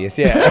 it's obvious.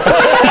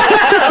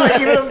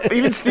 Yeah.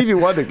 even Stevie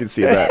Wonder can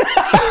see that.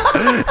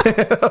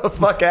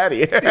 Fuck out of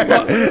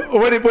here.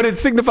 What it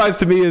signifies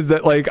to me is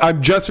that like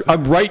I'm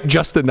right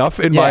just enough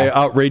in my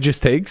outrageous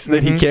takes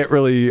that he can't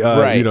really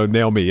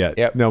nail me yet.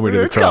 Yep. Nail me to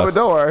the It's cross. coming,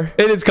 don't worry.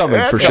 It is coming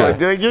for sure.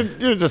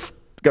 You're just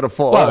gonna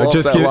fall. Well, off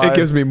that it line.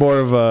 gives me more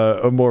of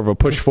a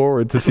push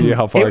forward to see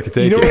how far I can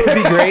take You know it. what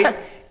would be great?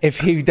 If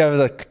he does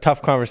a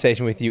tough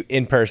conversation with you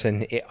in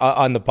person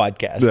on the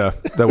podcast. Yeah,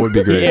 that would be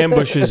He great.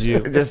 ambushes you.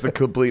 just a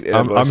complete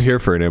ambush. I'm here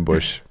for an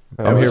ambush.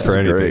 I'm here this for is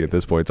anything great. at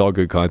this point. It's all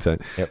good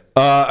content. Yep.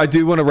 I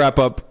do want to wrap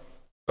up.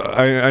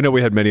 I know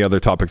we had many other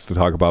topics to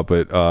talk about,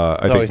 but I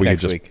think always we can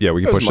next just week. we can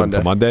It was push them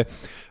to Monday.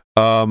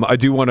 I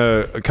do want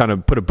to kind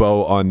of put a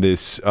bow on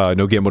this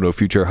No Gamble No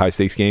Future high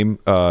stakes game.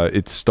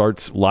 It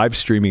starts live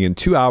streaming in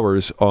 2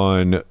 hours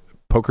on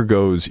Poker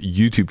Go's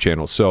YouTube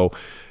channel. So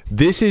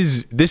this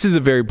is a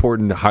very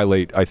important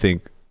highlight, I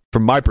think,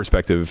 from my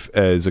perspective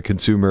as a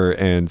consumer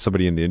and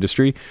somebody in the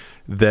industry,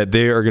 that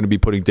they are going to be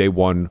putting day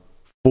one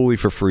fully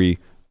for free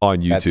on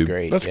YouTube. That's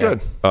great. That's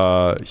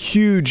yeah. good.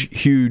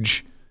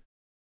 Huge.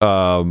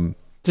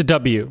 It's a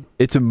W.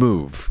 It's a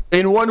move.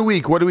 In 1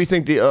 week, what do we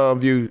think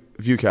the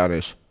view count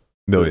is?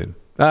 $1 million.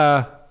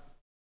 $500,000.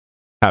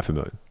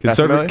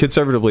 $500,000?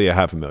 Conservatively,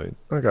 $500,000.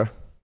 Okay.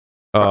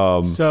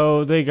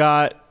 So they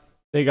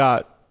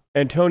got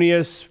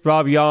Antonius,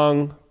 Rob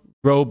Young,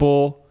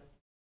 Roble,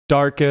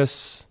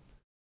 Darkus,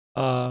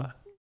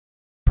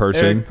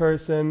 Person. Eric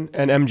Person,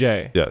 and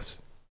MJ. Yes.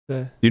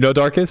 The- Do you know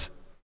Darkus?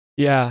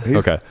 yeah.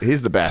 Okay.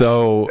 He's the best.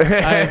 So I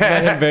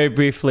met him very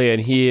briefly,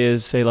 and he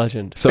is a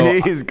legend.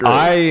 He's great.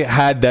 I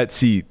had that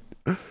seat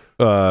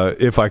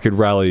if I could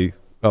rally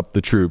up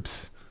the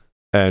troops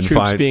and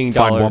Troops being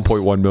find dollars.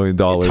 $1.1 million.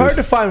 It's hard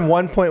to find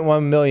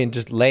 1.1 million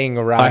just laying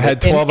around. I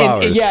had 12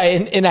 hours.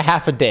 In a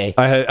half a day.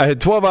 I had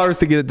 12 hours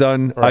to get it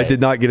done. I Right. did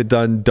not get it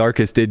done.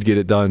 Darkus did get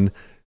it done.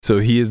 So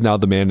he is now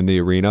the man in the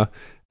arena.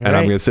 And I'm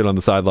Right. going to sit on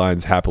the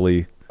sidelines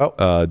happily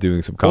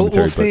doing some We'll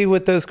commentary. see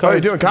what those Oh, you're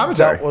cards. doing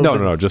commentary?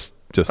 No, just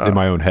in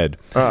my own head.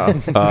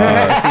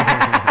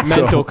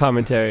 Mental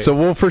commentary. So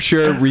we'll for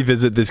sure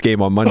revisit this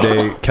game on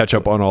Monday, catch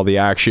up on all the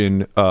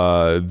action.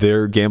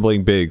 They're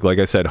gambling big. Like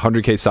I said,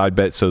 100K side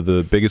bet. So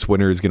the biggest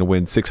winner is going to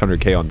win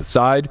 600K on the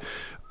side.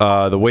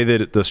 The way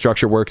that the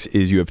structure works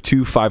is you have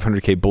two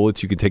 500K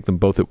bullets. You can take them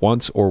both at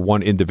once or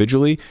one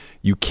individually.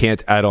 You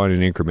can't add on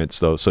in increments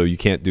though. So you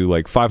can't do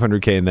like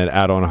 500K and then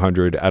add on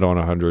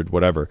 100,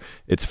 whatever.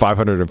 It's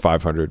 500 and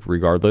 500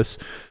 regardless.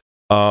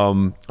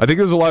 I think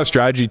there's a lot of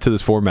strategy to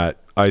this format.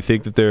 I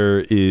think that there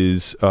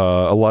is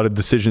a lot of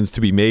decisions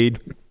to be made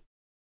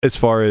as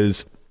far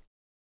as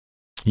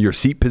your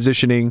seat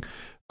positioning,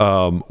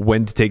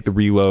 when to take the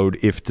reload,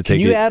 if to take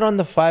it. Can you add on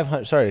the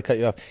 500? Sorry to cut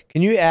you off.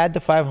 Can you add the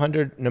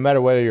 500 no matter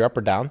whether you're up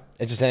or down?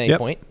 At just any Yep.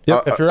 point.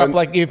 Yep. If you're up,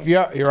 if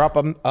you're up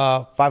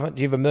 500,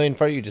 you have $1 million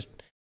for you. Just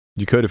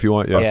You could if you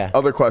want. Yeah. yeah.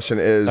 Other question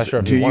is, Not sure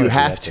if do you wanna you do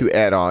have that, to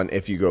add on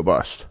if you go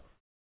bust?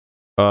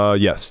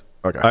 Yes.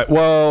 Okay.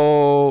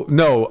 Well,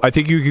 no. I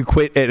think you can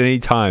quit at any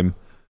time,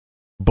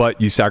 but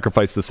you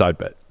sacrifice the side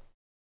bet.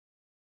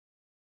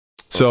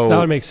 So that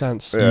would make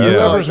sense. Yeah.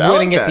 Whoever's I like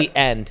winning at that. the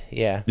end.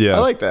 Yeah. yeah, I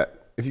like that.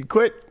 If you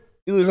quit,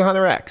 you lose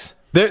 100x.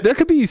 there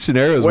could be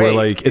scenarios where Wait,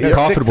 like it's yeah,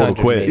 profitable to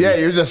 600 quit. maybe. Yeah,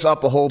 you're just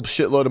up a whole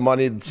shitload of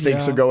money.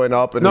 Stakes Yeah. are going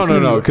up. And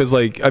No. Because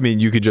like I mean,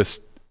 you could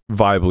just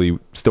viably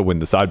still win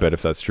the side bet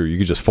if that's true. You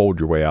could just fold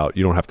your way out.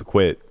 You don't have to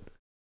quit.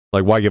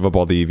 Like, why give up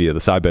all the EV of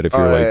the side bet if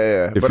you're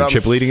if But you're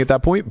chip leading at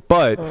that point?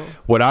 But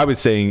what I was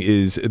saying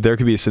is there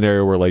could be a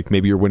scenario where like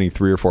maybe you're winning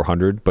 300 or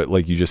 400, but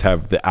like you just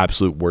have the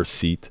absolute worst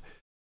seat,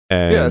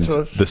 and Yeah, that's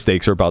what- the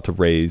stakes are about to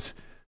raise.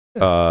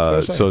 what I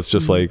was So it's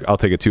just like I'll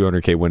take a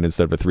 200K win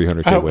instead of a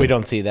 300K I hope win. we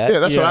don't see that. Yeah,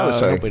 that's what I was Yeah,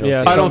 saying. hope we don't Yeah,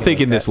 see I don't something think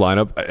like in this that.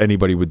 lineup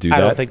anybody would do I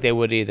that. don't think they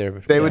would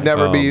either. They would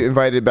never be Um,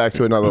 invited back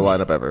to another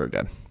lineup ever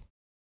again.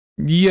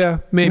 Yeah,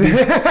 maybe.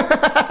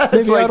 It's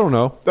Maybe like, I don't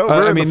know. don't I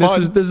ruin mean, the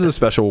this fun. is a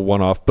special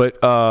one-off, but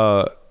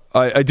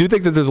I do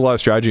think that there's a lot of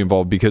strategy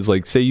involved because,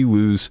 like, say you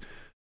lose,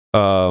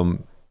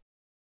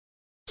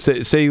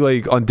 say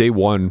like on day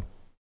one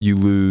you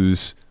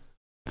lose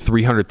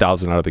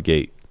 300,000 out of the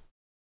gate.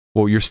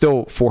 Well, you're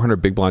still 400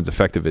 big blinds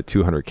effective at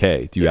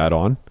 200K. Do you add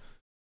on?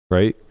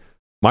 Right.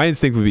 My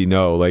instinct would be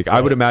no. Like,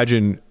 I would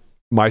imagine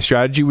my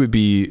strategy would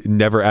be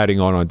never adding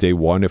on day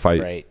one if I,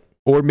 Right.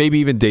 or maybe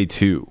even day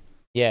two.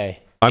 Yeah.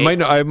 I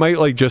might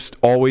like just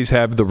always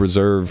have the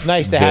reserve. It's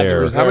nice to have the there.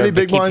 reserve. How many to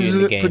big keep you blinds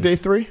in is the it for game. day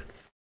 3?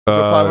 The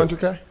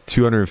 500K?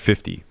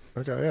 250.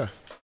 Okay, yeah.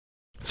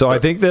 So I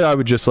think that I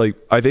would just like,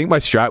 I think my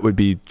strat would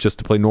be just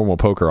to play normal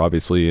poker,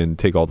 obviously, and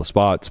take all the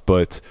spots,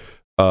 but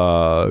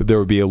there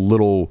would be a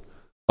little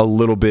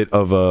bit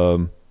of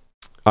a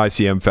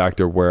ICM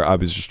factor where I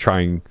was just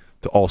trying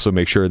to also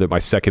make sure that my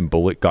second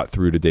bullet got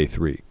through to day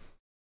 3.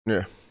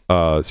 Yeah.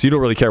 So you don't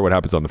really care what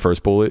happens on the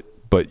first bullet,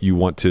 but you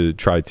want to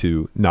try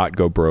to not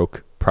go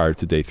broke prior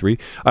to day 3.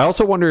 I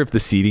also wonder if the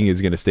seating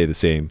is going to stay the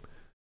same.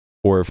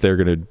 or if they're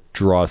going to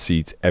draw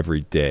seats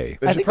every day.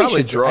 They should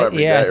probably draw every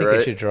day, I think right?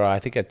 they should draw. I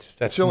think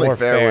that's the only more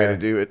fair way to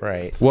do it.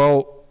 Right.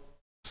 Well,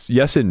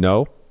 yes and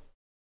no.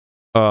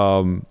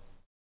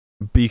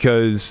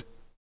 Because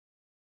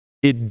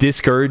it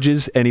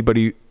discourages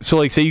anybody. So,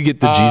 like, say you get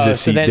the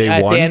Jesus seat then day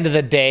at one. the end of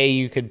the day,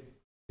 you could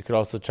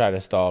also try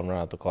to stall and run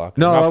out the clock.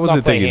 No, Not- I wasn't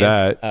not play thinking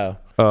hands.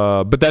 that.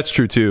 Oh, But that's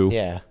true too.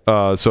 yeah.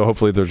 So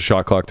hopefully there's a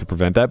shot clock to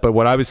prevent that. But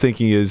what I was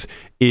thinking is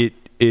it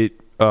You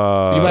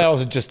might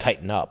also just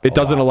tighten up. it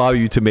doesn't allow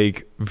you to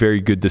make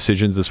very good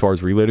decisions as far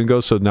as reloading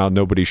goes. So now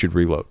nobody should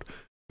reload,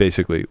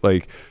 basically.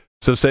 Like,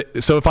 so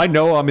if I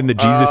know I'm in the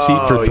Jesus seat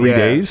for 3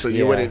 days, So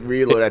you wouldn't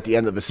reload at the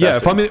end of the yeah.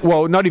 session. If I'm in,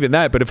 well, not even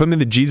that, but if I'm in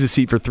the Jesus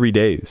seat for 3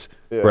 days,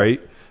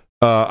 right?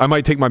 I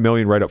might take my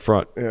million right up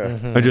front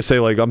and just say,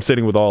 like, I'm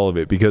sitting with all of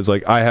it because,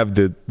 like, I have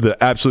the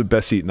absolute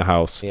best seat in the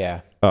house.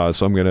 Yeah.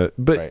 So I'm gonna.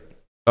 But Right.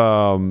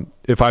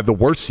 if I have the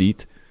worst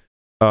seat,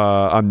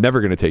 I'm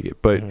never gonna take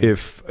it. But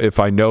if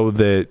I know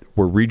that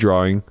we're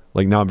redrawing,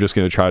 like, now I'm just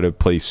gonna try to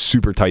play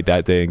super tight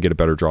that day and get a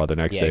better draw the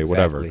next Yeah, day,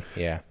 exactly. whatever.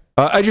 Yeah.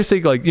 I just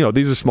think, like,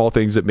 these are small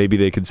things that maybe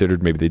they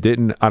considered, maybe they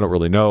didn't. I don't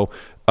really know.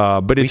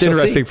 But it's shall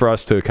interesting see. for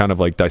us to kind of,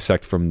 like,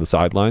 dissect from the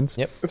sidelines.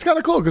 Yep. It's kind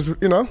of cool because,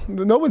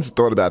 no one's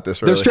thought about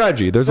this really. There's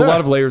strategy. There's a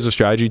lot of layers of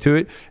strategy to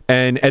it.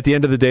 And at the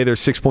end of the day,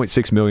 there's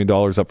 $6.6 million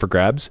up for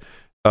grabs.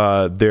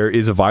 There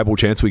is a viable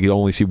chance we could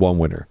only see one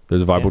winner.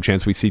 There's a viable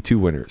chance we see two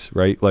winners,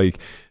 right? Like,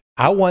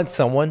 I want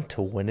someone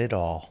to win it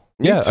all.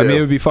 yeah, I too. mean, it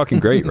would be fucking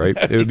great, right?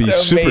 It would be so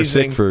super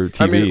amazing. sick for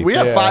TV. I mean, we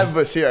have 5 of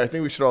us here. I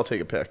think we should all take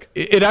a pick.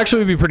 It actually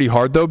would be pretty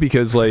hard, though,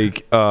 because,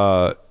 like,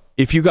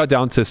 if you got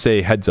down to,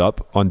 say, heads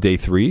up on day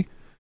 3,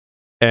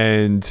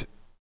 and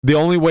the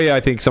only way I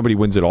think somebody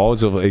wins it all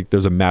is if, like,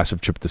 there's a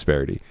massive chip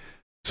disparity.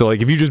 So,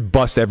 like, if you just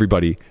bust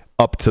everybody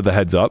up to the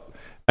heads up,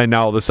 and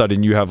now all of a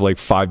sudden you have, like,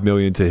 5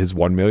 million to his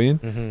 1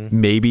 million,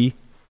 maybe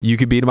you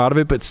could beat him out of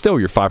it, but still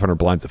your 500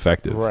 blinds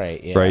effective.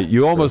 Right. Yeah. Right?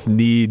 You almost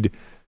need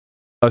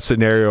a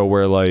scenario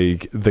where,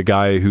 like, the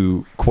guy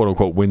who, quote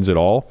unquote, wins it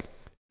all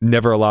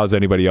never allows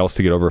anybody else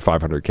to get over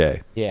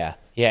 500K. Yeah.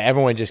 Yeah.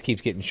 Everyone just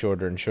keeps getting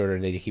shorter and shorter,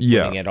 and they keep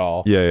Yeah. winning it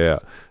all. Yeah.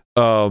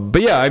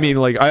 But yeah, I mean,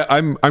 like,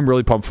 I'm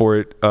really pumped for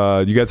it.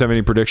 Do you guys have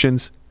any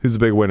predictions? Who's the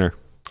big winner?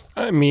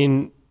 I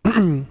mean,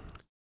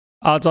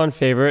 odds-on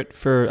favorite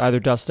for either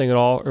dusting it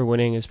all or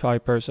winning is probably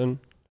Person.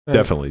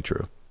 Definitely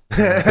true.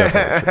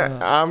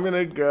 I'm going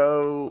to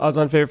go.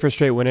 Odds-on favorite for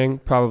straight winning,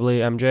 probably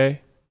MJ.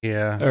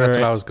 Yeah, Or that's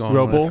what I was going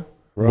Roble. with.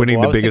 Winning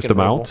I the was biggest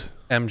thinking Roble.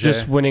 amount? MJ.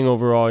 Just winning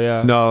overall,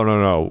 yeah.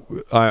 No.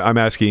 I'm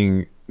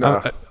asking.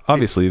 No.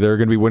 Obviously, there are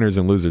going to be winners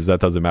and losers. That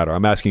doesn't matter.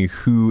 I'm asking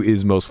who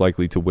is most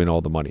likely to win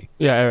all the money.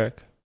 Yeah,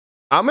 Eric.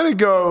 I'm going to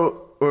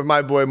go with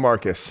my boy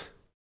Marcus.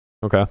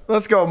 Okay.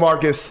 Let's go,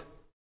 Marcus.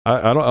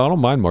 I don't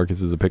mind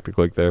Marcus as a pick to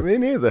click there. Me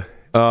neither.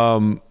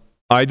 I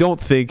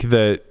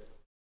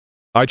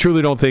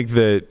truly don't think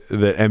that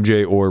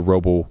MJ or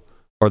Roble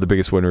are the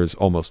biggest winners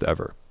almost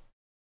ever,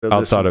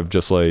 outside of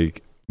just,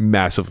 like,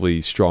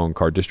 massively strong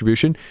card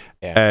distribution.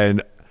 Yeah.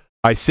 And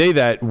I say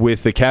that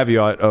with the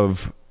caveat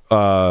of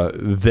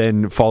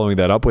then following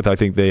that up with, I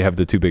think they have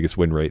the 2 biggest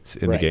win rates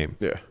in Right. the game.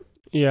 Yeah.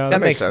 Yeah,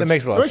 That makes sense.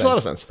 a lot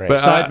of sense. Right.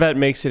 But side bet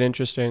makes it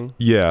interesting.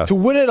 Yeah, to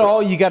win it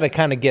all, you got to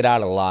kind of get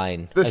out of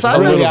line. The Like, side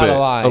bet- really A out little of bit,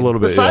 line. a little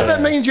The bit. side yeah.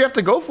 bet means you have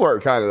to go for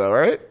it, kind of, though,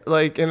 right?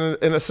 Like, in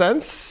a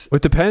sense,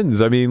 It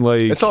depends. I mean,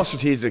 like, it's all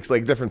strategic,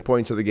 like different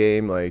points of the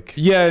game. Like,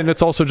 yeah, and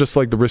it's also just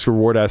like the risk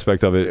reward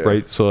aspect of it, Yeah.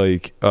 right? So,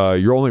 like,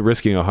 you're only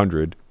risking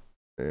 100,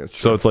 yeah,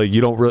 it's so true. it's like you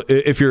don't really.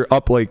 If you're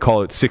up, like,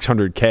 call it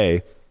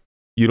 600K,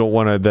 you don't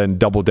want to then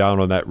double down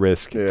on that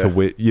risk Yeah. to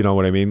win. You know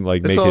what I mean?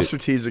 Like, It's make all it.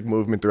 strategic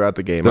movement throughout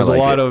the game. There's I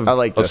like a lot it. I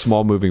like of this.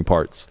 small moving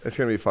parts. It's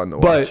gonna be fun to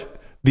watch.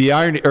 But the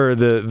irony or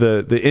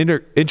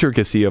the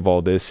intricacy of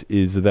all this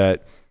is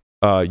that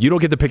you don't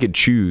get to pick and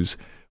choose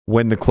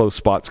when the close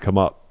spots come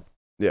up.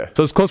 yeah, So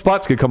those close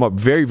spots could come up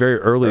very, very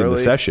early in the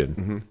Early. session,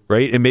 Mhm.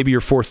 right? And maybe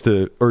you're forced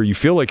to, or you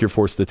feel like you're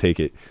forced to take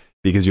it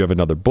because you have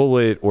another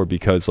bullet, or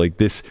because, like,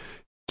 this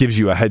gives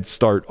you a head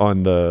start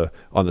on the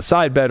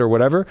side bet or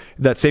whatever.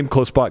 That same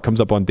close spot comes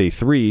up on day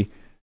 3.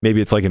 Maybe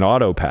it's like an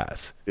auto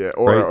pass. yeah,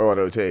 or Right.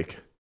 auto take.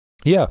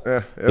 Yeah. Yeah,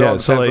 it all Yeah,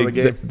 depends so, on the like,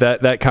 game.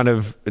 that kind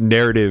of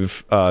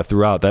narrative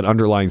throughout, that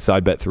underlying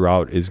side bet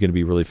throughout, is going to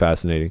be really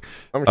fascinating.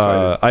 I'm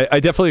excited. I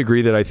definitely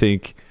agree that I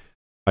think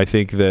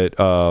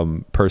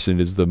that Person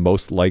is the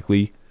most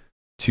likely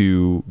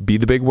to be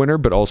the big winner,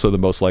 but also the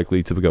most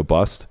likely to go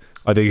bust.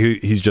 I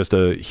think he's just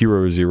a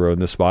hero 0 in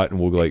this spot, and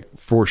will, like,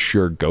 for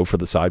sure go for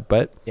the side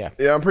bet. yeah,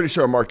 I'm pretty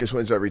sure Marcus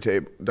wins every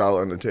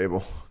dollar on the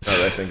table. Now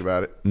that I think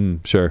about it.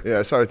 Sure. Yeah,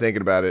 I started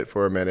thinking about it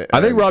for a minute.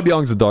 I think and- Rob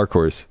Young's a dark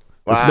horse.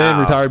 This Wow. man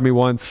retired me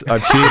once.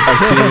 I've seen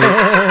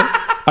it.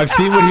 I've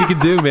seen what he can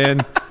do,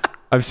 man.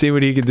 I've seen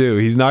what he can do.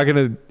 He's not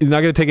gonna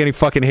take any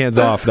fucking hands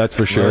off. That's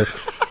for sure.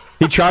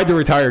 He tried to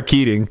retire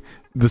Keating.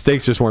 The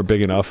stakes just weren't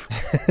big enough.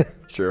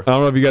 Sure. I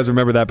don't know if you guys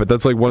remember that, but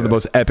that's like one of the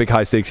most epic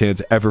high stakes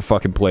hands ever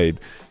fucking played.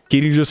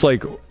 Keating just,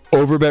 like,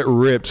 overbet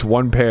rips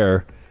one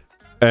pair,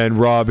 and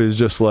Rob is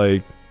just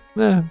like,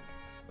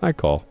 I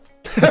call.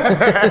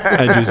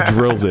 And just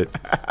drills it.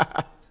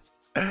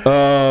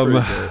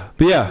 But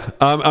yeah,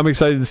 I'm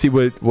excited to see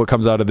what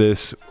comes out of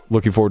this.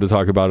 Looking forward to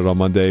talking about it on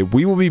Monday.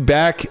 We will be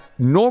back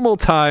normal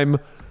time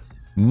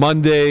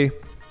Monday.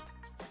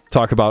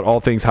 Talk about all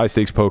things high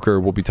stakes poker.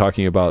 We'll be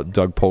talking about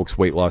Doug Polk's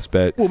weight loss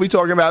bet. We'll be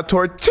talking about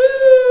Tortuga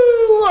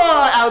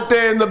out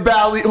there in the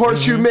Valley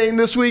Horseshoe, Maine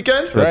this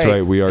weekend. That's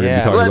right. We are going to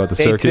be talking about the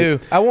Day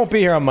circuit. 2. I won't be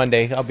here on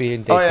Monday. I'll be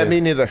in day 2. Oh, yeah,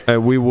 me neither.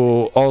 And we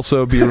will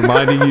also be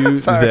reminding you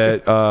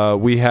that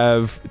we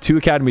have 2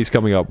 academies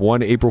coming up.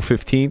 One April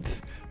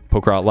 15th,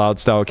 Poker Out Loud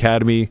Style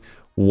Academy.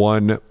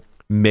 One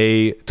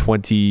May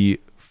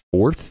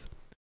 24th,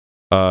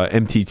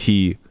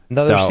 MTT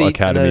Style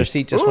Academy. Another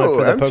seat just went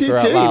for the MTT, Poker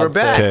Out Loud. we're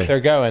back. So Okay. they're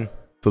going.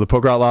 So the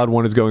Poker Out Loud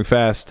one is going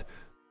fast.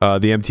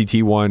 The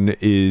MTT one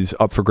is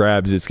up for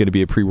grabs. It's going to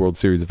be a pre-World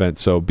Series event.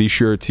 So be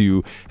sure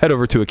to head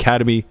over to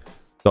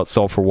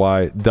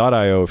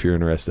academy.solvefory.io if you're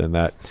interested in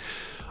that.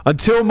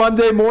 Until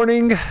Monday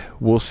morning,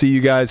 we'll see you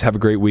guys. Have a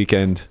great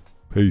weekend.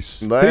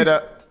 Peace.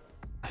 Later. Peace.